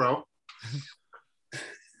Russell Crowe.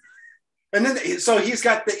 And then, so he's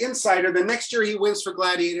got The Insider. The next year he wins for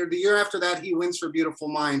Gladiator. The year after that he wins for Beautiful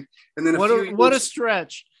Mind. And then what a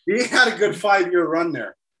stretch! He had a good 5-year run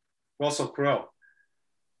there, Russell Crowe.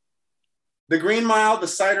 The Green Mile, The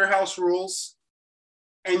Cider House Rules,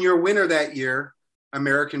 and your winner that year,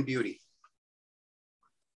 American Beauty.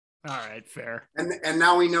 All right, fair. And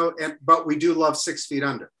now we know, but we do love 6 Feet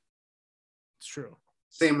Under. It's true.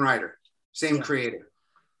 Same writer, same creator,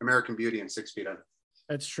 American Beauty and 6 Feet Under.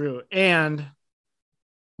 That's true. And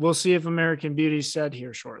we'll see if American Beauty's said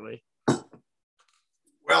here shortly.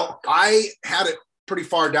 Well, I had it pretty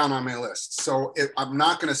far down on my list, so I'm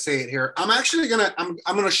not going to say it here. I'm actually going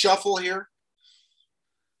to shuffle here.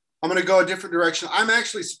 I'm going to go a different direction.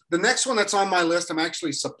 The next one that's on my list, I'm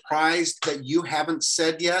actually surprised that you haven't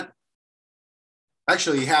said yet.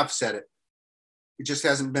 Actually, you have said it. It just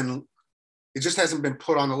hasn't been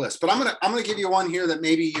put on the list. But I'm going to give you one here that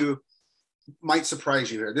maybe you might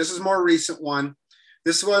surprise you here. This is a more recent one.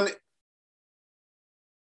 This one,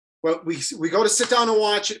 well, we go to sit down and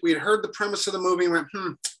watch it. We had heard the premise of the movie and went,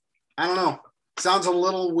 I don't know. Sounds a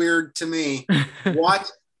little weird to me. Watch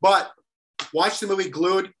the movie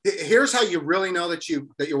glued. Here's how you really know that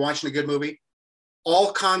you're watching a good movie.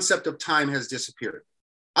 All concept of time has disappeared.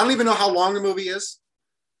 I don't even know how long the movie is.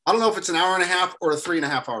 I don't know if it's an hour and a half or a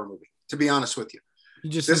 3.5 hour movie, to be honest with you.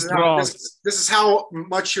 This is how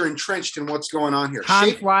much you're entrenched in what's going on here.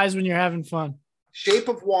 Time flies when you're having fun. Shape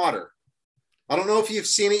of Water. I don't know if you've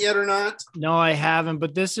seen it yet or not. No, I haven't.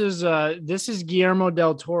 But this is Guillermo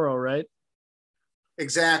del Toro, right?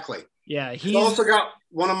 Exactly. Yeah, he's also got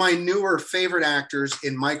one of my newer favorite actors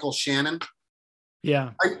in Michael Shannon.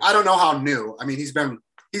 Yeah, I don't know how new. I mean, he's been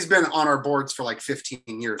on our boards for like 15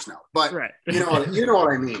 years now. But right. you know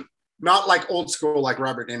what I mean. Not like old school like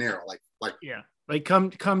Robert De Niro. Like yeah. Like come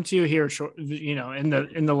to you here,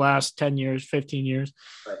 in the last 10 years, 15 years.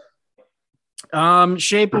 Right.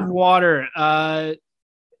 Shape of Water. I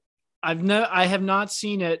have not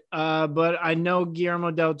seen it, but I know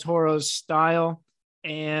Guillermo del Toro's style,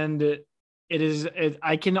 and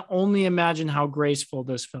I can only imagine how graceful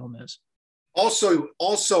this film is.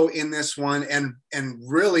 Also in this one, and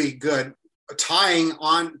really good, tying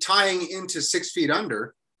into 6 Feet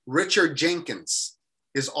Under, Richard Jenkins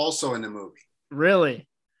is also in the movie. Really?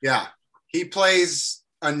 Yeah. He plays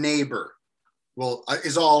a neighbor. Well,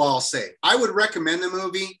 is all I'll say. I would recommend the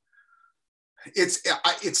movie.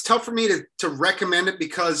 It's tough for me to recommend it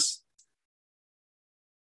because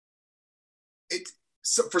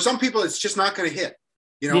for some people it's just not going to hit.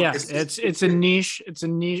 You know, yeah, it's a niche. It's a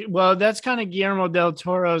niche. Well, that's kind of Guillermo del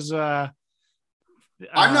Toro's. I'm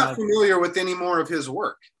not familiar with any more of his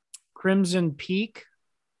work. Crimson Peak.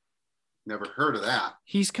 Never heard of that.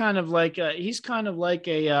 He's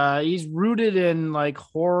rooted in like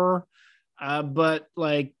horror, but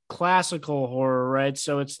like classical horror, right?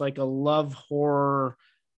 So it's like a love horror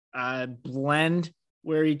blend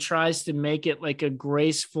where he tries to make it like a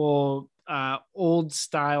graceful old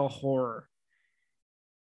style horror.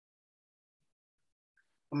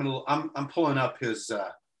 I'm pulling up his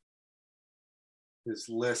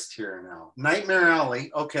list here now. Nightmare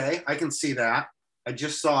Alley. Okay, I can see that. I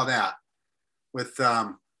just saw that with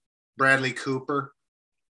Bradley Cooper.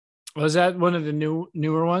 Was that one of the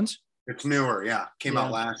newer ones? It's newer, yeah. Came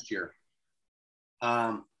out last year.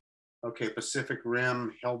 Okay, Pacific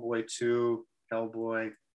Rim, Hellboy 2,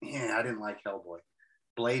 Hellboy. Yeah, I didn't like Hellboy.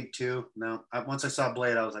 Blade 2, no. Once I saw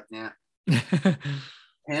Blade, I was like, nah.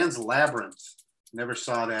 Pan's Labyrinth. Never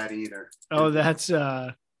saw that either. Oh, that's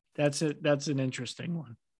an interesting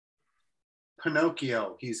one.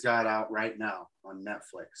 Pinocchio, he's got out right now on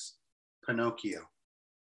Netflix. Pinocchio.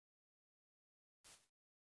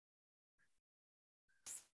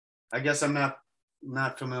 I guess I'm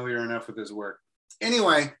not familiar enough with his work.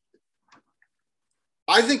 Anyway,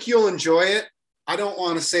 I think you'll enjoy it. I don't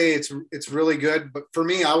want to say it's really good, but for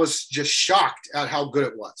me, I was just shocked at how good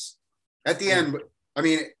it was. At the end, I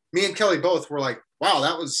mean, me and Kelly both were like, wow,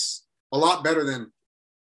 that was a lot better than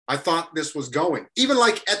I thought this was going. Even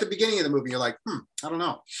like at the beginning of the movie, you're like, I don't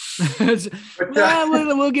know.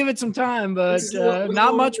 We'll give it some time, but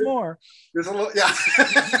not much more. There's a little, yeah.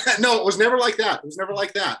 No, it was never like that. It was never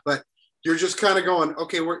like that. But you're just kind of going,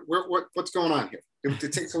 okay, what's going on here?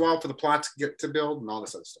 It takes a while for the plot to get to build and all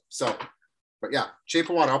this other stuff. So, but yeah, Shape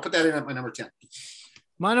of Water. I'll put that in at my number 10.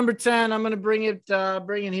 My number 10, I'm going to bring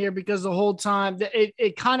it here because the whole time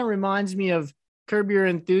it kind of reminds me of Curb Your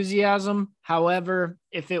Enthusiasm. However,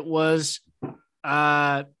 if it was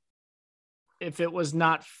not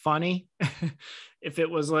funny, if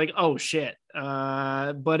it was like, oh shit,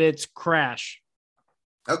 but it's Crash.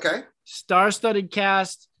 Okay. Star-studded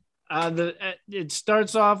cast. It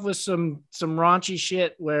starts off with some raunchy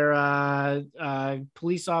shit where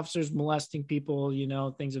police officers molesting people,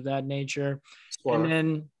 things of that nature. Spoiler. And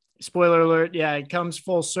then, spoiler alert, yeah, it comes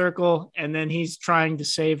full circle, and then he's trying to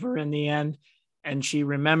save her in the end, and she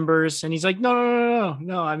remembers, and he's like, no,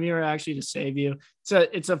 I'm here actually to save you.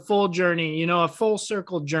 It's a full journey, a full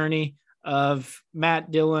circle journey of Matt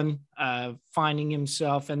Dillon finding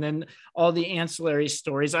himself, and then all the ancillary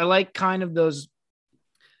stories. I like kind of those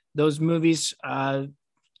movies.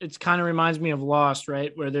 It kind of reminds me of Lost,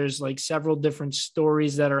 right? Where there's like several different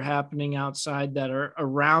stories that are happening outside that are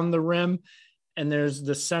around the rim. And there's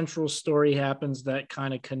the central story happens that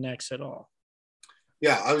kind of connects it all.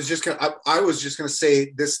 Yeah. I was just going to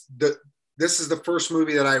say this is the first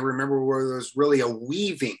movie that I remember where there was really a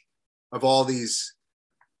weaving of all these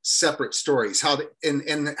separate stories,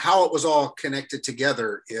 and how it was all connected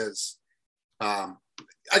together is, I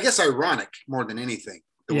guess, ironic more than anything.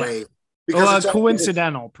 The way, because it's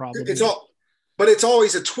coincidental, probably. But it's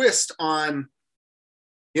always a twist on,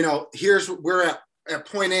 we're at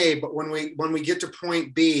point A, but when we get to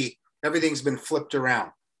point B, everything's been flipped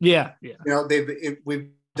around. Yeah.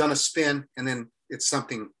 We've done a spin, and then it's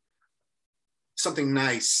something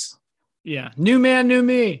nice. Yeah, new man, new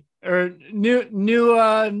me, or new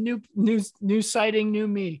sighting, new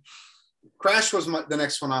me. Crash was the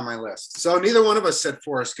next one on my list. So neither one of us said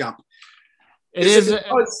Forrest Gump. It is an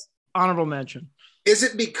honorable mention. Is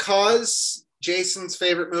it because Jason's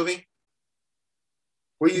favorite movie?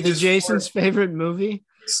 Jason's favorite movie?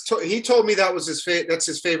 He told me that was that's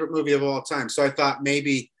his favorite movie of all time. So I thought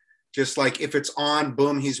maybe just like if it's on,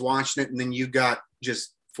 boom, he's watching it, and then you got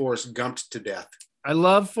just Forrest Gumped to death. I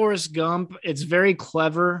love Forrest Gump. It's very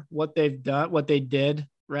clever what they've done, what they did,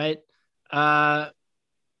 right? But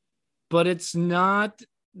it's not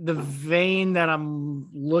the vein that I'm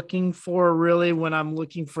looking for really when I'm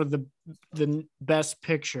looking for the best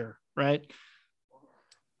picture, right?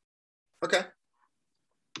 Okay.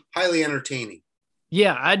 Highly entertaining.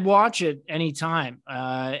 Yeah, I'd watch it anytime.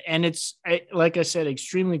 And it's, like I said,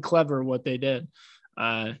 extremely clever what they did.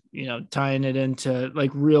 Tying it into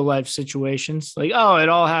like real life situations. Like, oh, it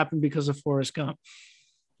all happened because of Forrest Gump.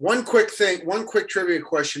 One quick trivia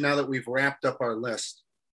question now that we've wrapped up our list.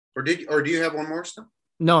 Or do you have one more still?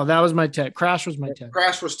 No, that was my 10. Crash was my 10.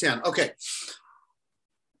 Crash was 10. Okay.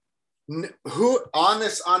 Who on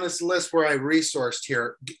this list where I resourced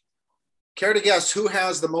here, care to guess who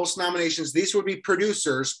has the most nominations? These would be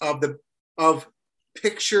producers of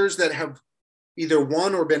pictures that have either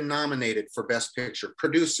won or been nominated for Best Picture.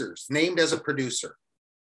 Producers, named as a producer.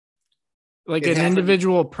 Like an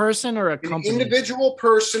individual person or a company? An individual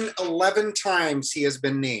person, 11 times he has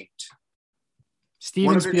been named.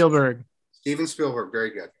 Steven Spielberg. Steven Spielberg,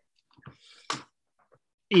 very good.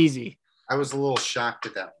 Easy. I was a little shocked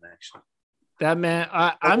at that one, actually. That man,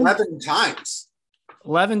 I'm 11 times.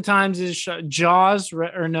 11 times is Jaws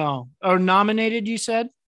or no? Or nominated, you said?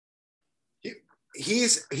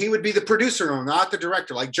 He would be the producer, not the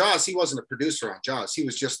director. Like Jaws, he wasn't a producer on Jaws. He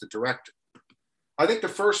was just the director. I think the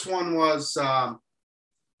first one was, let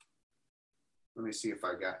me see if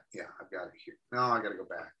I've got it here. No, I got to go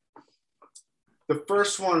back. The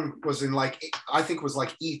first one was I think it was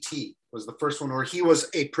like E.T. was the first one where he was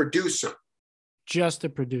a producer. Just a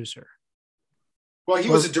producer. Well, he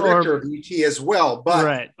was a director of E.T. as well, but.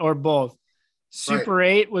 Right, or both. Super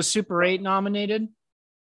 8, was Super 8 nominated?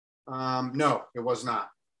 No, it was not.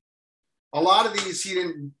 A lot of these he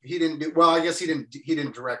didn't do. Well, I guess he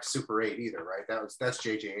didn't direct Super 8 either, right? That's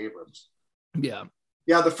J.J. Abrams. Yeah.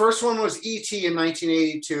 Yeah, the first one was E.T. in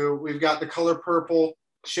 1982. We've got The Color Purple,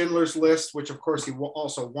 Schindler's List, which of course he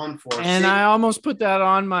also won for. And I almost put that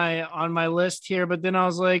on my list here, but then I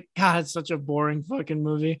was like, God, it's such a boring fucking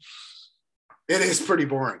movie. It is pretty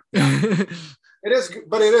boring. Yeah. It is,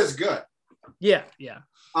 but it is good. Yeah.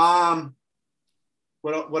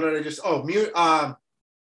 What did I just?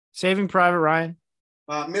 Saving Private Ryan.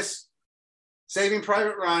 Saving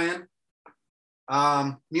Private Ryan.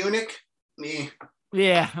 Munich.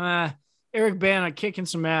 Yeah. Eric Bana kicking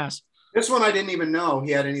some ass. This one I didn't even know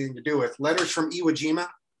he had anything to do with. Letters from Iwo Jima.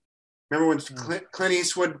 Remember when Clint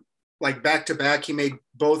Eastwood, like back to back, he made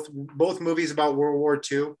both movies about World War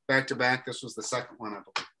II back to back. This was the second one, I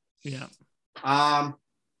believe. Yeah.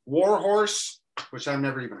 War Horse, which I've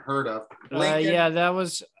never even heard of. Yeah, that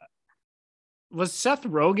was Seth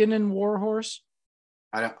Rogen in War Horse?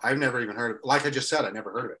 I've never even heard of it. Like I just said, I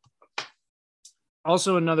never heard of it.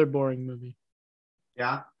 Also another boring movie.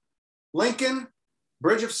 Yeah. Lincoln,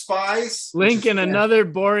 Bridge of Spies. Lincoln, another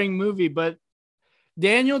boring movie, but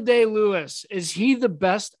Daniel Day-Lewis, is he the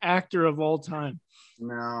best actor of all time?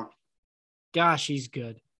 No. Gosh, he's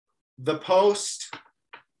good. The Post,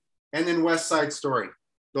 and then West Side Story.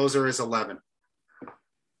 Those are his 11.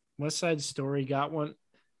 West Side Story got one.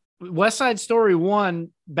 West Side Story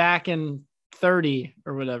won back in 30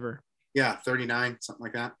 or whatever. Yeah, 39, something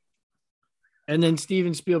like that. And then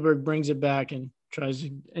Steven Spielberg brings it back and tries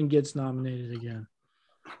and gets nominated again.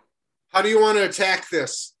 How do you want to attack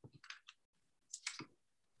this?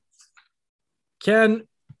 Ken,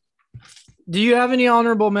 do you have any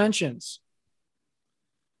honorable mentions?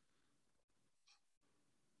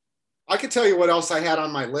 I could tell you what else I had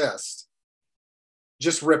on my list.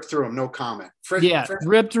 Just rip through them, no comment.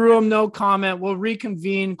 Rip through them, no comment. We'll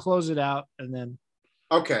reconvene, close it out, and then.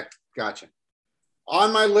 Okay, gotcha.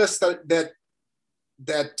 On my list that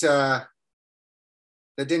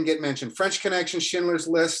didn't get mentioned: French Connection, Schindler's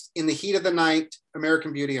List, In the Heat of the Night,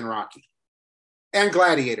 American Beauty, and Rocky, and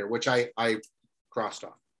Gladiator, which I crossed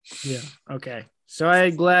off. Yeah. Okay. So I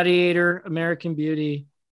had Gladiator, American Beauty,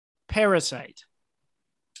 Parasite.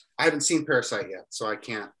 I haven't seen Parasite yet, so I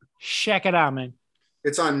can't. Check it out, man.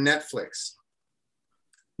 It's on Netflix.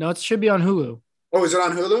 No, it should be on Hulu. Oh, is it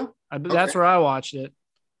on Hulu? That's where I watched it.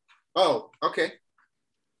 Oh, okay.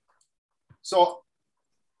 So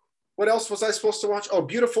what else was I supposed to watch? Oh,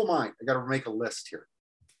 Beautiful Mind. I got to make a list here.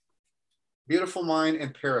 Beautiful Mind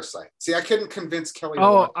and Parasite. See, I couldn't convince Kelly.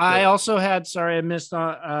 Oh, I also had, I missed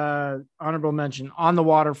honorable mention, On the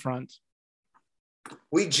Waterfront.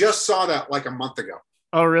 We just saw that like a month ago.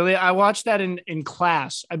 Oh, really? I watched that in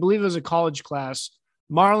class. I believe it was a college class.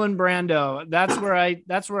 Marlon Brando. That's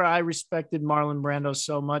where I respected Marlon Brando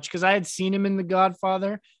so much, because I had seen him in The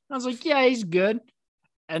Godfather. I was like, yeah, he's good.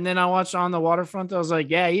 And then I watched On the Waterfront. I was like,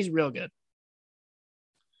 yeah, he's real good.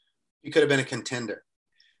 You could have been a contender.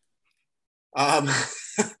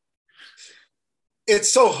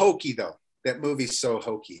 It's so hokey, though. That movie's so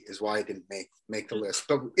hokey is why I didn't make the list.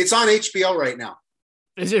 But it's on HBO right now.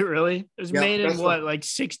 Is it really? It was made in what, like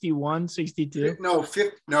 61, 62? No,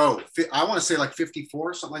 I want to say like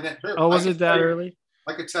 54, something like that. Here, was it that early?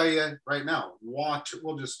 I could tell you right now.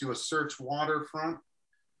 We'll just do a search, Waterfront.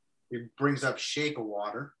 It brings up Shape of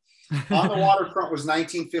Water. On the Waterfront was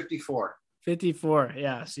 1954. 54,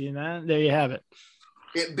 yeah. See that? There you have it.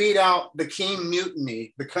 It beat out The King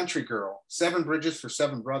Mutiny, The Country Girl, Seven Bridges for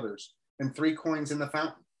Seven Brothers, and Three Coins in the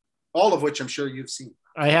Fountain. All of which I'm sure you've seen.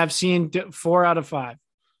 I have seen 4 out of 5.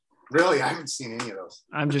 Really? I haven't seen any of those.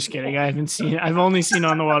 I'm just kidding. I've only seen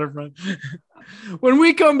On the Waterfront. When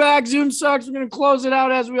we come back, Zoom Sucks. We're going to close it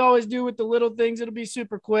out as we always do with the little things. It'll be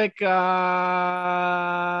super quick.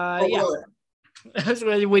 Yeah.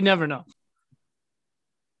 We never know.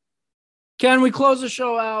 Ken, we close the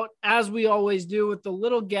show out as we always do with the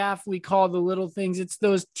little gaff we call the little things. It's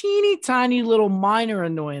those teeny tiny little minor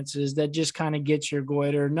annoyances that just kind of get your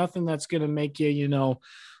goiter. Nothing that's going to make you, you know,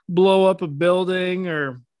 blow up a building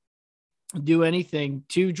or do anything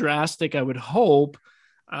too drastic, I would hope.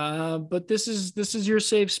 But this is your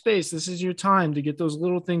safe space. This is your time to get those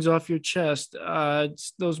little things off your chest.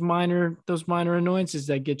 It's those minor annoyances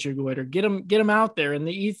that get your goiter. Get them out there in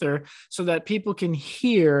the ether so that people can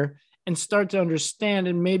hear and start to understand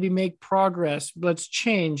and maybe make progress. Let's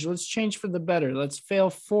change for the better. Let's fail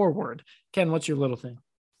forward. Ken, what's your little thing?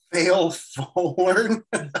 Fail forward.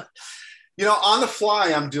 You know, on the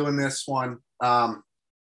fly, I'm doing this one. I'm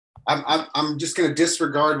just going to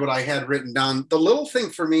disregard what I had written down. The little thing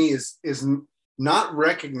for me is not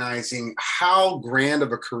recognizing how grand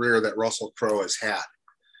of a career that Russell Crowe has had.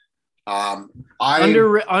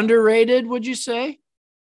 Underrated, would you say?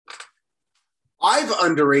 I've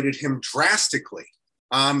underrated him drastically.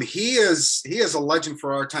 He is a legend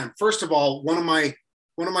for our time. First of all, one of my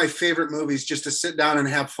favorite movies just to sit down and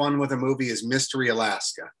have fun with a movie is Mystery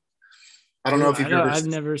Alaska. I don't know if I've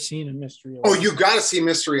never seen a Mystery Alaska. Oh, you got to see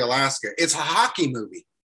Mystery Alaska. It's a hockey movie.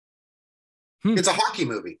 It's a hockey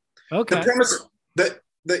movie. Okay. The premise,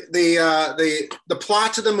 the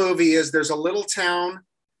plot to the movie is there's a little town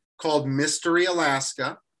called Mystery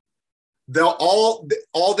Alaska. All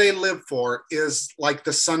they live for is like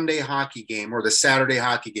the Sunday hockey game or the Saturday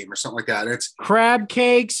hockey game or something like that. It's crab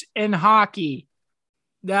cakes and hockey.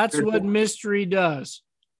 That's what Mystery does.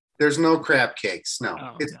 There's no crab cakes.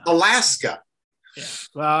 No, it's no. Alaska. Yeah.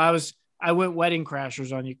 Well, I went wedding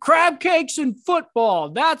crashers on you. Crab cakes and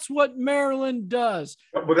football. That's what Maryland does.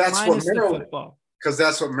 Well, that's what Maryland, because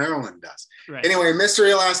that's what Maryland does. Right. Anyway,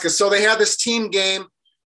 Mystery Alaska. So they have this team game.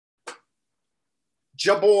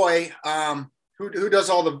 Jaboy, who does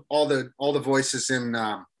all the voices in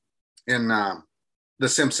The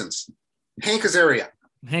Simpsons? Hank Azaria.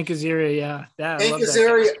 Hank Azaria, yeah. Hank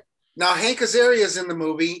Azaria. Now, Hank Azaria is in the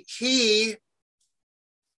movie. He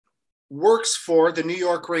works for the New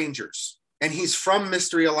York Rangers, and he's from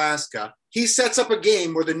Mystery Alaska. He sets up a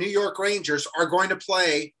game where the New York Rangers are going to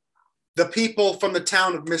play the people from the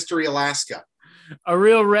town of Mystery Alaska. A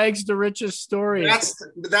real rags to riches story. That's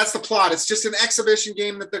the plot. It's just an exhibition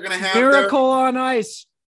game that they're going to have. Miracle on Ice.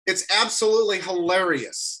 It's absolutely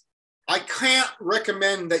hilarious. I can't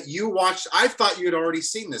recommend that you watch. I thought you had already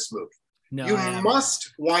seen this movie. No, you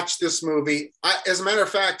must watch this movie. As a matter of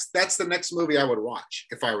fact, that's the next movie I would watch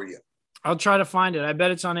if I were you. I'll try to find it. I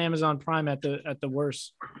bet it's on Amazon Prime at the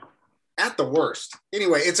worst. At the worst.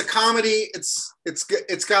 Anyway, it's a comedy. It's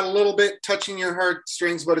got a little bit touching your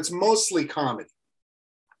heartstrings, but it's mostly comedy.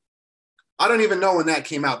 I don't even know when that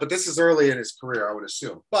came out, but this is early in his career, I would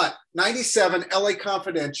assume. But 97, LA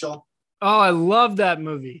Confidential. Oh, I love that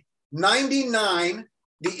movie. 99,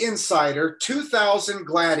 The Insider. 2000,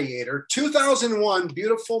 Gladiator. 2001,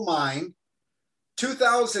 Beautiful Mind.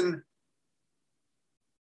 2000.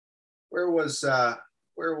 Where was this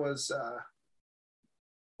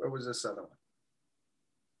other one?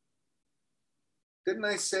 Didn't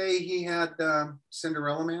I say he had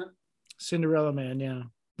Cinderella Man? Cinderella Man, yeah.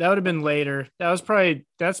 That would have been later. That's probably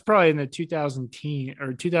in the 2010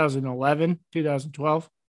 or 2011, 2012.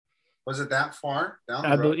 Was it that far down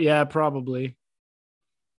the road? Yeah, probably.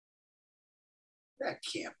 That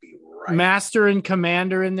can't be right. Master and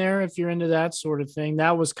Commander in there, if you're into that sort of thing.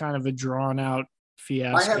 That was kind of a drawn out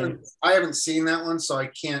fiasco. I haven't seen that one, so I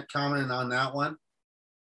can't comment on that one.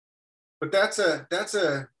 But that's a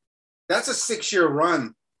 6-year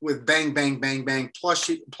run with Bang Bang Bang Bang. Plus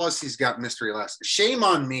he's got Mystery Alaska. Shame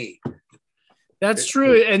on me. That's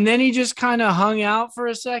true. And then he just kind of hung out for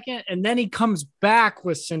a second, and then he comes back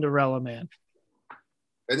with Cinderella Man.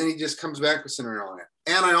 And then he just comes back with Cinderella Man.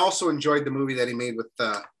 And I also enjoyed the movie that he made with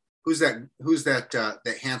who's that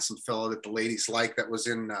handsome fellow that the ladies like that was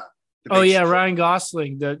in Ryan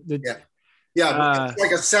Gosling. Yeah, it's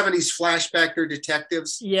like a 70s flashback. They're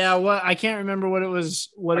detectives. Yeah, I can't remember what it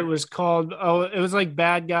was called. Oh, it was like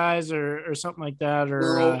Bad Guys or something like that.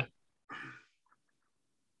 Or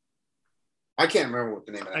I can't remember what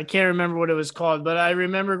the name of it. I can't remember what it was called, but I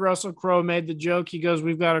remember Russell Crowe made the joke. He goes,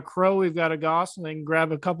 "We've got a crow, we've got a gosling,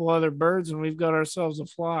 grab a couple other birds, and we've got ourselves a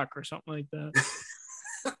flock," or something like that.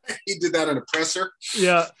 He did that in a presser.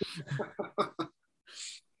 Yeah.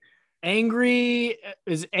 Angry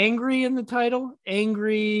is angry in the title.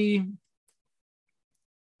 Angry.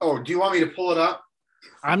 Oh, do you want me to pull it up?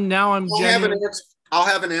 I'll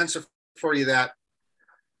have an answer for you that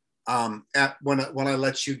when I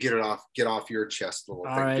let you get off your chest a little.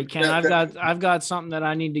 All right, Ken. I've got something that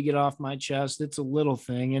I need to get off my chest. It's a little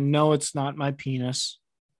thing, and no, it's not my penis.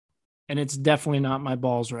 and it's definitely not my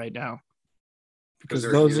balls right now because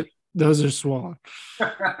Those those are swollen.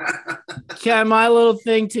 Okay, my little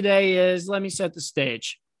thing today is, let me set the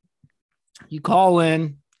stage. You call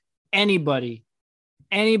in, anybody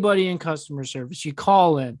in customer service, you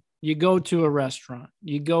call in, you go to a restaurant,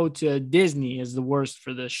 you go to Disney is the worst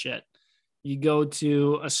for this shit. You go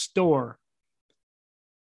to a store,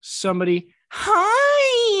 somebody,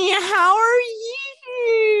 hi, how are you?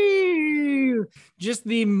 Just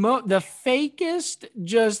the fakest,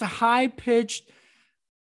 just high-pitched,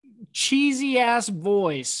 cheesy-ass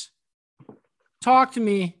voice. Talk to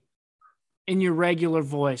me in your regular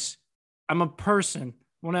voice. I'm a person.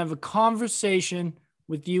 I want to have a conversation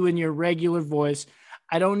with you in your regular voice.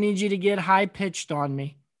 I don't need you to get high-pitched on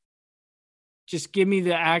me. Just give me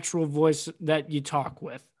the actual voice that you talk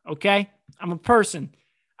with, okay? I'm a person.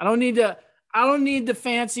 I don't need the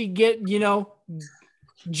fancy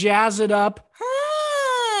jazz it up.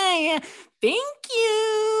 Hi, thank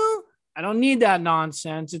you. I don't need that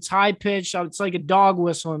nonsense. It's high-pitched. It's like a dog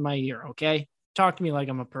whistle in my ear, okay? Talk to me like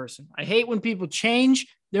I'm a person. I hate when people change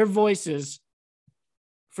their voices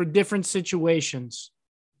for different situations.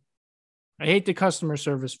 I hate the customer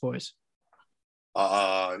service voice.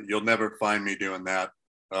 You'll never find me doing that.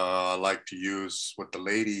 I like to use what the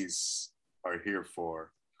ladies are here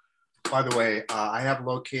for. By the way, I have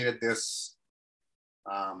located this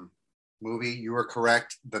movie. You were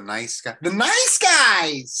correct. The Nice Guys. The Nice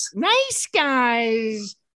Guys! Nice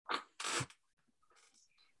Guys!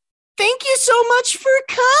 Thank you so much for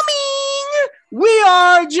coming. We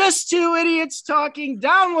are Just Two Idiots Talking.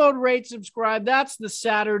 Download, rate, subscribe. That's the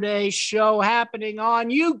Saturday show happening on,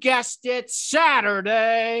 you guessed it,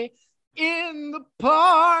 Saturday in the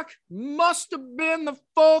park. Must have been the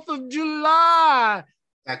 4th of July.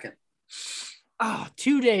 Second. Oh,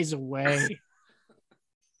 2 days away.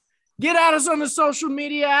 Get at us on the social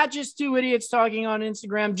media at Just Two Idiots Talking on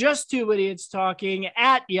Instagram, Just Two Idiots Talking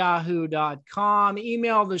at yahoo.com.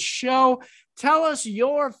 Email the show. Tell us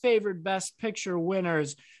your favorite Best Picture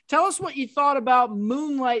winners. Tell us what you thought about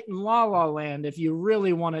Moonlight and La La Land if you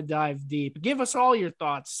really want to dive deep. Give us all your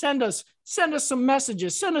thoughts. Send us some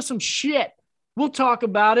messages. Send us some shit. We'll talk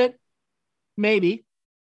about it. Maybe.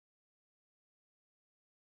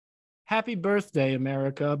 Happy birthday,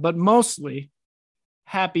 America, but mostly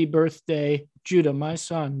happy birthday, Judah, my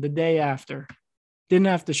son, the day after. Didn't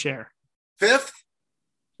have to share. 5th?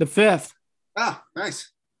 The 5th. Ah,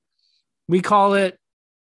 nice. We call it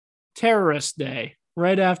Terrorist Day,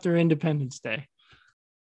 right after Independence Day.